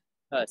that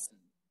person?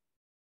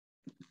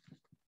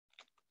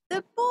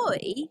 The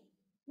boy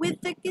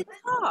with the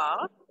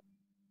guitar?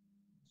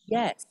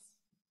 Yes,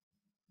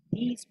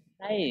 he's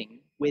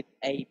playing with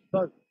a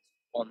boat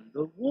on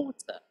the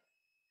water.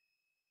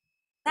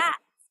 That's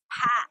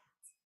Pat.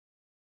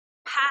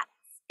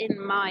 Pat's in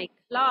my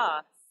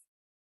class,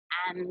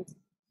 and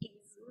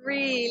he's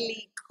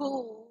really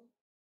cool.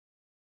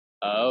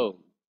 Oh.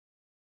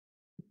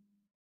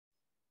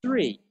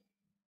 3.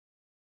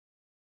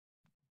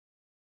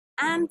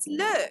 And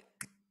look,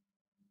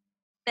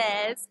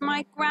 there's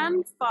my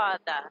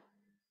grandfather.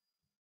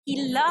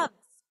 He loves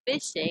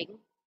fishing.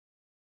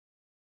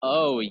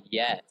 Oh,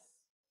 yes.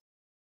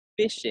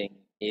 Fishing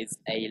is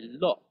a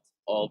lot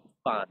of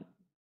fun.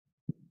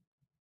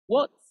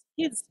 What's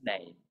his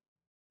name?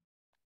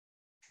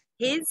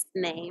 His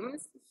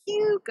name's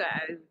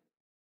Hugo.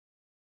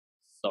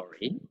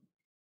 Sorry,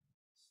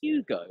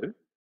 Hugo?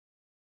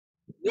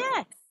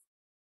 Yes,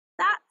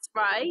 that's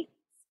right.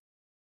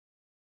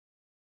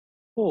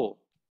 4.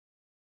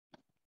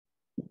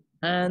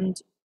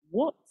 And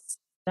what's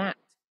that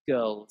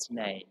girl's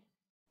name?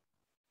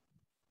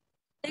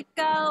 The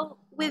girl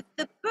with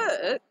the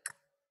book?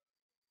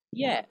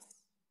 Yes.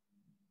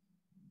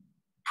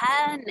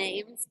 Her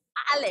name's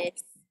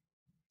Alice.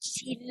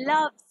 She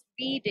loves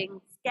reading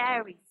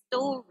scary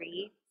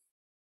stories.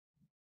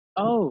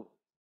 Oh,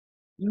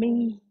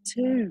 me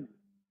too.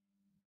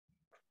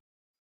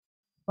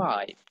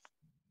 5.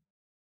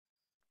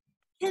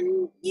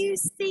 Can you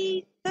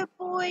see the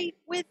boy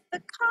with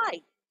the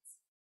kite?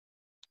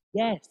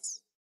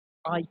 Yes,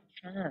 I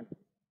can.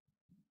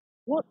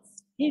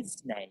 What's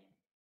his name?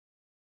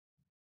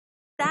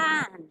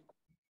 Dan.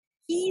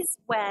 He's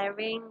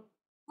wearing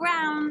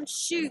brown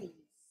shoes.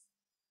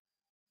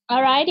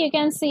 All right, you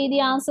can see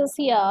the answers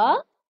here.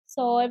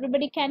 So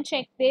everybody can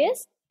check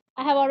this.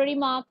 I have already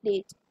marked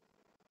it.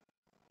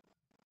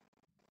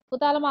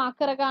 Putala mark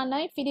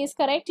karagana. If it is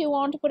correct, you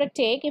want to put a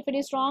tick. If it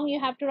is wrong,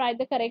 you have to write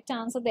the correct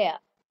answer there.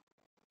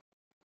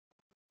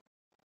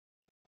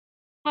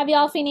 Have you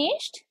all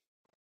finished?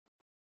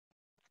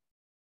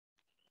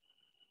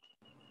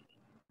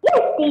 Yes,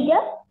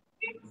 teacher.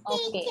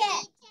 Okay.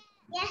 Teacher.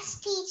 Yes,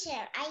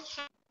 teacher. I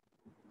have.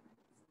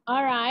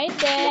 All right,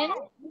 then.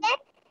 Yes,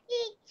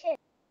 teacher.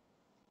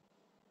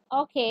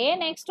 Okay,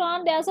 next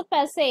one, there's a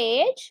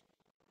passage.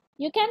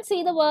 You can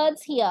see the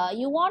words here.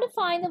 You want to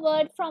find the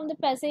word from the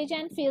passage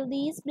and fill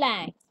these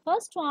blanks.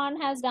 First one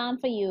has done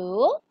for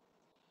you.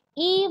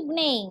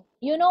 Evening.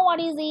 You know what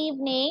is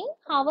evening?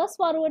 Havas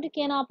varuwata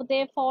kiyana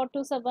apathe 4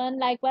 to 7.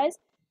 Likewise,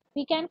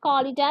 we can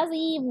call it as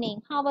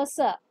evening.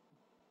 Havasa.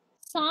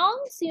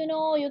 Songs, you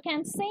know, you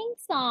can sing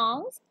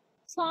songs.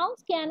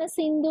 Songs kiyana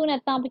sindhu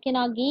natham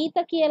kiyana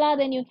geeta kiyala.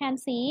 Then you can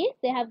see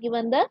they have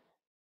given the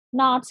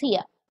notes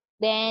here.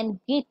 Then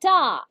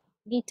guitar.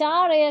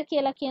 Guitar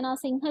kiyala kiyana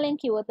Sinhalen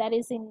kiwat, that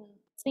is in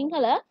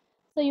Sinhala.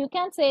 So you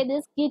can say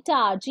this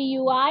guitar.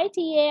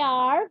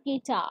 G-U-I-T-A-R,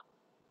 guitar.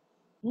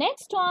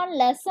 Next one,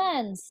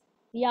 lessons.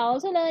 We are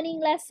also learning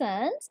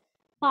lessons.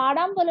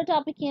 Padam වලට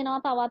අපි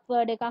කියනවා තවත්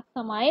word එකක්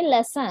තමයි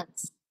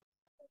lessons.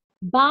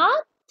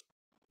 Bath.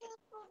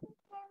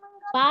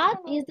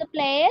 Bath is the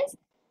place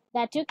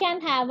that you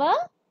can have a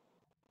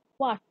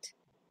what?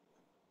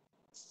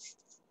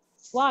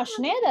 Wash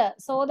නේද?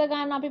 සෝද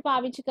ගන්න අපි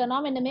පාවිච්චි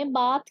කරනවා මෙන්න මේ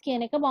bath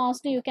කියන එක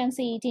mostly you can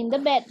see it in the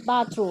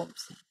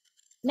bathrooms.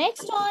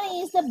 Next one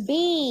is the B.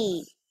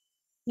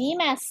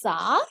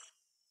 මීමැස්සා.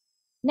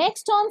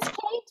 Next on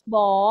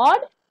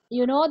skateboard.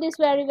 You know this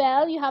very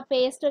well. You have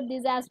pasted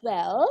this as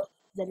well.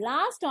 The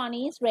last one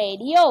is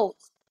radio.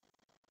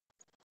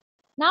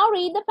 Now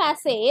read the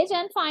passage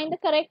and find the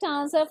correct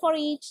answer for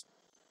each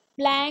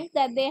blank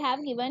that they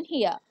have given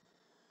here.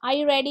 Are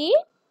you ready?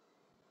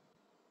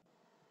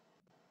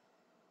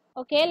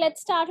 Okay,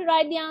 let's start to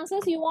write the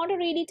answers. You want to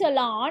read it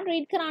alone.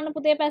 Read කරන්න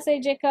පුතේ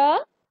passage එක.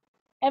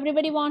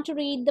 Everybody want to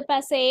read the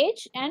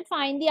passage and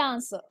find the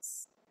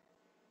answers.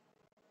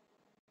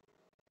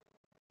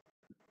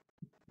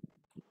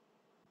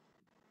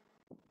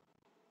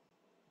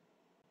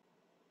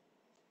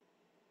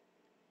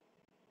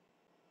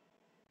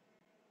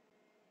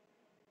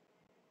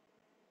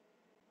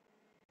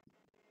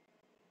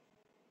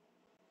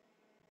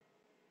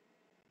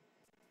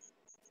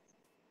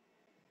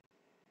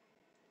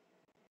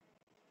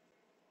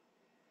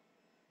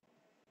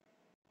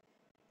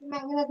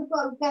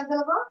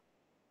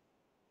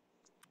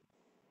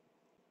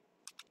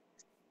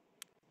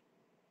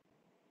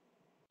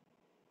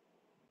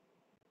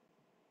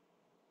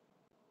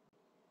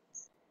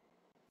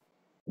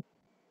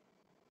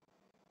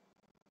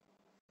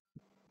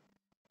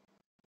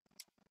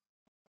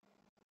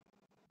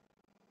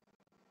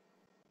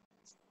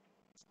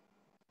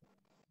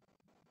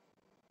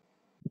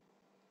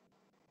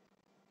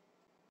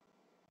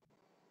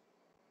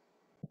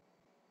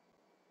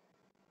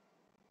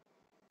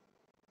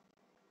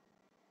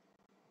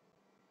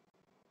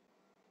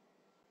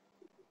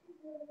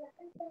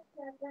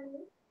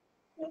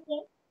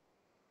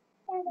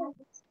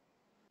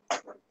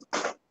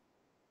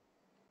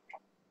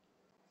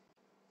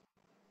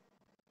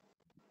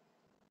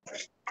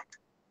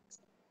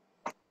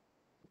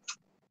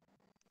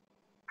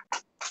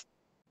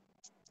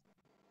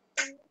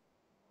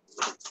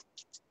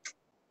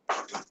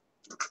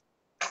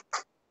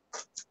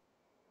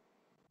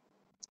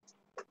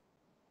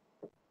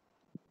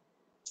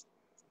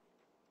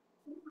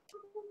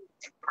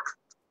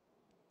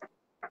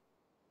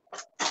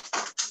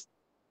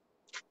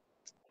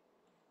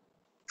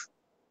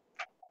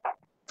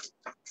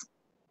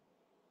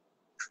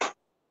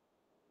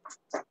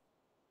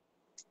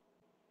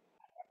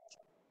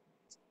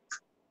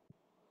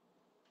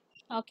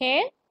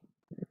 Okay.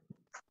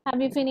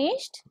 Have you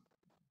finished?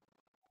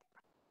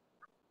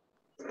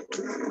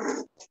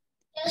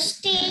 Yes,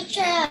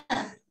 teacher.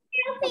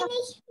 You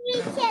finished,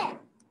 teacher.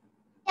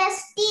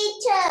 Yes,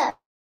 teacher.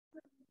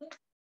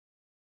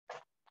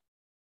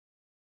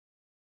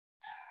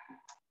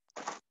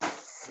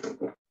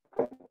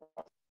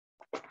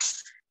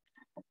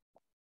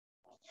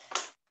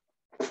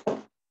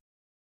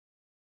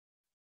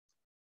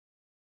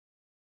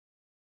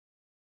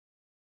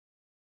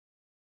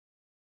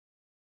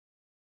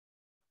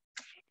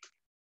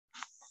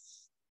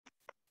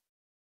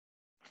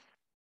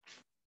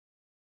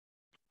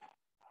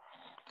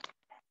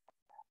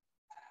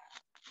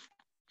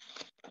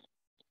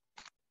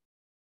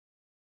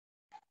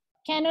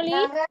 Kenoli,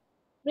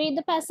 read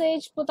the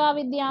passage, Puta,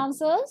 with the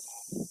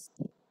answers.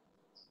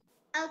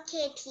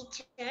 Okay,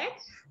 teacher.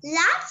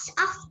 Lots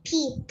of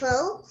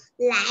people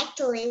like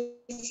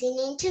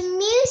listening to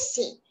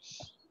music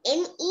in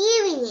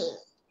evening.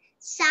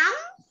 Some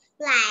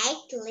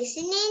like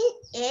listening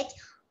it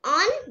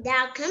on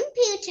their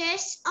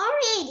computers or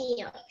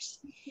radios.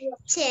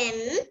 Tim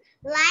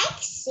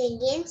likes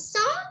singing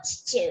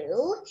songs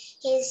too.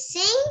 He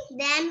sings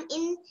them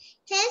in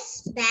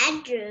his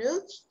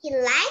bedroom. He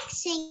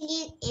likes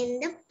singing in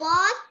the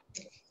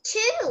bath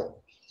too.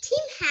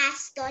 Tim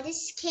has got a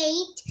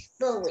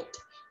skateboard.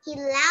 He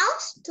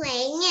loves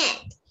playing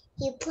it.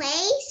 He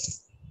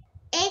plays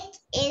it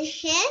in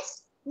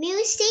his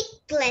music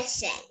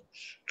lesson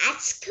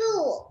at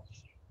school.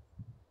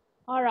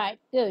 All right,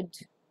 good.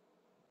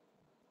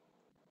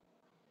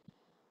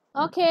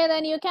 Okay,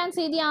 then you can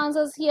see the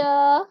answers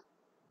here.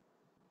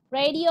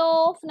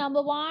 Radio,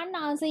 number one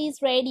answer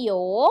is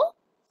radio.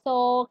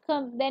 So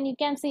then you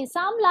can see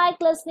some like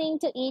listening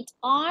to it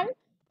on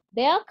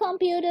their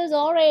computers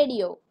or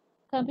radio.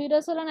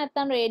 Computers වල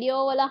නැත්නම් radio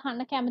වල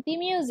අහන්න කැමති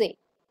music.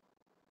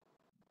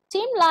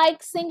 Tim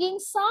likes singing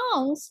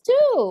songs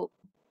too.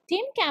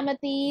 Tim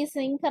කැමති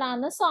sing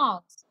කරන්න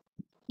songs.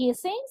 He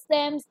sings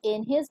them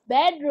in his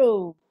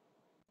bedroom.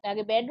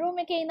 එයාගේ bedroom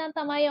එකේ ඉඳන්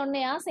තමයි ඔන්න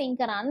එයා sing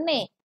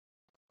කරන්නේ.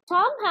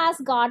 Tom has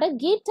got a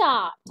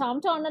guitar.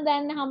 Tom ට ඔන්න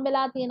දැන්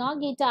හම්බෙලා තියෙනවා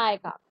guitar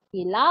එකක්.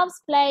 He loves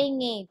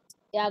playing it.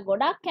 එයා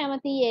ගොඩක්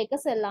කැමති ඒක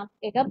සෙල්ලම්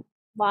එක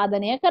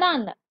වාදනය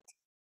කරන්න.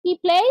 He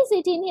plays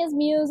it in his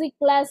music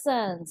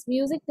lessons.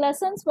 Music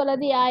lessons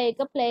වලදී එයා ඒක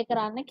play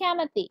කරන්න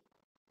කැමති.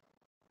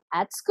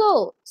 At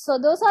school. So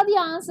those are the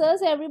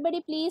answers.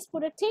 Everybody please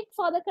put a tick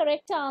for the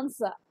correct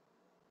answer.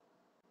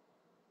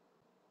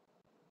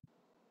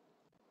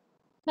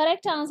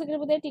 Correct answer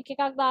එකට පුතේ tick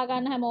එකක්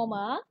දාගන්න හැමෝම.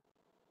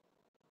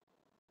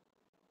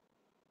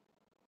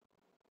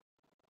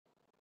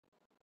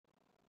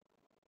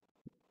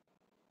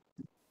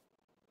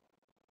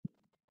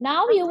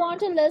 Now you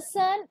want to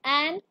listen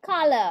and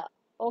color.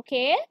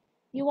 Okay?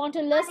 You want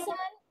to listen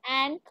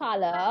and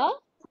color.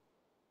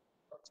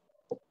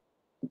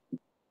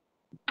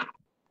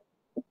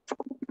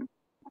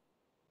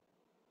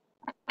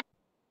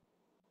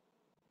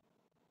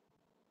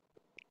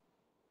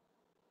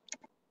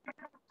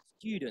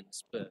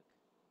 Student's book,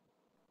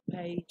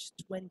 page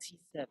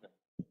 27.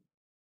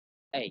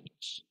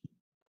 H.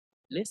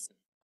 Listen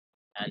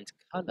and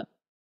color.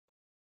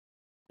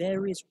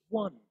 There is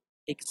one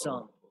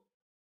example.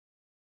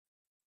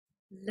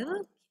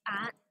 Look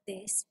at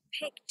this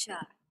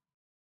picture.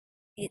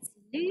 It's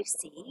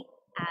Lucy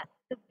at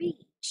the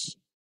beach.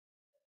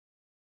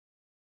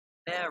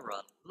 There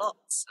are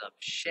lots of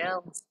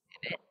shells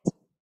in it.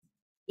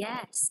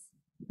 Yes,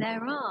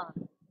 there are.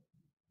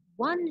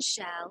 One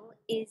shell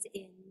is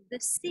in the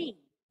sea.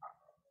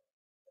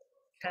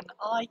 Can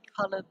I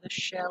color the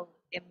shell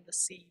in the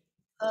sea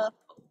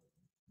purple?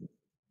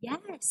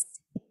 Yes,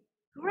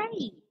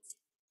 great.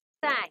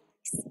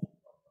 Thanks.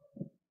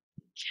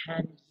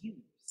 Can you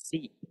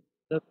see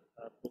the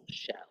purple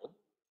shell?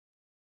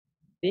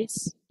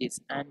 This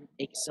is an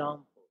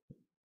example.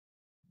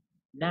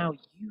 Now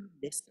you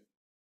listen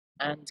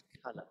and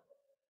color.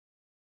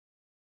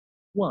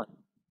 1.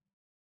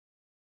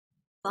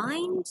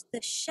 Find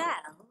the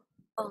shell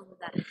on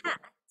the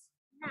hat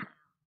now.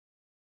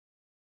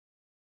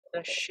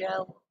 The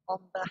shell on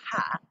the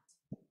hat?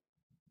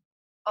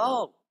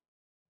 Oh,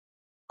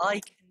 I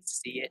can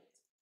see it.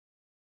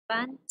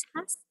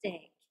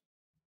 Fantastic.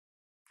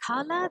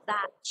 Color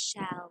that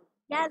shell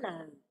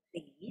yellow,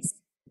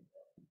 please.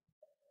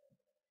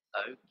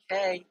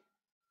 Okay.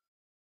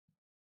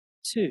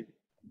 2.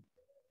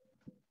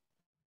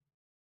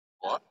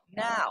 What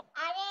now?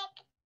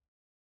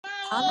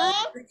 Color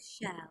the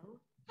shell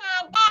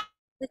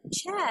the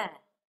chair.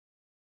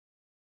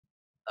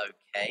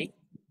 Okay.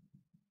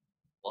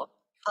 What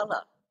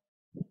color?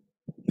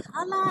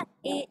 Color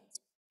it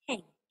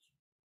pink.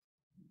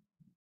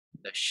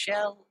 The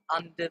shell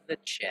under the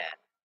chair.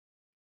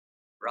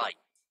 Right.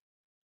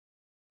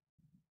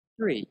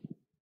 3.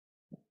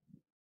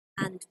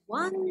 And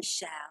one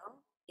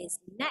shell is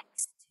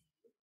next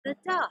to the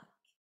duck.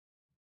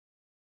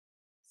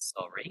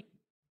 Sorry.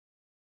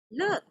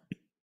 Look,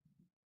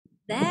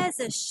 there's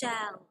a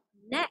shell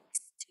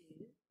next to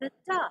the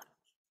duck.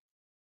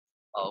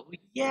 Oh,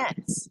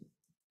 yes.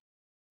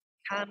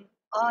 Can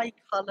I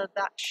color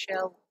that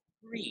shell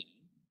green?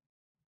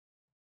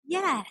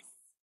 Yes.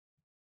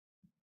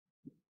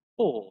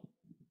 4.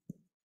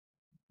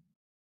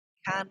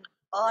 Can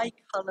I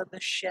color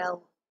the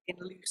shell in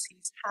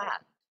Lucy's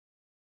hand?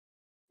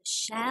 The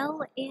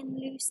shell in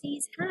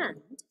Lucy's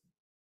hand?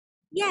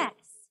 Yes.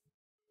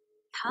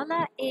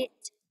 Color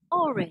it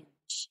orange.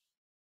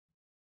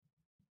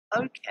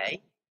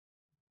 Okay.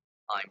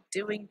 I'm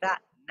doing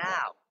that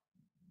now.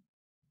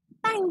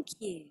 Thank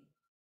you.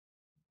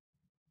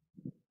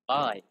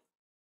 5.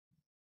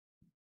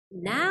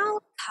 Now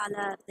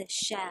color the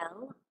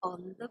shell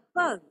on the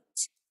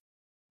boat.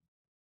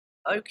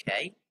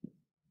 Okay.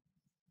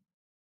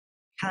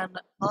 Can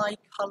I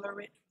color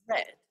it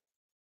red?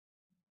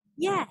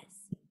 Yes.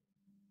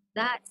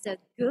 That's a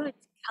good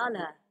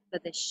color for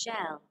the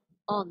shell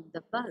on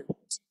the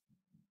boat.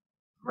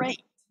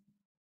 Great.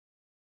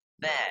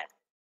 There.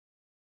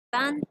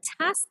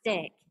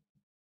 Fantastic.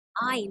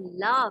 I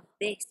love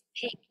this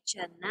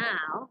picture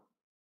now.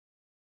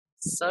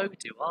 So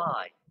do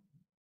I.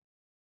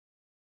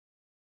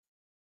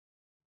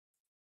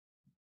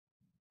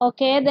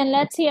 Okay, then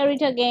let's hear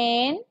it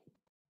again.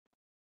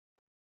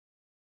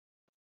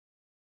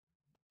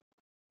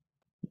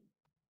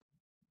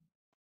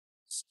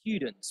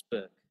 Student's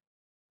book,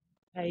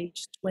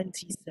 page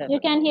 27. You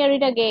can hear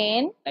it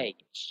again.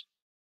 H.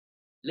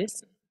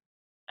 Listen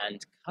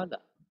and color.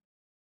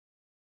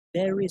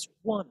 There is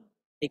one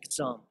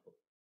example.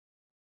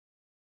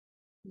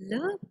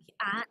 Look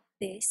at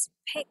this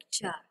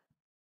picture.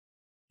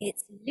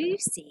 It's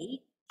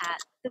Lucy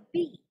at the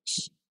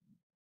beach.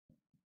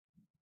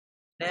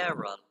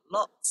 There are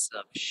lots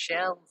of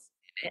shells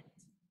in it.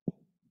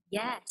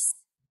 Yes,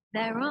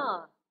 there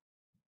are.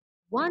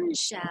 One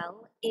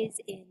shell is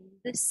in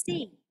the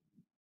sea.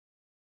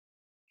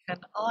 Can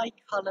I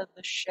color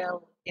the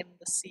shell in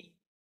the sea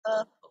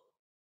purple?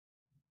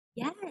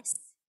 Yes,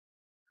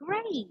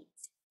 great.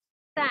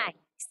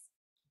 Thanks.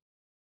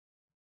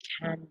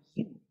 Can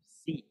you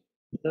see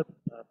the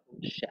purple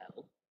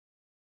shell?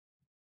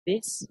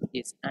 This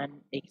is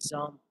an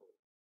example.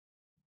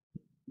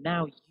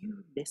 Now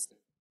you listen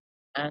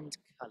and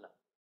color.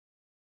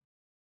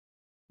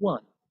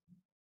 1.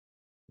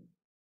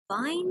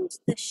 Find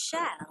the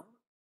shell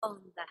on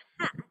the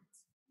hat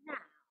now.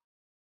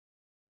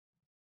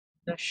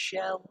 The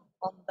shell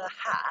on the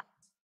hat?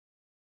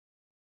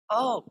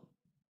 Oh,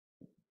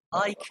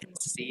 I can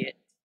see it.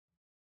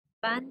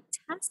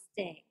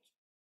 Fantastic.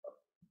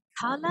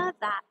 Color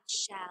that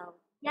shell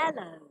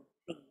yellow,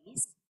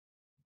 please.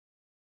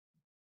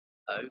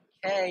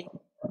 Okay.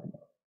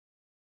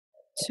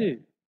 2.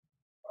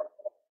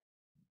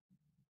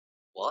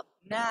 What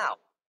now?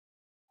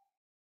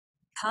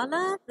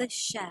 Color the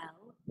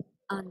shell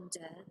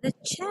under the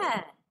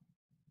chair.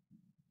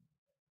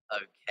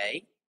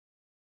 Okay.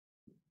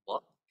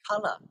 What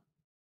color?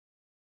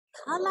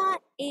 Color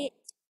it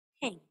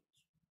pink.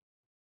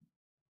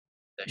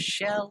 The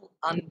shell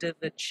under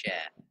the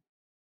chair.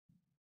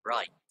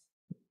 Right.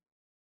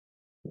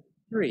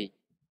 3.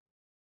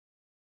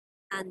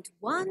 And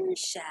one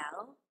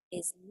shell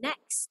is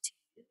next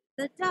to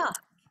the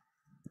duck.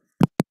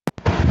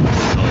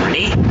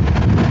 Sorry.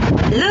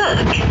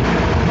 Look!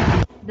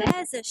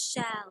 There's a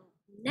shell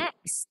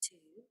next to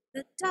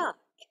the duck.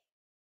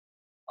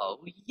 Oh,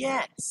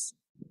 yes.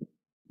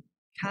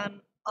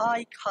 Can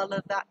I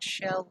color that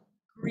shell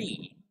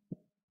green?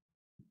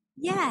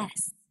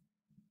 Yes.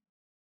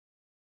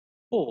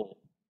 4.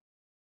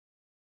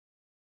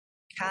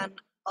 Can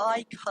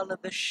I color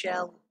the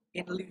shell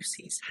in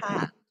Lucy's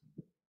hand?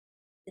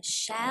 The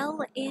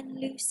shell in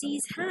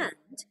Lucy's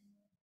hand?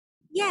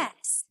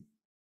 Yes.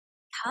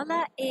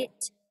 Color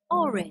it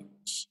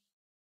orange.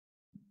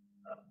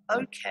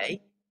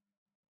 Okay.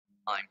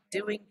 I'm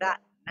doing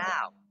that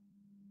now.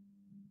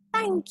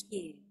 Thank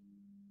you.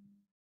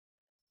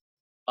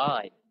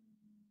 5.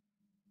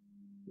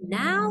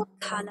 Now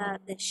color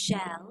the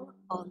shell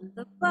on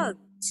the boat.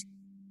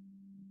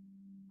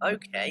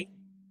 Okay.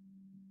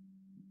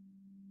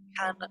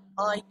 Can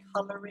I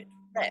color it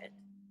red?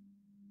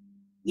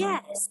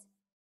 Yes.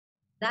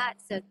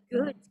 That's a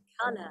good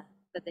color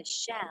for the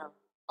shell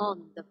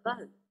on the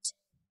boat.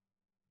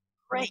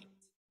 Great.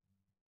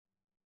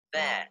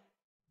 There.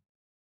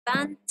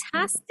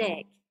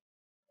 Fantastic.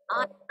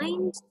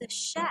 Find the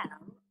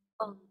shell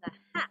on the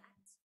hat.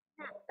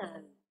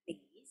 Now,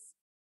 please.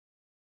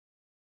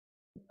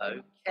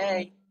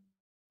 Okay.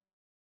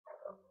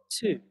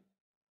 2.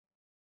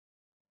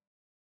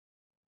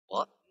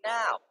 What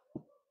now?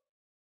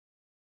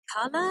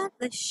 Color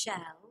the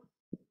shell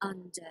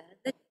under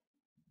the...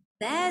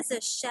 There's a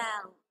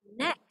shell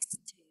next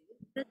to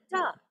the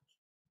duck.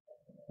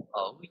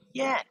 Oh,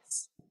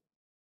 yes.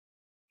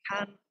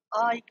 Can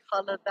I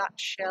color that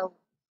shell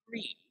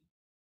green?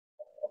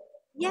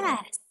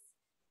 Yes.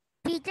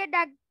 Teacher,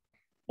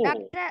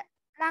 Dr.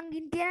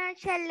 Langin tiyan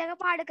shell එක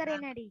පාඩ කරේ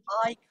නැඩි.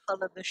 I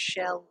color the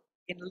shell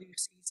in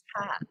Lucy's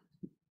hand.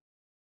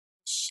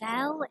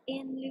 Shell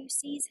in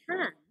Lucy's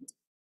hand?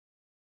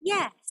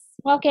 Yes.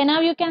 Okay,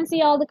 now you can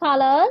see all the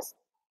colors.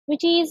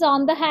 Which is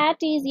on the hat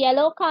is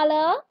yellow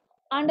color.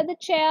 Under the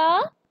chair,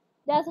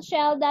 there's a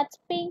shell that's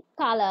pink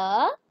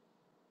color.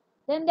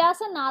 Then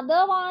there's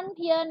another one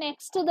here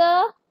next to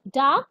the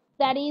duck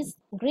that is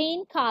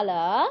green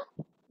color.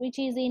 Which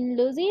is in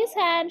Lucy's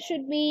hand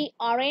should be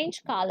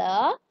orange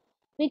color.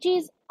 Which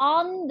is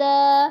on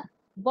the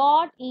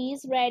board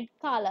is red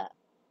color.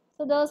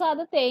 So those are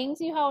the things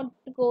you have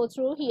to go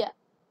through here.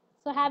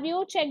 So have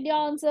you checked your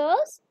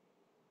answers?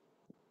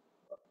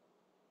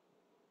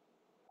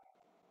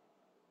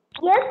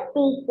 Yes,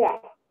 teacher.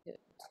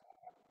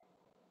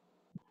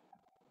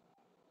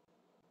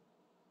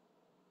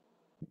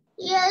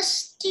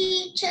 Yes,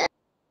 teacher.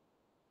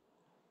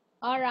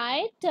 All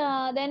right.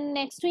 Then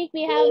next week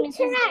we have Mrs.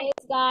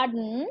 Day's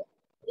garden.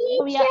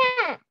 So we Teacher.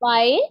 are,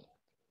 why?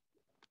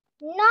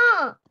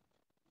 No.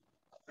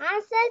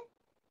 Answer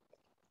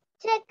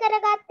check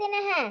කරගත්තේ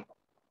නැහැ.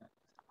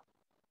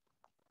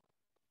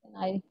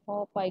 I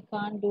hope I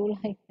can't do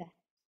like that.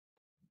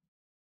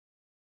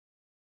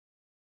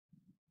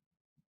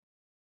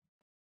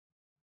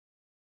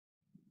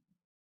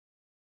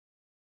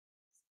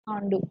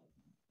 Undo.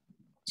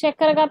 Check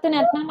කරගත්තේ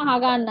නැත්නම්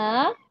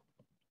අහගන්න.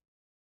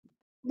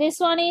 This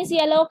one is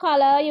yellow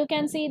color. You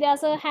can see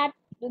there's a hat.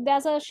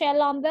 There's a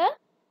shell on the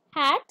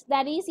hat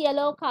that is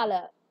yellow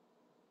color.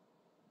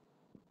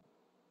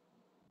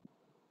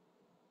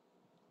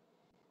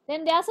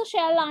 Then there's a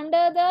shell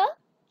under the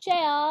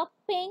chair,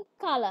 pink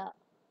color.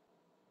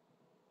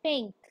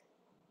 Pink.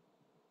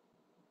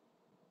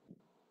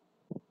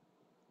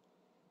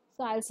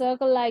 So I'll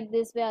circle like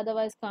this way,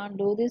 otherwise can't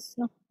do this.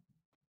 No.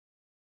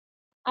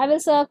 I will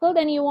circle,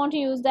 then you want to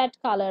use that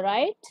color,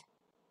 right?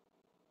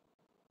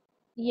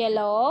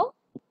 Yellow.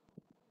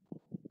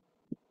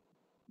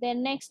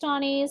 Then next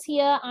one is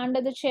here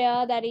under the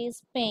chair, that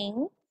is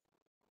pink.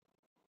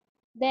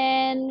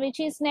 Then which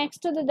is next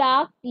to the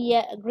dark,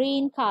 yeah,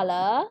 green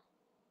color.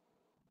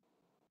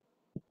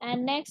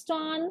 And next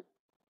one,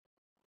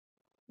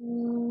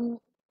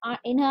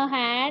 in her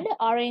hand,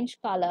 orange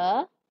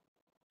color.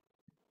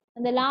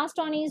 And the last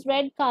one is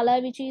red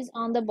color, which is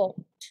on the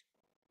boat.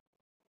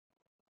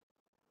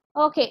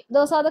 Okay,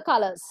 those are the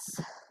colors.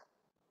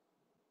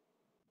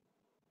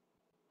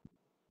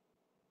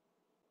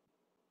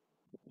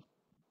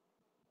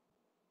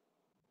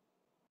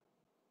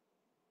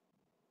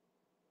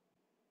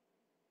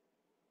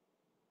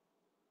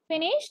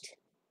 Finished?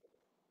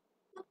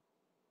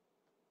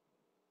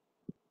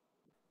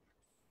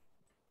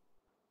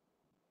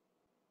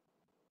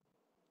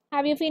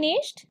 Have you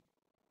finished?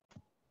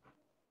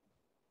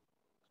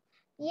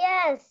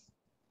 Yes.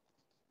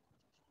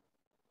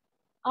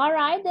 All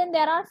right, then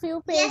there are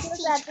few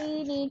pages that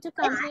we need to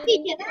complete.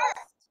 In the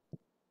next.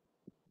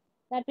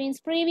 That means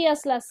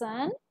previous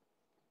lesson.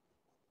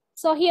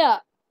 So here,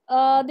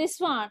 this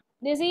one,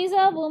 This is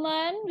a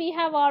woman. We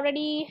have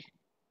already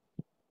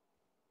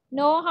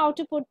know how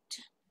to put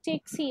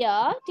ticks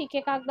here. Tick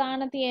එකක්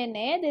දාන්න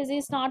තියෙන්නේ. This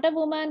is not a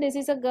woman. This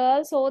is a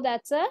girl. So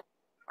that's a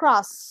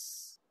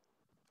cross.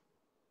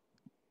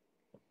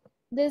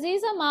 This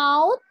is a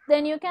mouth.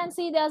 Then you can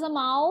see there's a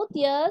mouth.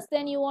 Yes.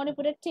 Then you want to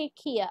put a tick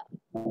here.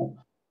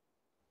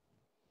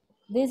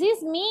 This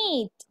is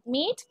meat.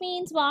 Meat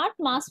means what?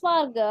 Mas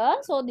varga.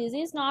 So this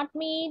is not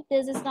meat.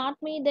 This is not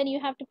meat. Then you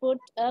have to put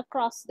a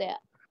cross there.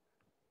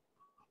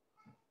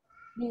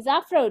 These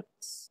are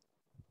fruits.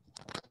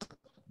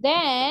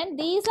 Then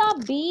these are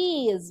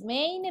bees.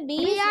 Main bees.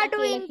 We are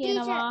doing,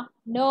 teacher.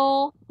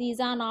 No, these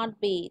are not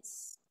bees.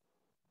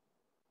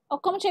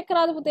 ඔක්කොම check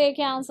කරාද පුතේ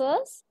ඒකේ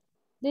answers?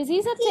 This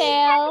is a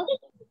tail.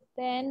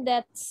 Then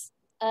that's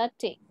a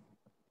tick.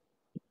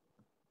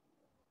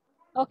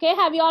 Okay,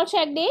 have you all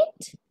checked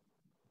it?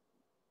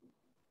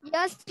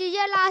 Yes,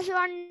 teacher, last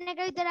one එක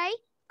විතරයි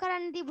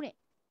කරන්න තිබුණේ.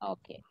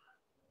 Okay.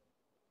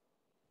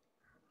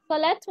 So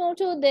let's move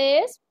to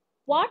this.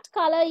 What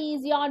color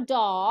is your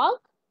dog?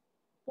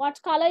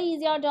 What color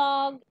is your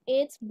dog?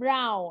 It's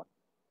brown.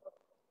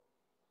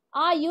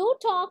 Are you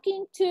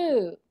talking to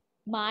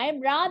my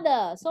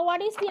brother? So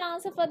what is the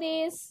answer for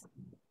this?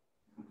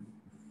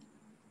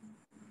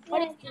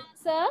 What is the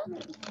answer?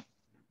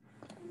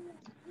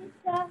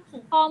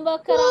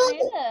 Homework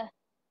karane.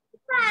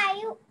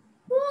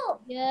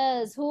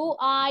 Yes, who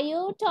are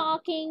you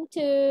talking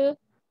to?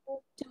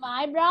 To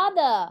my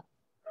brother.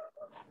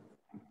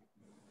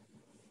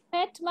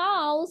 Pet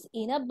mouse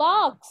in a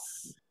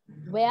box.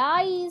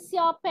 Where is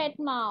your pet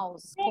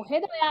mouse?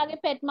 කොහෙද ඔයාගේ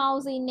pet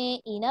mouse ඉන්නේ?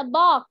 In a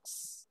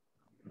box.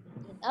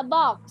 In a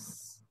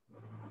box.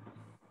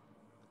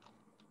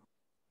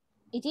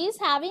 It is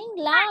having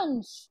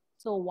lunch.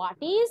 So what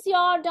is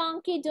your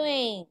donkey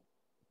doing?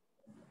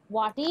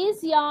 What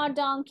is your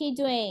donkey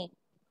doing?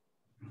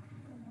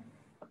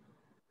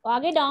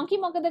 ඔයාගේ donkey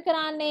මොකද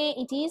කරන්නේ?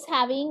 It is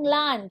having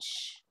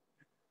lunch.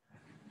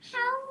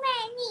 How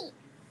many?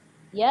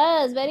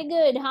 Yes, very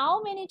good.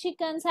 How many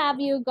chickens have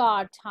you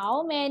got?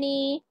 How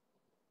many?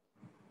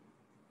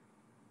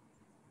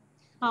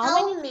 How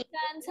many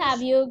chickens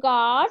have you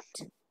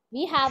got?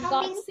 We have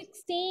got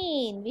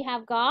 16. We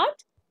have got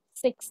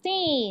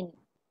 16.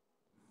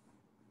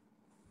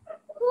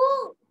 Who?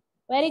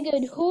 Very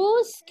good.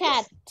 Whose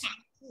cat?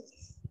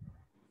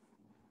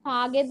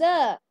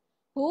 Kageda.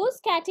 Whose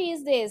cat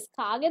is this?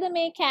 Kageda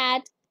me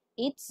cat.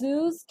 It's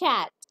Zoo's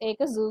cat.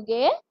 Eka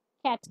Zooge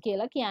cat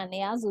kila kiyanne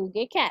ya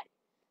Zooge cat.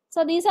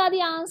 So these are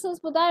the answers.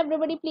 Buddha,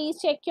 everybody please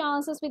check your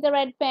answers with a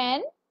red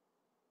pen.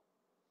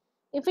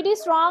 If it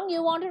is wrong,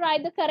 you want to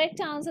write the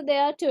correct answer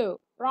there too.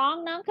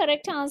 Wrong na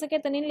correct answer ke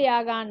tanin liya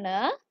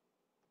ganna.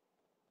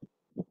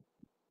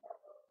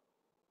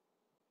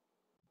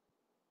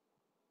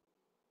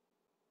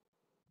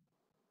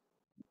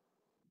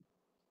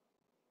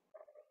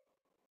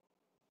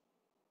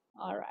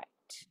 All right.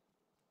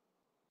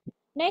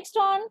 Next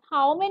one,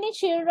 how many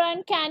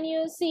children can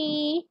you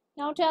see?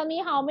 Now tell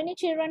me, how many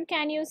children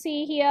can you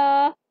see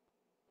here?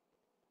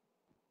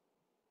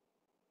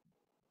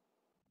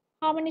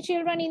 How many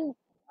children in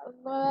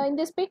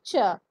this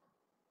picture?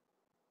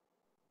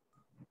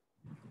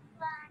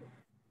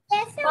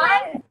 Just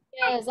one.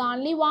 Yes,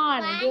 only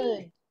one.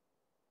 Good.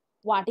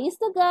 What is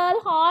the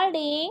girl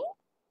holding?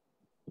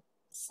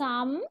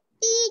 Some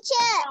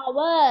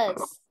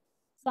flowers.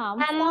 Some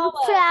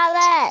flowers.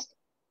 Flower.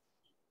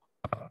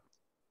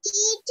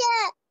 Teacher.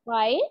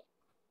 Right?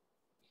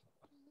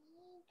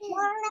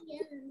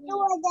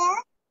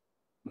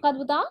 මොකක්ද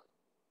පුතා?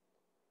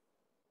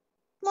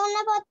 මොන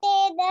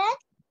පොතේද?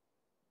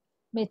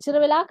 මෙච්චර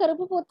වෙලා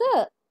කරපු පොත.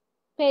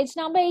 Page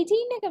number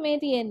 18 එක මේ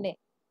තියෙන්නේ.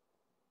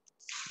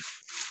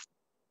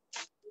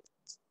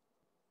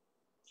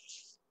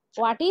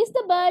 What is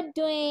the bird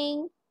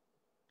doing?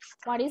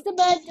 What is the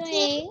bird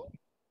doing?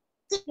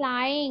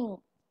 Flying.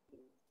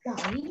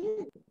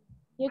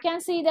 You can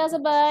see there's a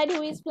bird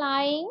who is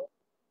flying.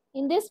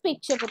 In this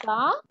picture පුතා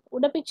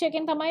උඩ picture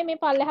එකෙන් තමයි මේ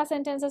පල්ලෙහා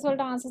sentences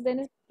වලට answers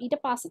දෙන්නේ. ඊට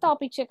පස්සේ තව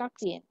picture එකක්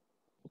තියෙනවා.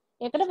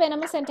 ඒකට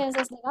වෙනම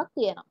sentences දෙකක්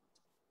තියෙනවා.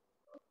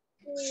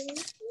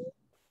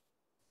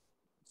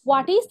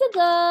 What is the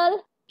girl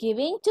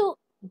giving to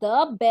the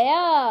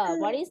bear?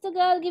 What is the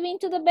girl giving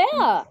to the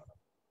bear?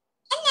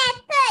 An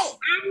apple.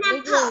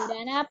 Very good.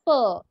 An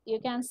apple. You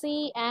can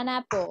see an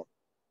apple.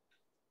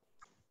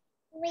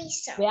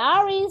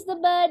 Where is the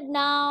bird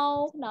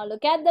now? Now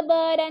look at the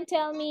bird and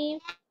tell me.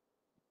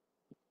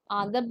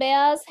 On the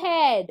bear's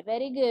head.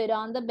 Very good.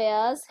 On the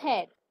bear's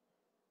head.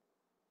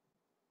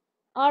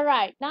 All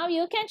right. Now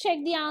you can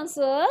check the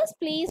answers.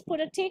 Please put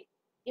a tick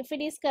if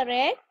it is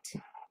correct.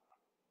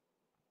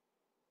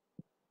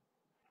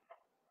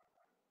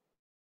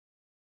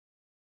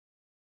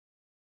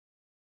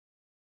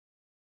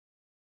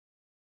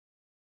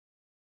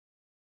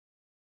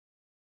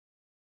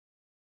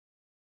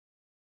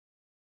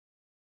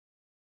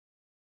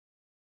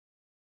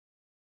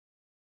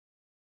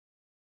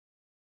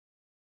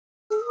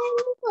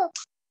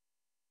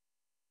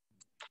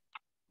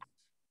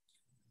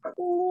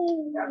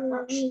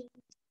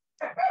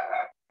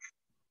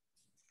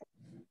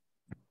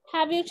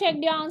 Have you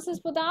checked your answers,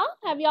 Puta?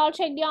 Have you all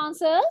checked your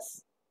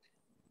answers?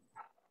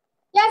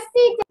 Yes,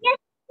 teacher. Yes,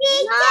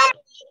 teacher. No,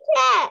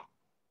 teacher.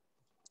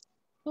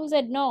 Who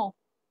said no?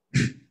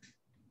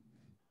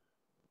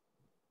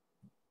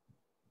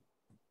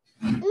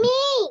 Me.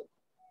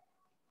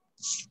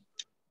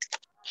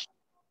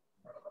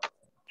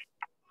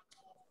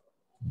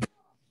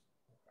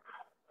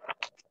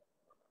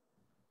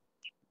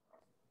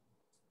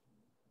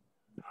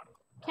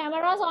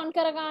 Cameras on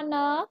කරගන්න.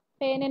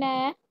 පේන්නේ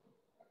නැහැ.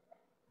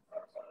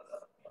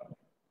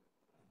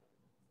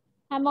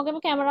 හැමෝගෙම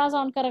cameras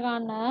on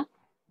කරගන්න.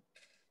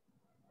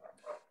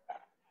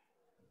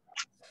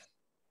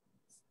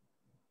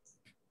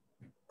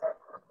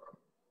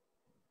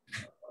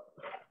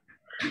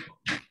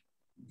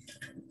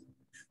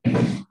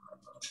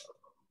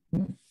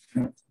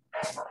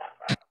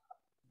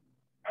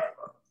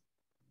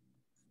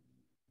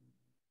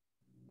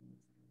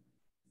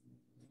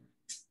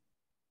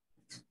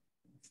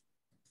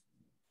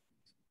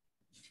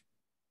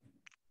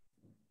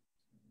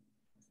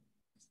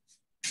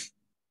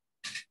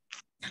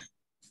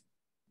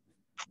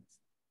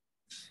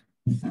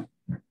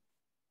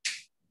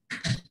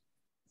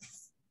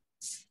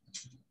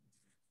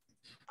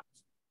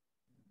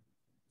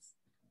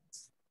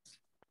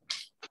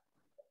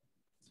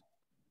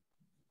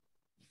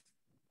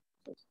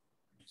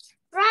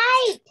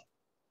 Right.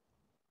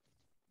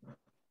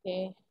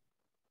 Okay.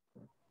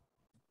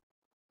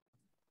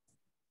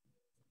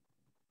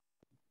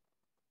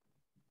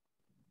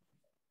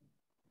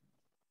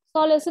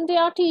 So listen to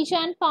your teacher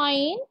and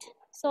point.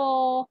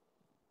 So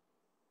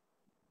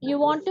you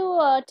want to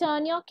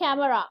turn your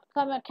camera.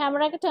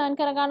 Camera එක turn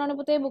කරගන්න ඕනේ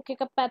පුතේ book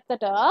එක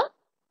පැත්තට.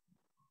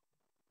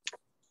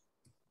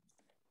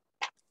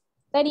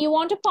 Then you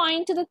want to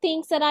point to the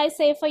things that I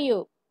say for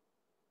you.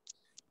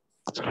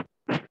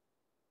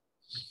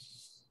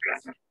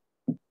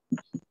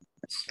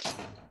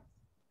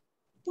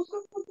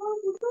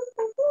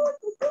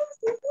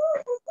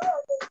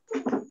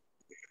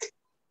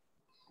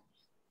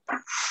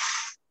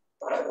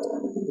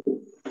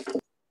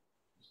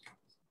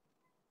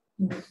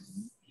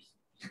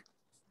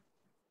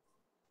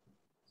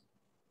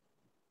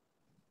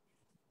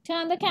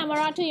 Turn the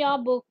camera to your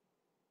book.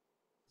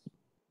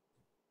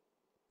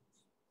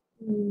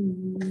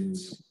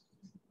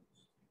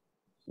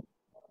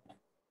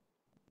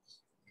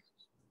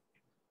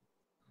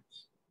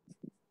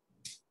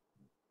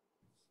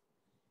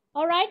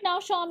 All right, now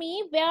show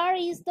me where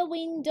is the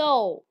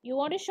window. You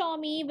want to show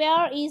me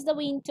where is the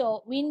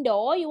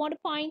window. You want to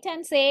point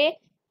and say,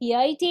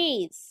 here it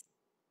is.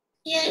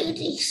 Here it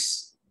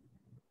is.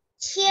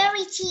 Here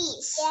it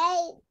is.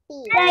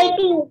 Here it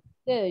is.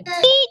 Good.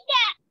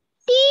 Teacher.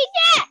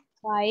 Teacher.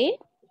 Why?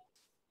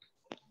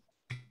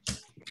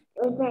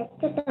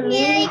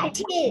 Here it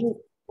is.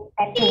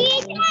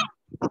 Teacher.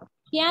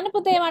 කියන්න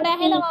පුතේ මට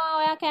ඇහෙනවා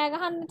ඔයා කෑ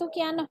ගහන්න තු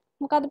කියන්න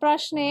මොකද්ද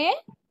ප්‍රශ්නේ?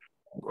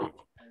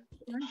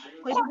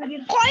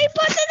 කොයි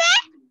පොතද?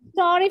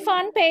 Story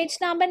Fun page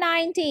number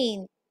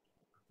 19.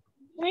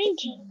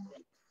 19.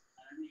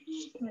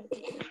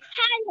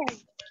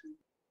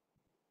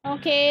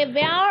 Okay,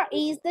 where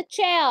is the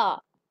chair?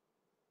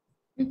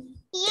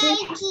 Here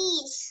it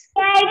is.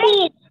 Here it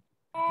is.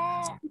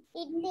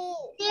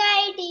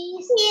 Here it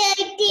is. Here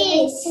it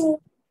is.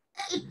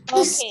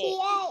 Okay.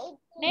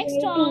 Next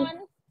one.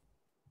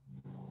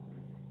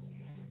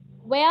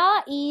 Where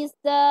is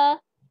the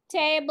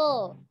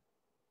table?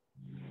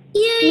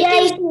 Here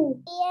it is.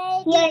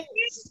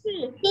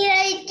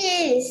 Here it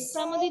is.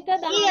 Pramudita,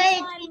 Dahamsa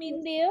and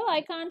Mindiv,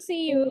 I can't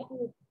see you.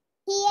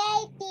 Here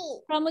it is.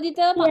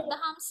 Pramudita,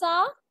 Dahamsa,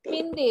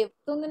 Mindiv.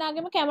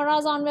 Tundinagema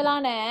cameras on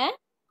vela naha.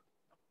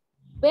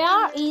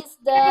 Where is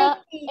the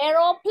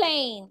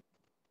aeroplane?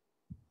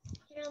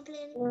 Here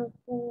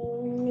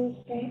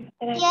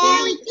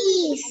it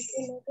is.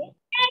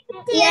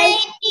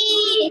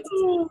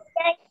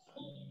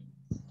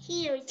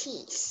 Here it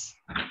is.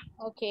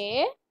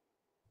 Okay.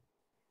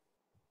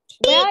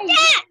 Where is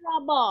the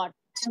robot?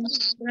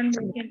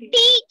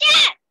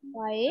 Teacher.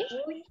 Why?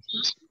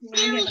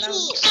 Here it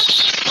is.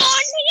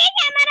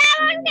 Camera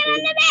on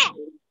karanna ba.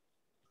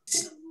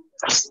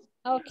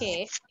 Okay.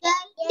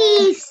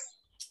 Please.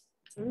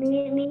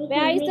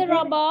 Where is the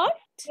robot?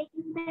 Here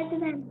it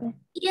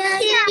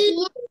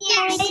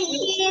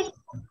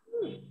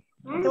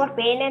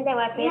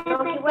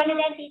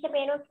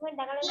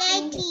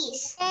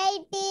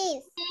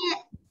is.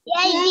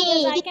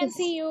 Yes, I can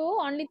see you.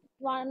 Only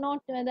one,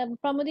 not the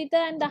Pramudita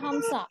and the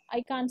Hamsa.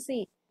 I can't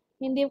see.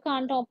 Mindiv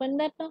can't open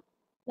that. No?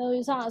 So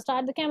you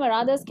start the camera.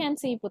 Others can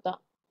see, Puta.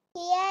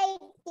 Here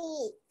it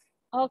is.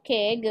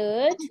 Okay,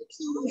 good.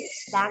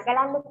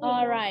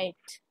 All right.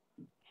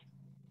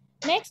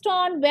 Next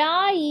one.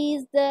 Where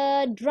is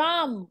the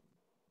drum?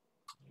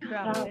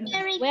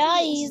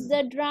 Where is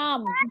the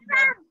drum?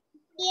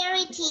 Here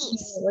it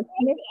is.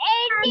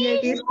 Here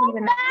it is.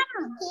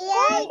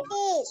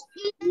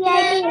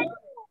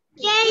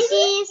 Here it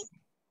is.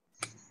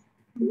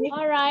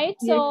 All right,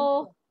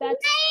 so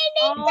that's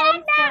all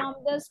from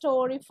the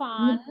Story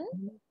Fun.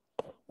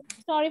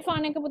 Story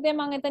Fun එක පුතේ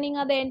මම එතනින්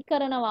අද end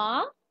කරනවා.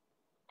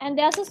 And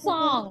there's a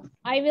song.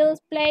 I will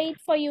play it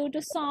for you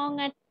to song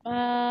at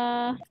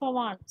for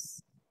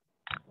once.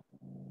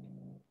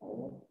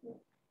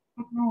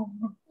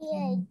 Yeah,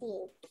 I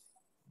did.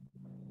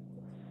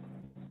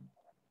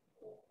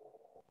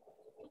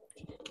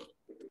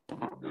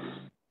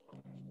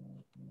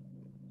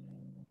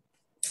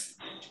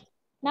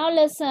 Now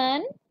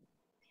listen.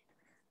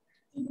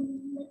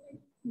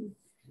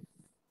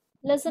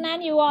 Listen,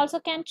 and you also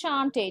can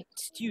chant it.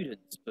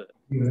 Student's book,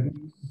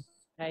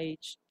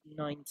 page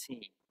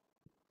 19.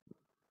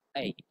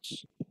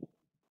 H.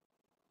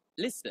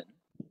 Listen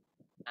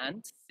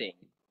and sing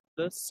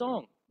the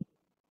song.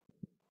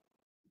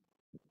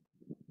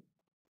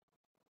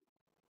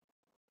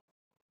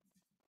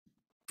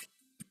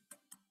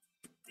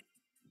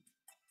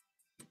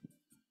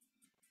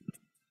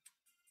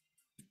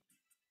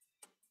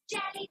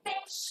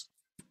 Jellyfish,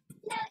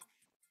 look,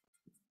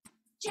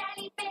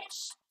 jellyfish,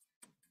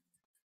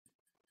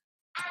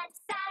 and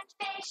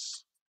sandfish,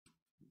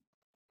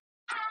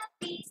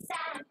 happy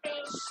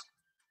sandfish.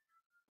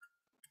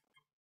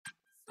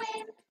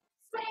 Swim,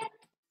 swim,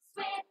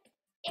 swim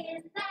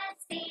in the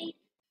sea.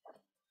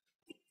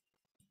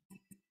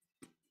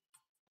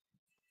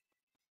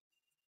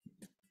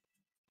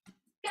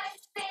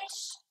 Goatfish,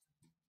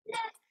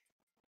 look,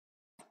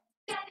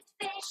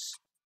 goatfish,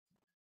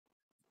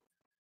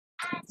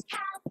 and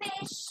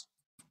cowfish,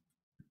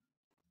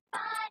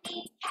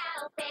 funny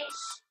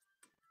cowfish.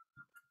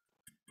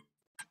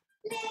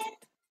 Live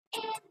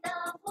in the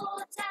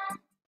water,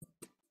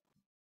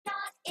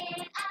 not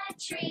in a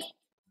tree.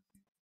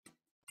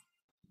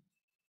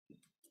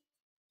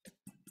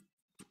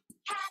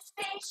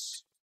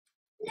 Catfish,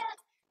 look,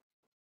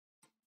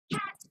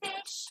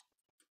 catfish,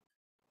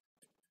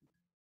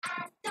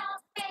 and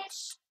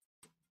dogfish,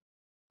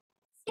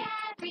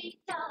 scary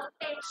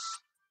dogfish.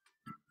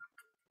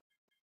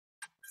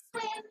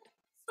 Swim,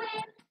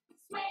 swim,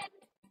 swim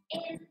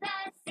in the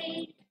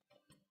sea.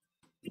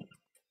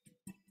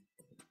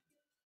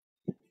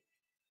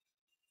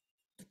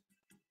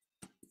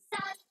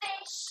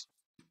 Sunfish,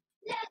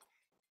 look,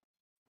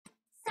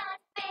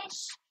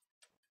 sunfish,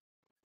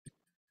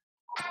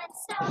 and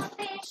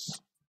starfish,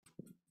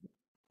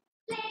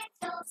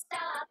 little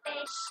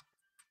starfish.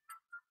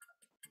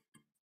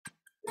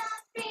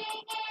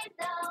 Laughing in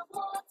the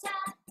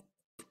water,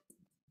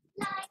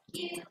 like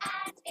you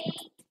and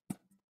me.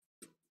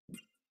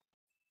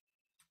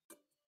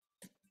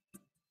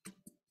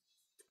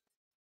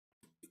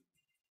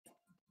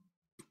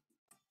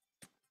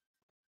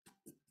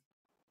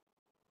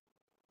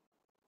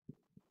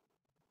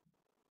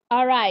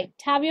 All right.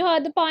 Have you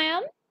heard the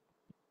poem?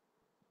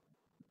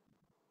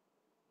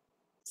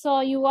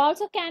 So you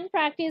also can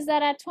practice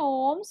that at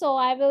home. So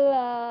I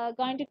will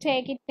going to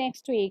take it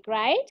next week,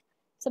 right?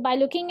 So by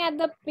looking at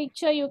the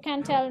picture, you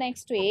can tell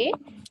next week.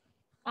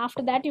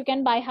 After that, you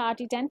can by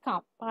heart it and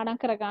come. පාඩම්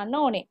කරගන්න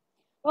ඕනේ.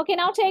 Okay,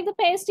 now take the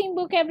pasting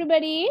book,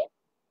 everybody.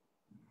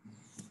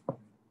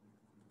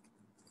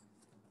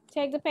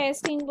 Take the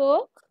pasting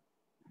book.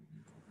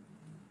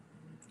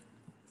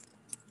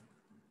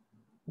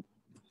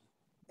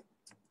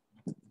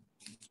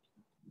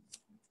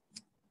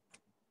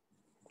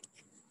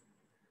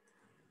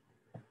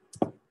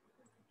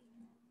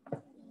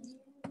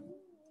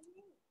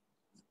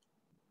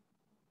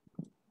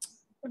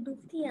 පොඩ්ඩක්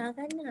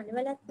තියාගන්න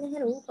අනවලත් නැහැ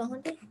රූප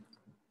හොඳේ.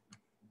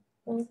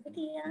 ඕක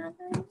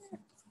තියාගන්න.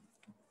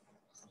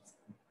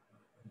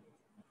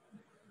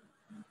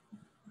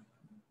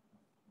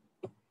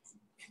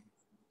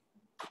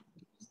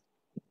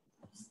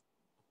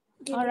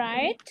 All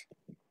right.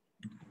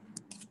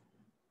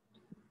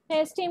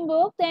 Pasting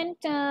book. Then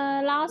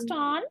last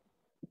one.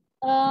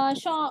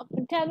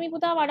 Tell me,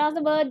 Puta, what are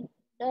the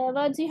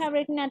words you have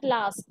written at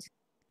last?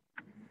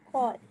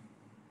 Call.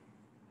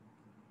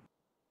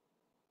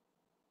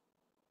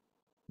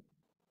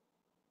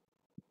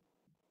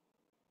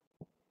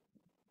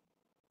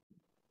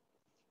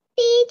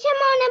 Teacher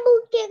මොන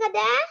book එකද?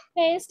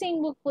 Pasting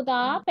book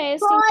පුතා.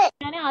 Pasting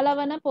කියන්නේ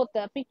අලවන පොත.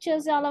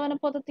 Pictures අලවන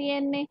පොත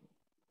තියෙන්නේ.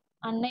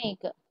 අන්න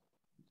ඒක.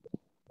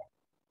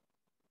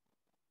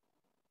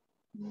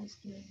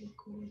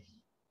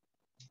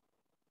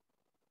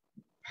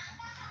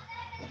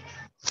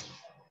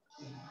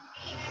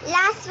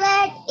 Last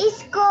word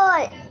is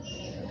call.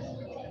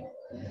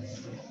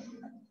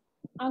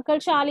 Uncle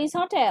Charlie's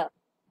Hotel.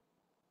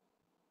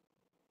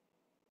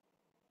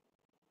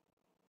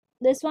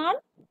 This one?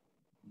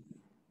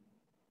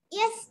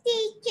 Yes,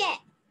 teacher.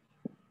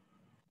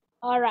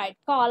 All right,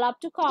 call up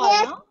to call.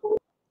 Yes. No?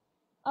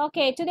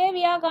 Okay, today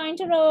we are going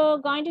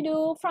to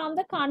do from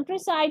the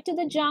countryside to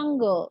the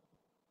jungle.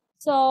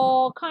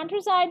 So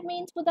countryside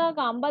means පුතා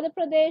ගම්බද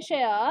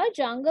ප්‍රදේශය,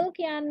 jungle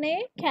කියන්නේ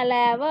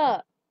කැලෑව.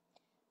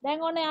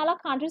 දැන් ඔන්න යාලා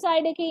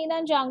countryside එකේ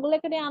ඉඳන් jungle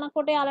එකට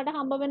යනකොට යාලට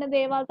හම්බ වෙන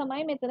දේවල්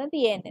තමයි මෙතන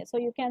තියෙන්නේ. So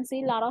you can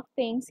see a lot of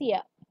things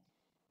here.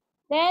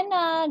 Then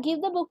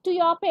give the book to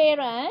your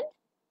parent.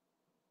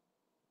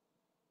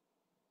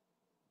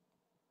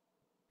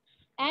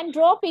 And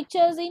draw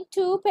pictures in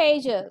 2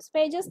 pages.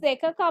 Pages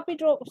dekaka api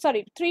draw,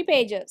 3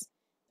 pages.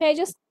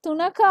 Pages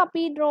 3ka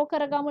api draw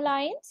karagamu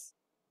lines.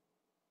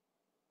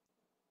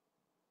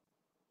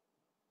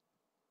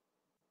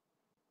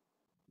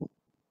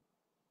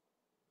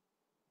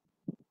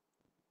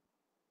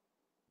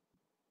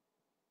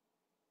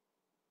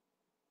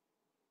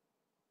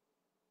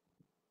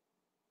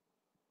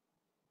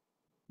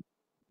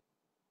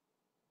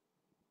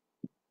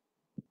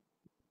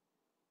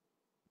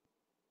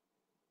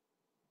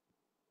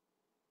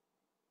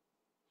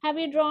 Have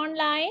you drawn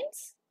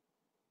lines?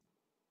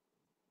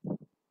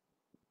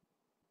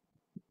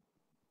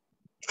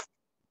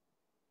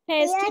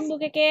 Testing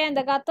book එකේ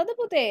ඇඳගත්තද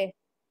පුතේ?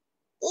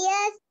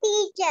 Yes,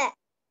 teacher.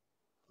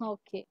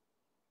 Okay.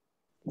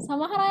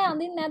 සමහර අය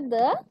අඳින්නේ නැද්ද?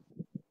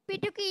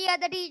 පිටු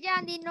කීයද teacher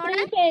අඳින්න ඕන?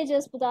 3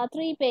 pages පුතා,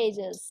 3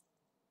 pages.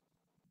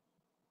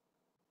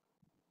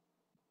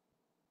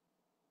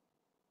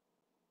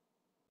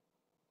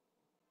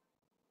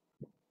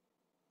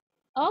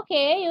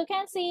 Okay, you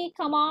can see,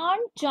 come on,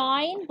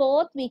 join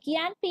both Vicky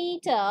and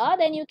Peter.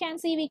 Then you can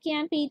see Vicky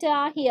and Peter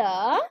are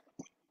here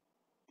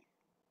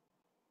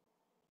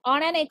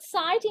on an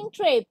exciting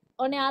trip.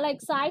 On an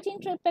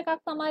exciting trip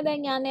එකක් තමයි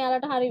දැන් යන්නේ.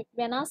 යාලට හරි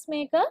වෙනස්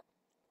මේක.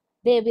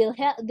 They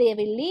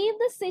will leave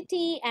the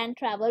city and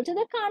travel to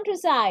the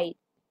countryside.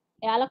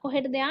 යාලා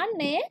කොහෙටද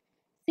යන්නේ?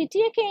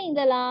 City එකේ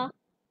ඉඳලා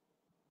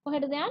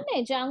කොහෙටද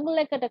යන්නේ? Jungle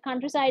එකට,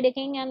 countryside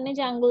එකෙන් යන්නේ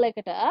jungle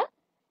එකට.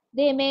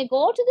 They may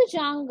go to the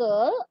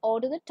jungle or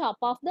to the top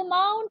of the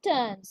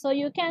mountain. So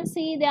you can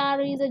see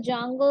there is a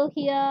jungle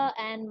here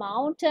and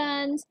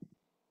mountains.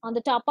 On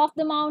the top of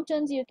the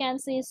mountains, you can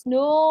see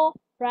snow,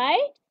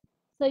 right?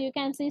 So you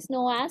can see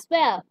snow as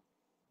well.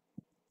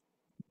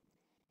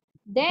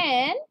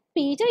 Then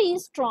Peter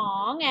is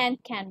strong and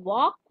can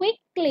walk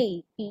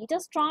quickly. Peter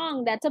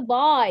strong, that's a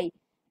boy.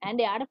 And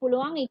එයාට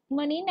පුළුවන්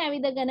ඉක්මනින්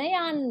ඇවිදගෙන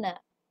යන්න.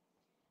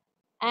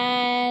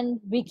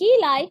 And Vicky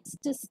likes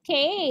to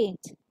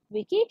skate.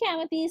 Vicky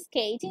කැමති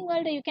skating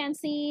වලට. You can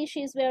see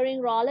she's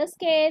wearing roller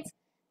skates.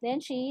 Then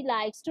she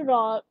likes to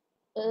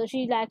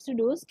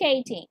do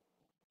skating.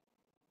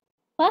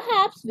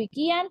 Perhaps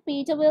Vicky and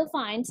Peter will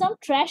find some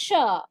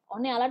treasure.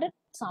 ඔන්න යාලට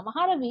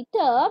සමහර විට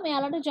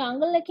මෙයාලට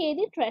jungle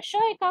එකේදී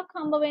treasure එකක්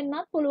හම්බ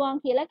වෙන්නත්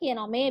පුළුවන් කියලා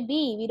කියනවා.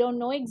 Maybe, we don't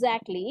know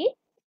exactly.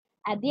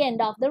 At the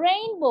end of the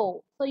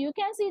rainbow. So you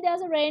can see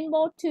there's a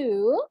rainbow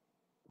too.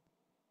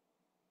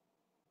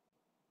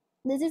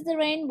 This is the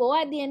rainbow.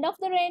 At the end of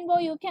the rainbow,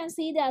 you can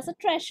see there's a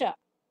treasure.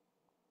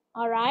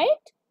 All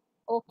right?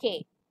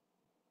 Okay.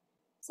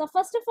 So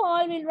first of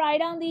all, we'll write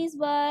down these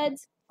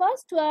words.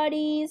 First word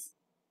is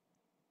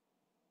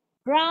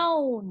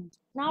ground.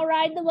 Now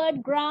write the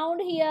word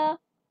ground here.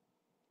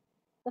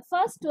 The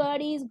first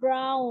word is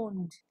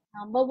ground.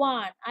 Number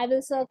 1. I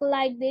will circle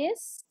like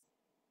this.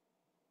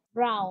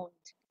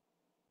 Ground.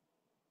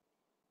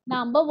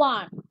 Number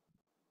 1.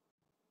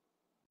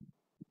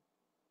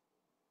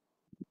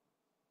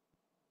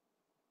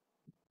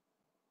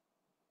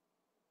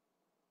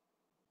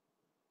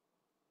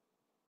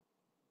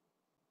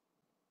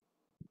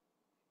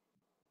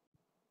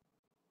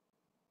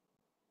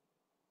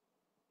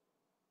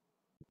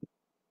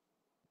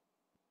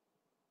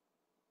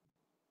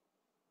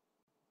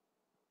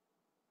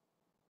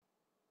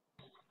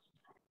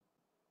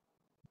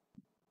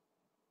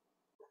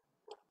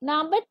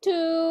 Number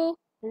 2,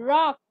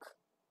 rock.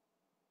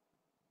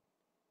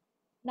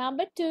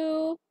 Number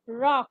 2,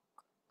 rock.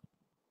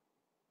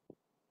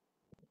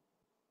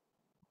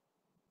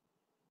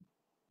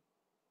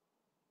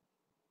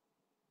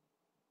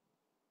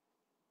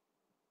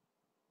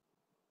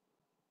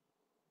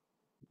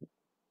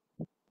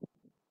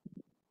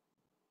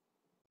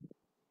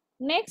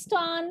 Next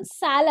on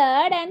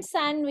salad and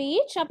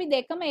sandwich. අපි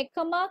දෙකම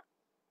එකම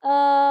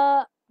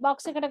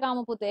box එකට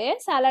ගමු පුතේ.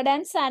 Salad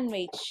and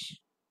sandwich.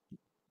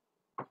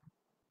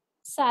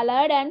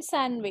 Salad and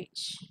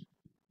sandwich.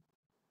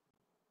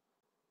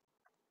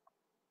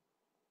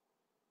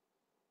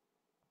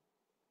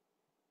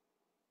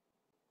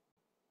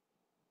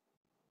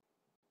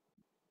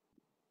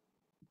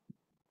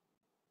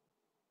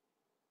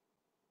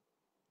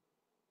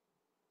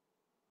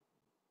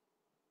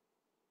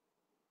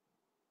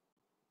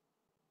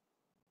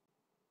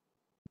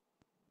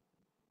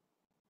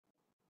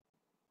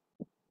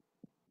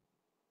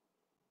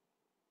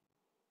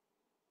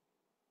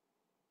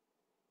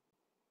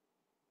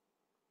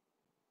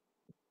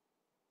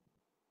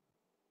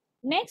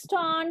 Next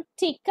on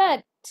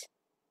ticket.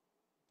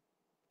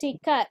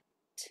 Ticket.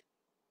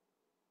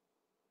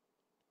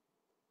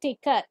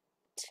 Ticket.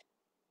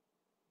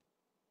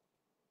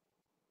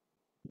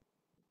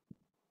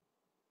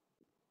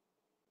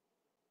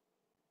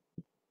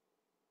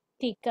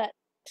 Ticket.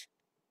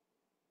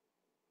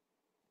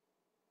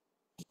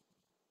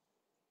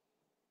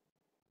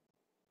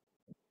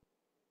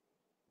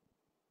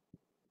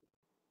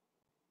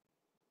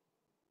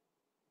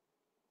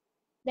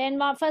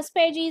 Then our first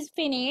page is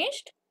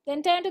finished.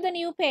 Then turn to the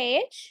new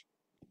page.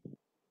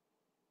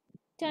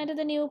 Turn to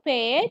the new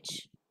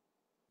page.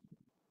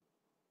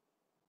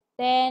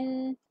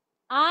 Then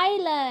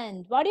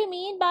island. What do you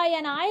mean by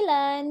an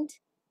island?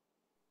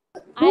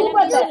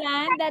 Island is a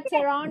land that's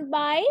surrounded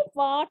by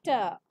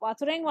water.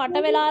 වතුරෙන්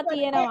වට වෙලා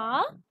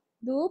තියෙනවා.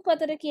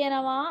 දූපතට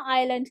කියනවා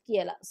island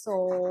කියලා. So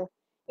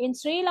in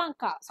Sri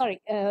Lanka,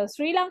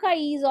 Sri Lanka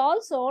is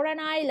also an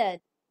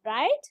island,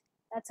 right?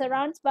 That's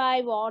surrounded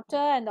by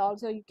water, and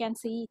also you can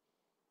see,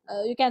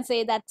 you can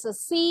say that's a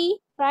sea,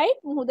 right?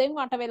 මුහුදෙන්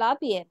වට වෙලා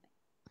තියෙන්නේ.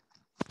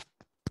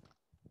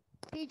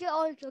 Teacher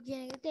also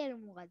කියන එක තේරුම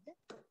මොකද්ද?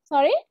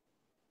 Sorry?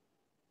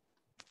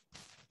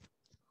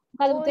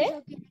 මොකද පුතේ?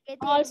 also කියන එකේ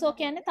තේරුම also මොකක්ද?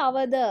 කියන්නේ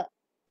තවද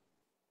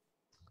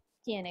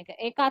කියන එක.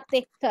 ඒකත්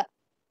එක්ක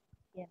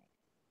කියන එක.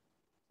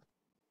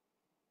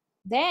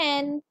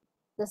 Then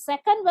the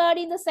second word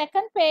in the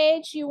second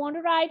page, you want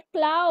to write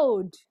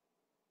cloud.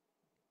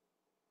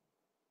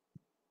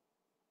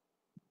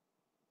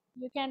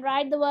 You can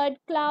write the word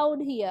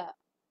cloud here.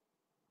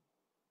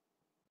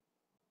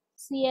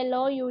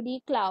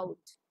 C-L-O-U-D, cloud.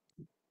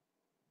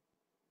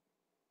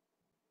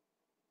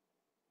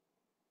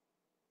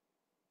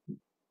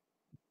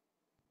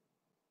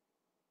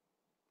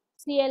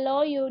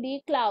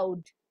 C-L-O-U-D,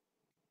 cloud.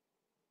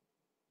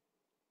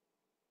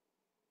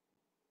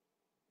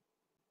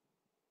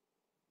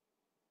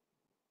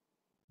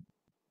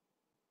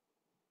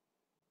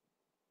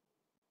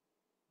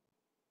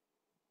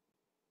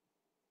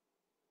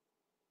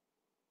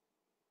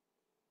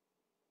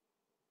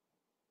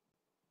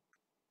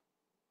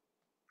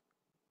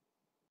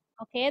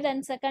 Okay,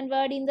 then second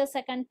word in the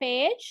second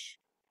page.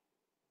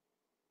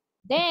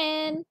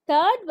 Then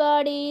third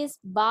word is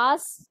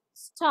bus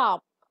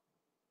stop.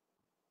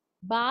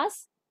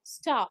 Bus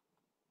stop.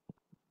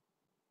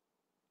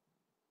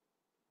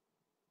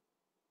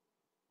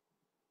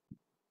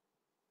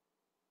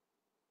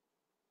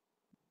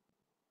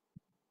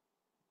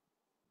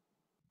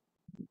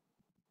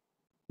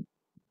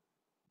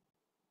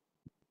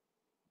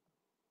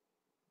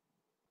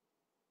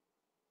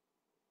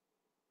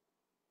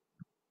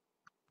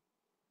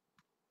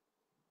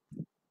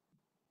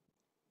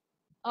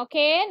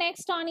 Okay,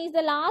 next one is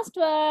the last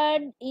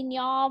word in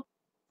your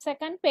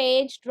second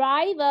page,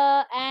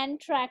 driver and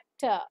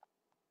tractor.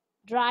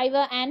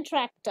 Driver and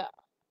tractor.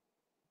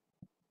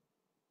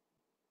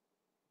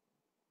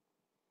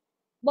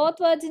 Both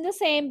words in the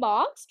same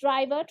box.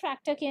 Driver,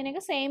 tractor කියන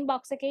එක same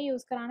box එකේ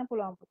use කරන්න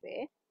පුළුවන්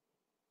පුතේ.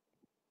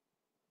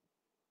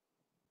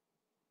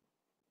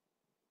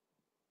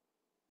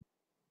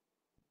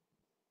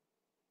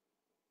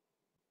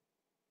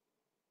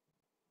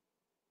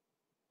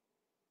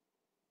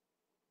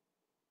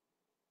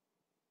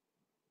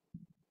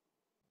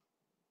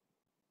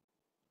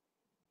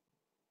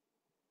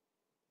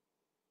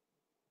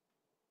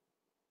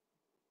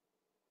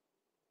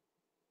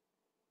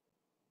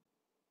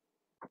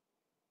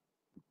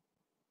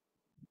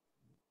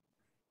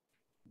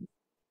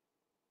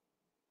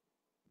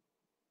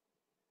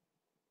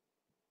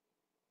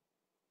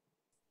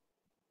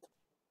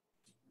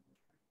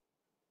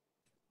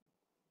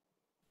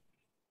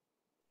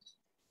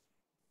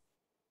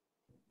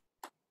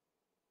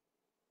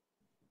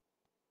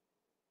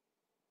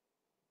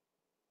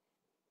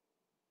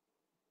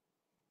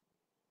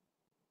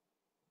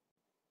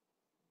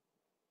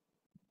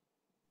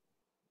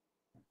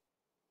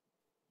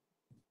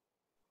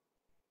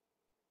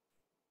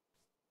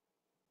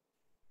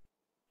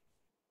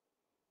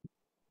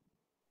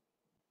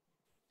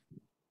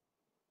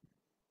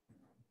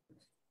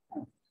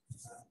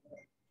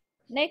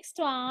 Next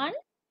one.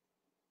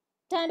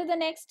 Turn to the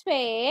next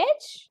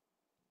page.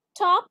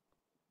 Top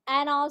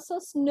and also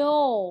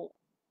snow.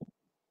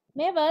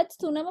 මේ words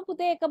තුනම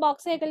පුතේ එක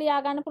box එකක ලියා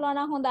ගන්න පුළුවන්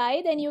නම්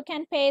හොඳයි. Then you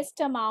can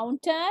paste a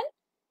mountain.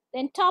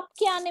 Then top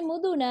කියන්නේ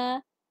මුදුන.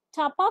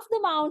 Top of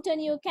the mountain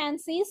you can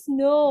see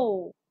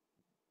snow.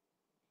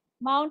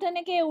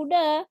 Mountain එකේ උඩ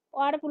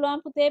ඔයාලට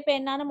පුළුවන් පුතේ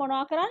පෙන්නන්න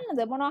මොනවා කරන්නද?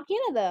 මොනවා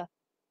කියලාද?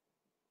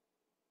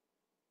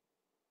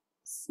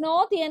 Snow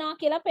තියනවා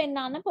කියලා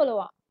පෙන්නන්න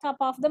පුළුවන්. Top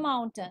of the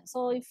mountain.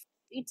 So if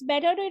it's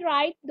better to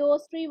write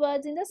those three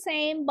words in the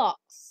same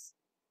box.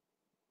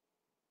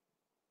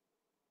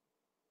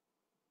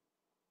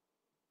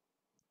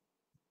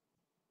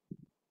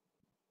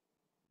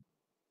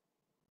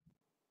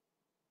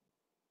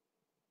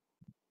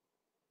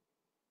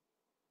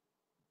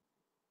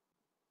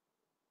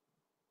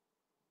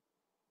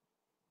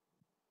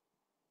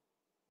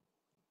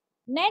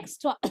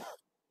 Next one.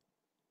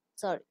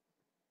 Sorry.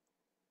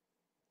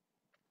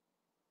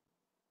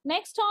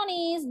 Next one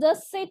is the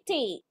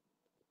city.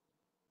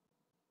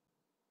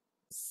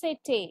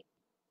 City.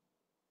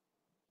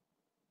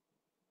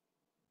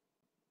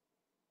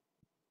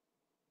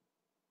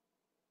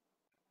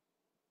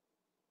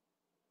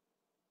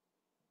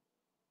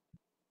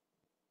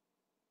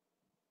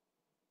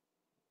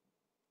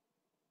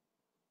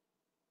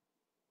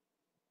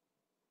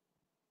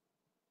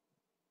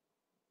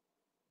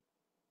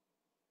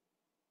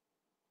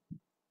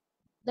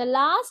 The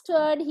last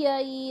word here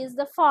is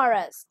the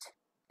forest.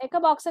 එක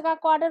box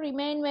එකක් වාට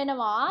remain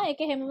වෙනවා.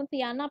 ඒක හැමෝම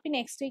තියන්න අපි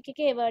next week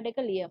එකේ ඒ word එක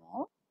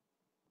ලියමු.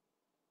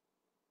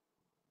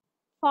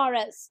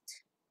 Forest.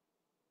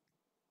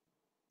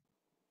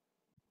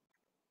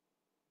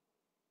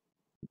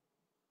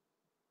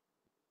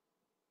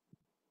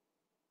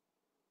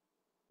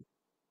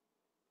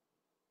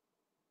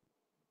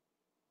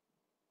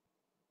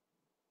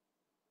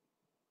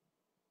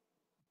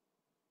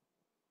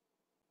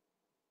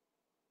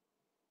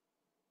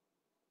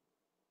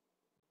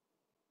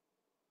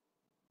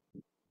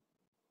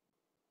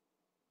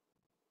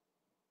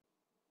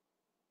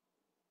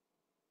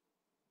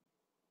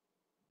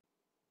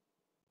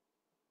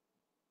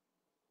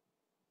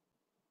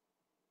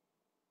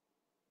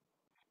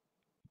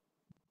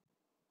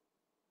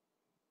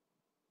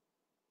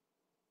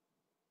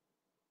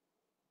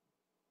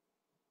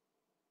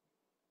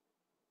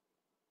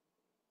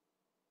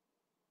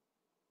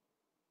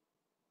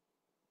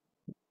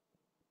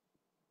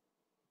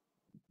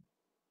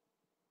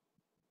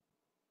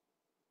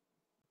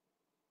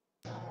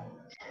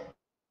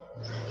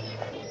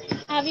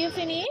 Have you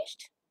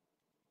finished?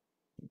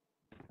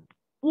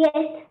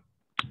 Yes.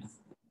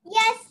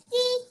 Yes,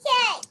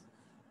 teacher.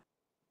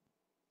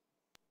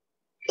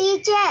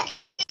 Teacher.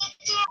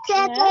 Yes.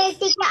 Sorry?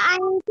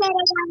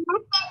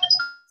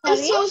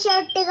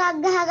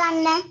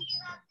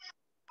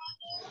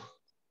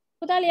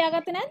 පුතා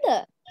ලියාගත්තේ නැද්ද?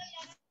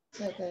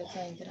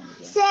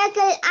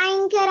 Circle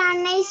අයින්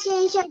කරන්න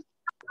screenshot.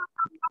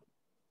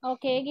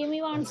 Okay, give me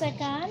 1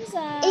 second.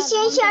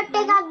 Screenshot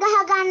එකක්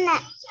ගහගන්න.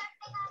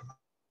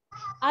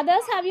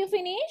 Others, have you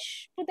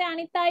finished? පුතේ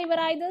අනිත් අය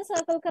ඉවරයිද?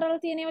 circle කරලා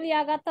තියෙනේව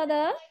ලියාගත්තද?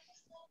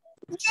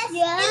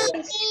 Yes,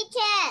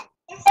 teacher.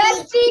 Yes,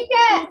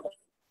 teacher.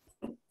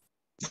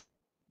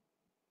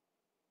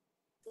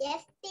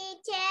 Yes,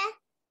 teacher.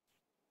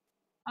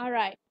 All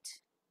right.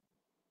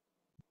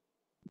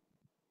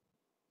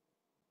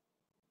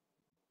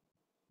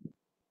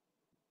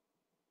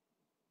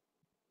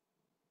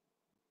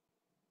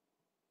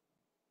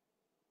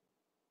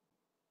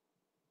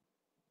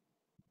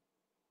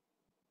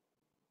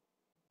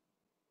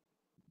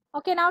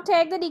 Okay, now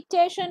take the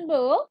dictation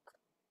book.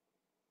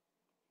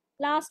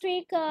 Last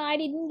week I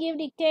didn't give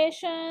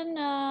dictation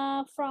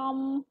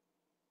from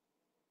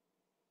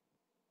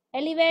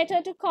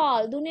elevator to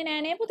call. දුන්නේ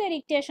නෑනේ පුතේ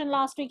dictation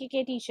last week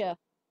එකේ teacher.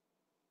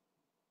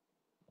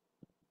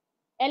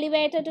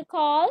 Elevator to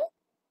call.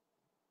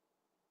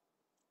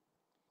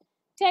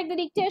 Take the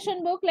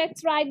dictation book.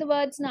 Let's write the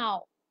words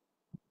now.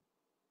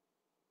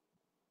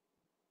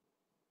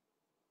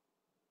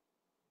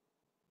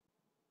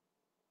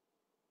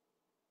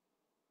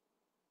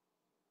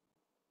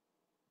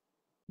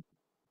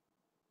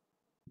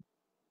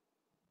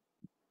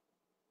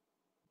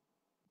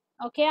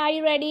 Okay, are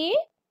you ready?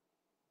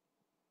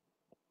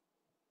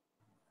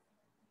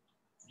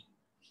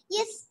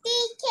 Yes,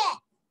 teacher.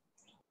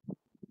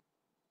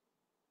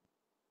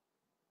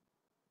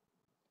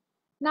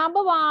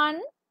 Number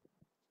 1,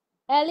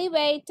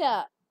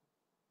 elevator.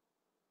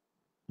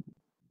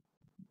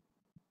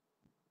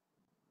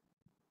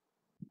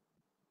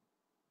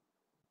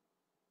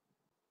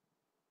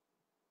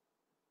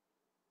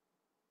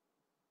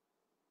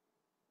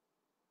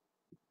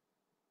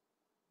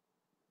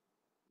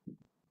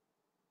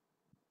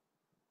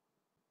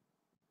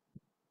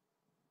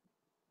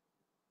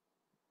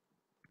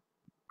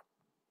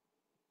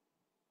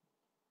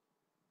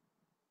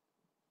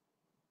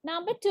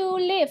 Number 2,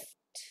 lift.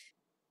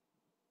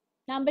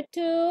 Number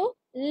 2,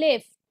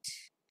 lift.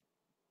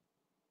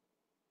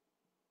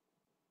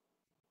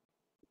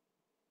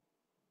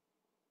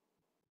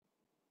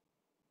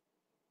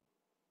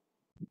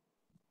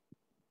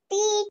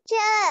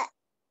 Teacher.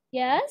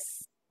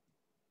 Yes.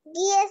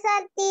 ගිය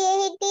සතියේ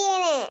හිටියේ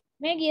නේ.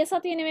 මේ ගිය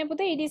සතියේ නෙමෙයි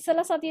පුතේ ඊට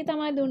ඉස්සෙල්ලා සතියේ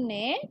තමයි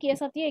දුන්නේ. ගිය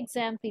සතියේ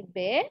exam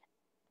තිබ්බේ.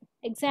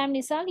 exam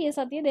නිසා ගිය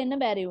සතියේ දෙන්න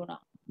බැරි වුණා.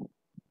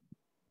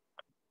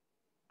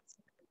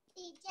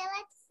 Teacher,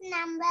 what's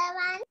number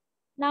 1?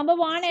 Number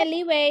 1,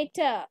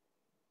 elevator.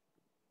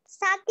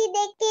 සති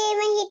දෙකේම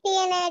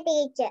හිටියේ නෑ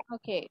teacher.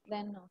 Okay,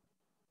 then no.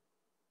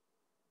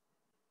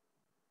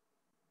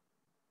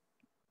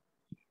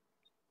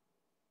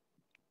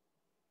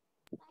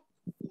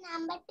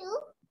 Number 2.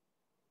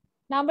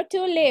 Number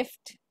 2,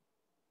 lift.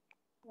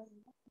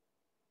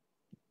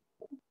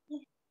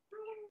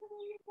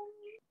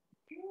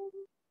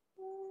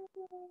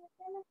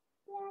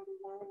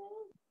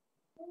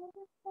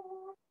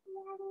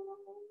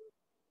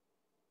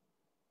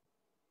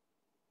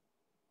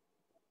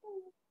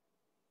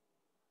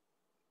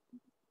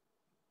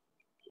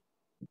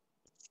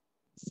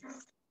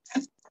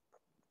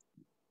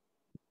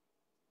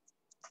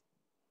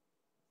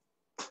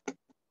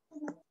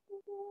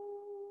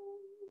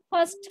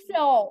 First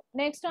floor.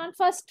 Next one,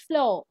 first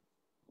floor.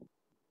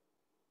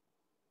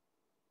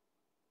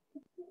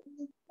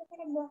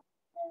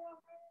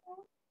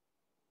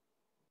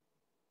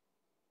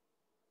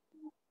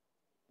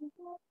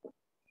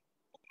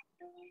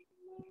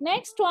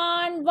 Next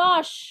one,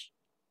 wash.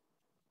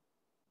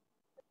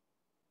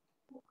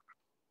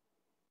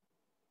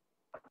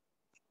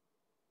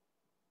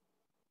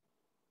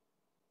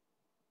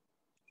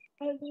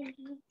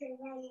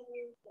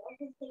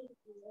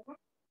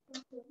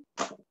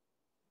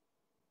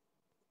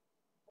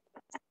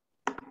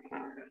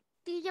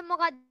 Teacher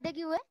මොකක්ද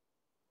කිව්වේ?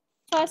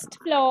 First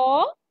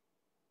floor.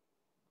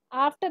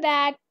 After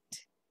that,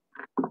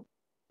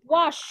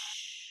 wash.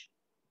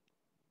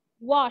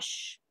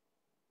 Wash.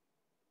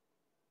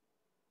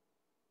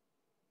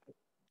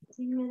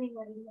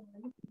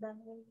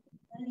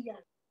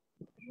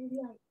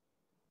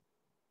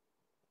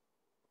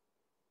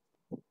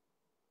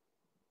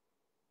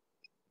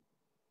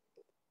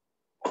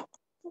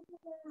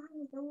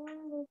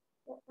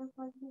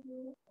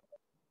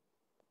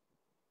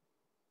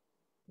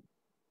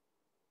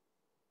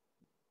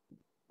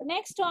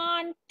 Next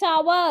one,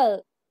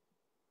 towel.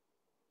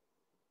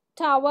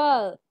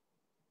 Towel.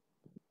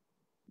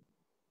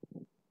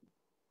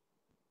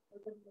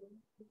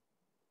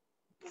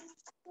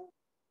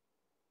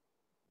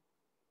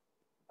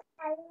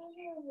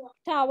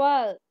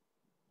 Towel.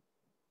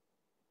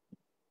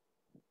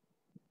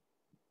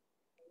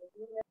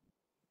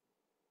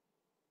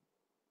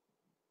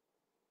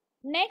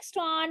 Next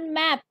one,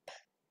 map.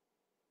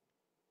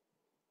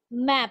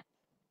 Map.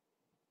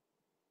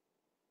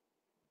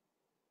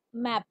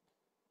 Map.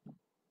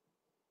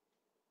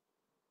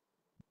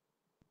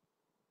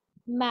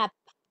 Map.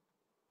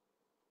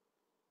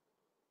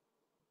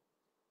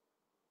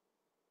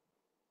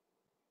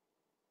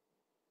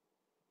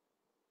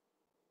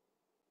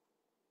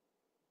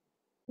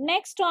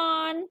 Next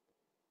one,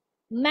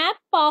 map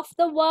of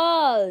the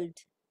world.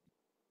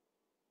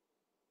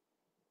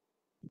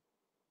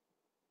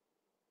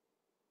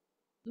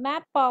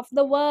 Map of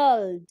the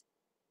world.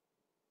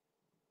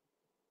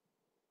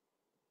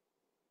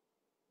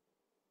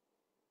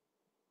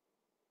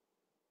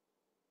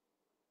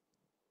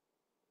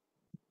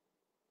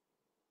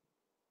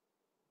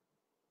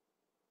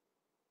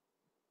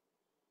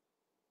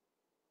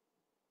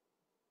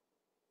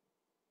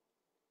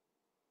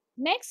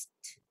 Next,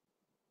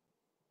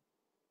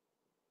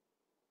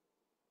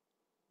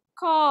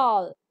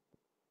 call.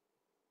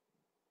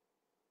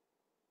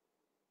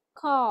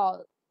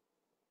 Call.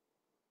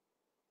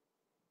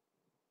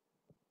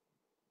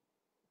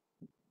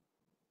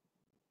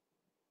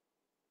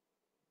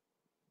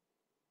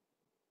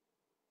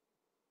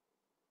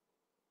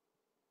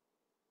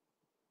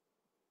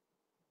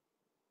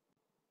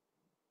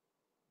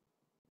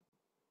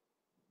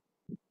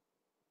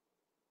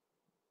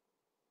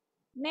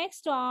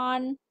 Next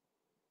one,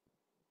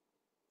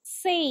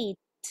 seat.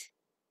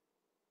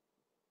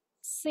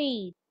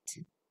 Seat.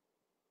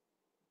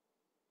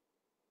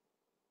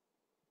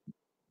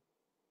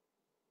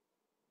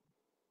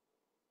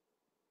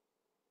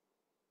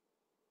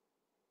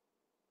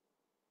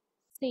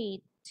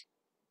 Seat.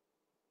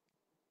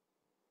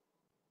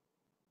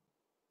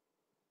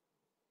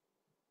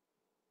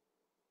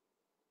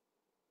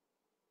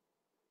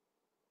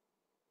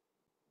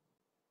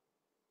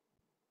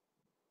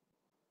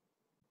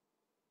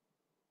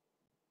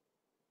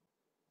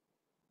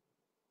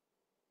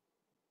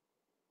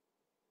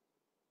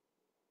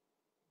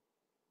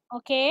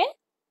 Okay,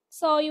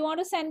 so you want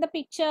to send the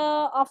picture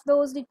of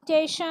those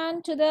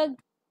dictation to the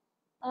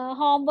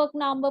homework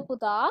number,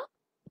 Puta.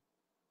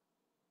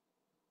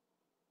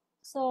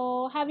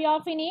 So have you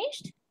all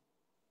finished?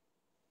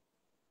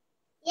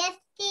 Yes,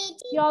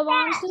 teacher. You all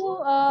want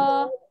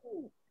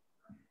to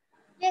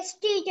Yes,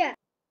 teacher.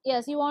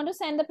 yes, you want to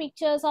send the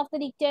pictures of the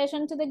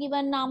dictation to the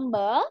given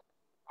number.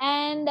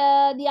 And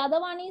the other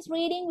one is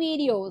reading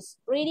videos.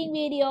 Reading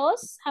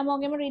videos.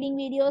 Hamogema reading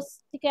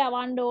videos.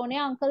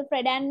 Uncle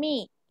Fred and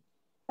me.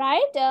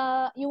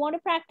 Right? You want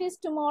to practice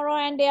tomorrow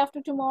and day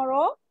after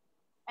tomorrow.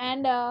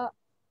 And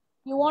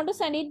you want to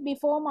send it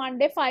before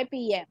Monday 5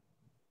 p.m.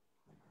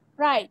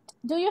 Right.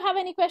 Do you have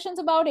any questions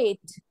about it?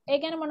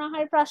 Again,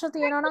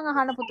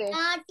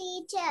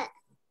 Teacher.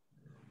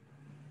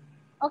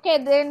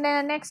 Okay, then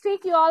next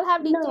week you all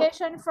have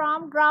dictation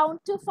from ground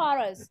to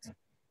forest.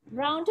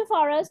 Ground to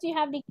forest, you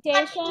have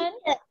dictation.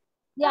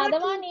 The other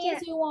one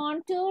is you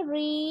want to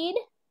read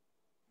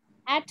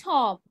at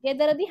home.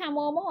 Gedaradi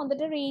hamoma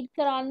hondata read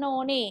karanna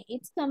one.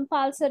 It's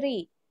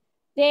compulsory.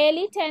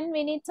 Daily 10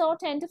 minutes or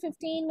 10 to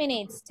 15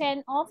 minutes.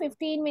 10 or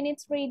 15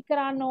 minutes read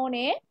karanna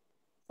one.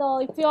 So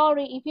if your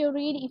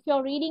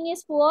reading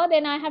is poor,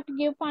 then I have to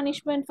give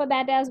punishment for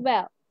that as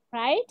well.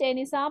 Right?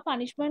 Any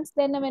punishments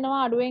then when you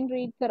are doing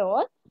read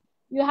karot,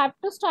 you have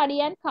to study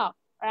and come.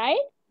 Right?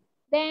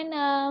 Then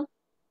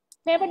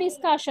paper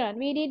discussion.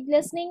 We did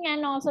listening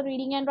and also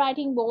reading and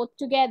writing both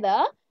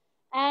together.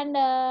 And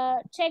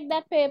check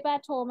that paper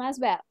at home as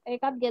well.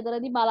 Ekat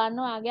ගෙදරදී බලන්න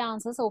ඔයාගේ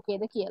answers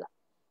okayද කියලා.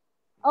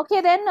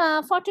 Okay, then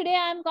for today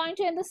I'm going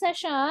to end the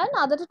session.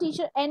 Other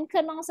teacher end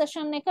කරන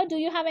session එක. Do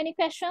you have any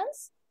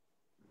questions?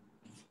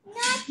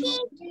 No,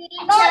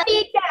 teacher. No,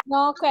 teacher.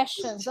 No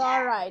questions.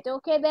 All right.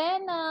 Okay,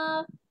 then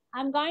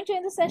I'm going to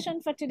end the session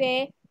for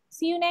today.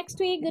 See you next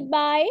week.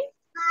 Goodbye.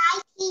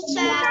 Bye,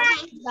 teacher.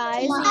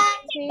 Bye.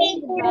 See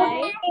you.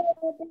 Goodbye.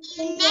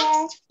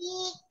 Next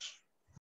week.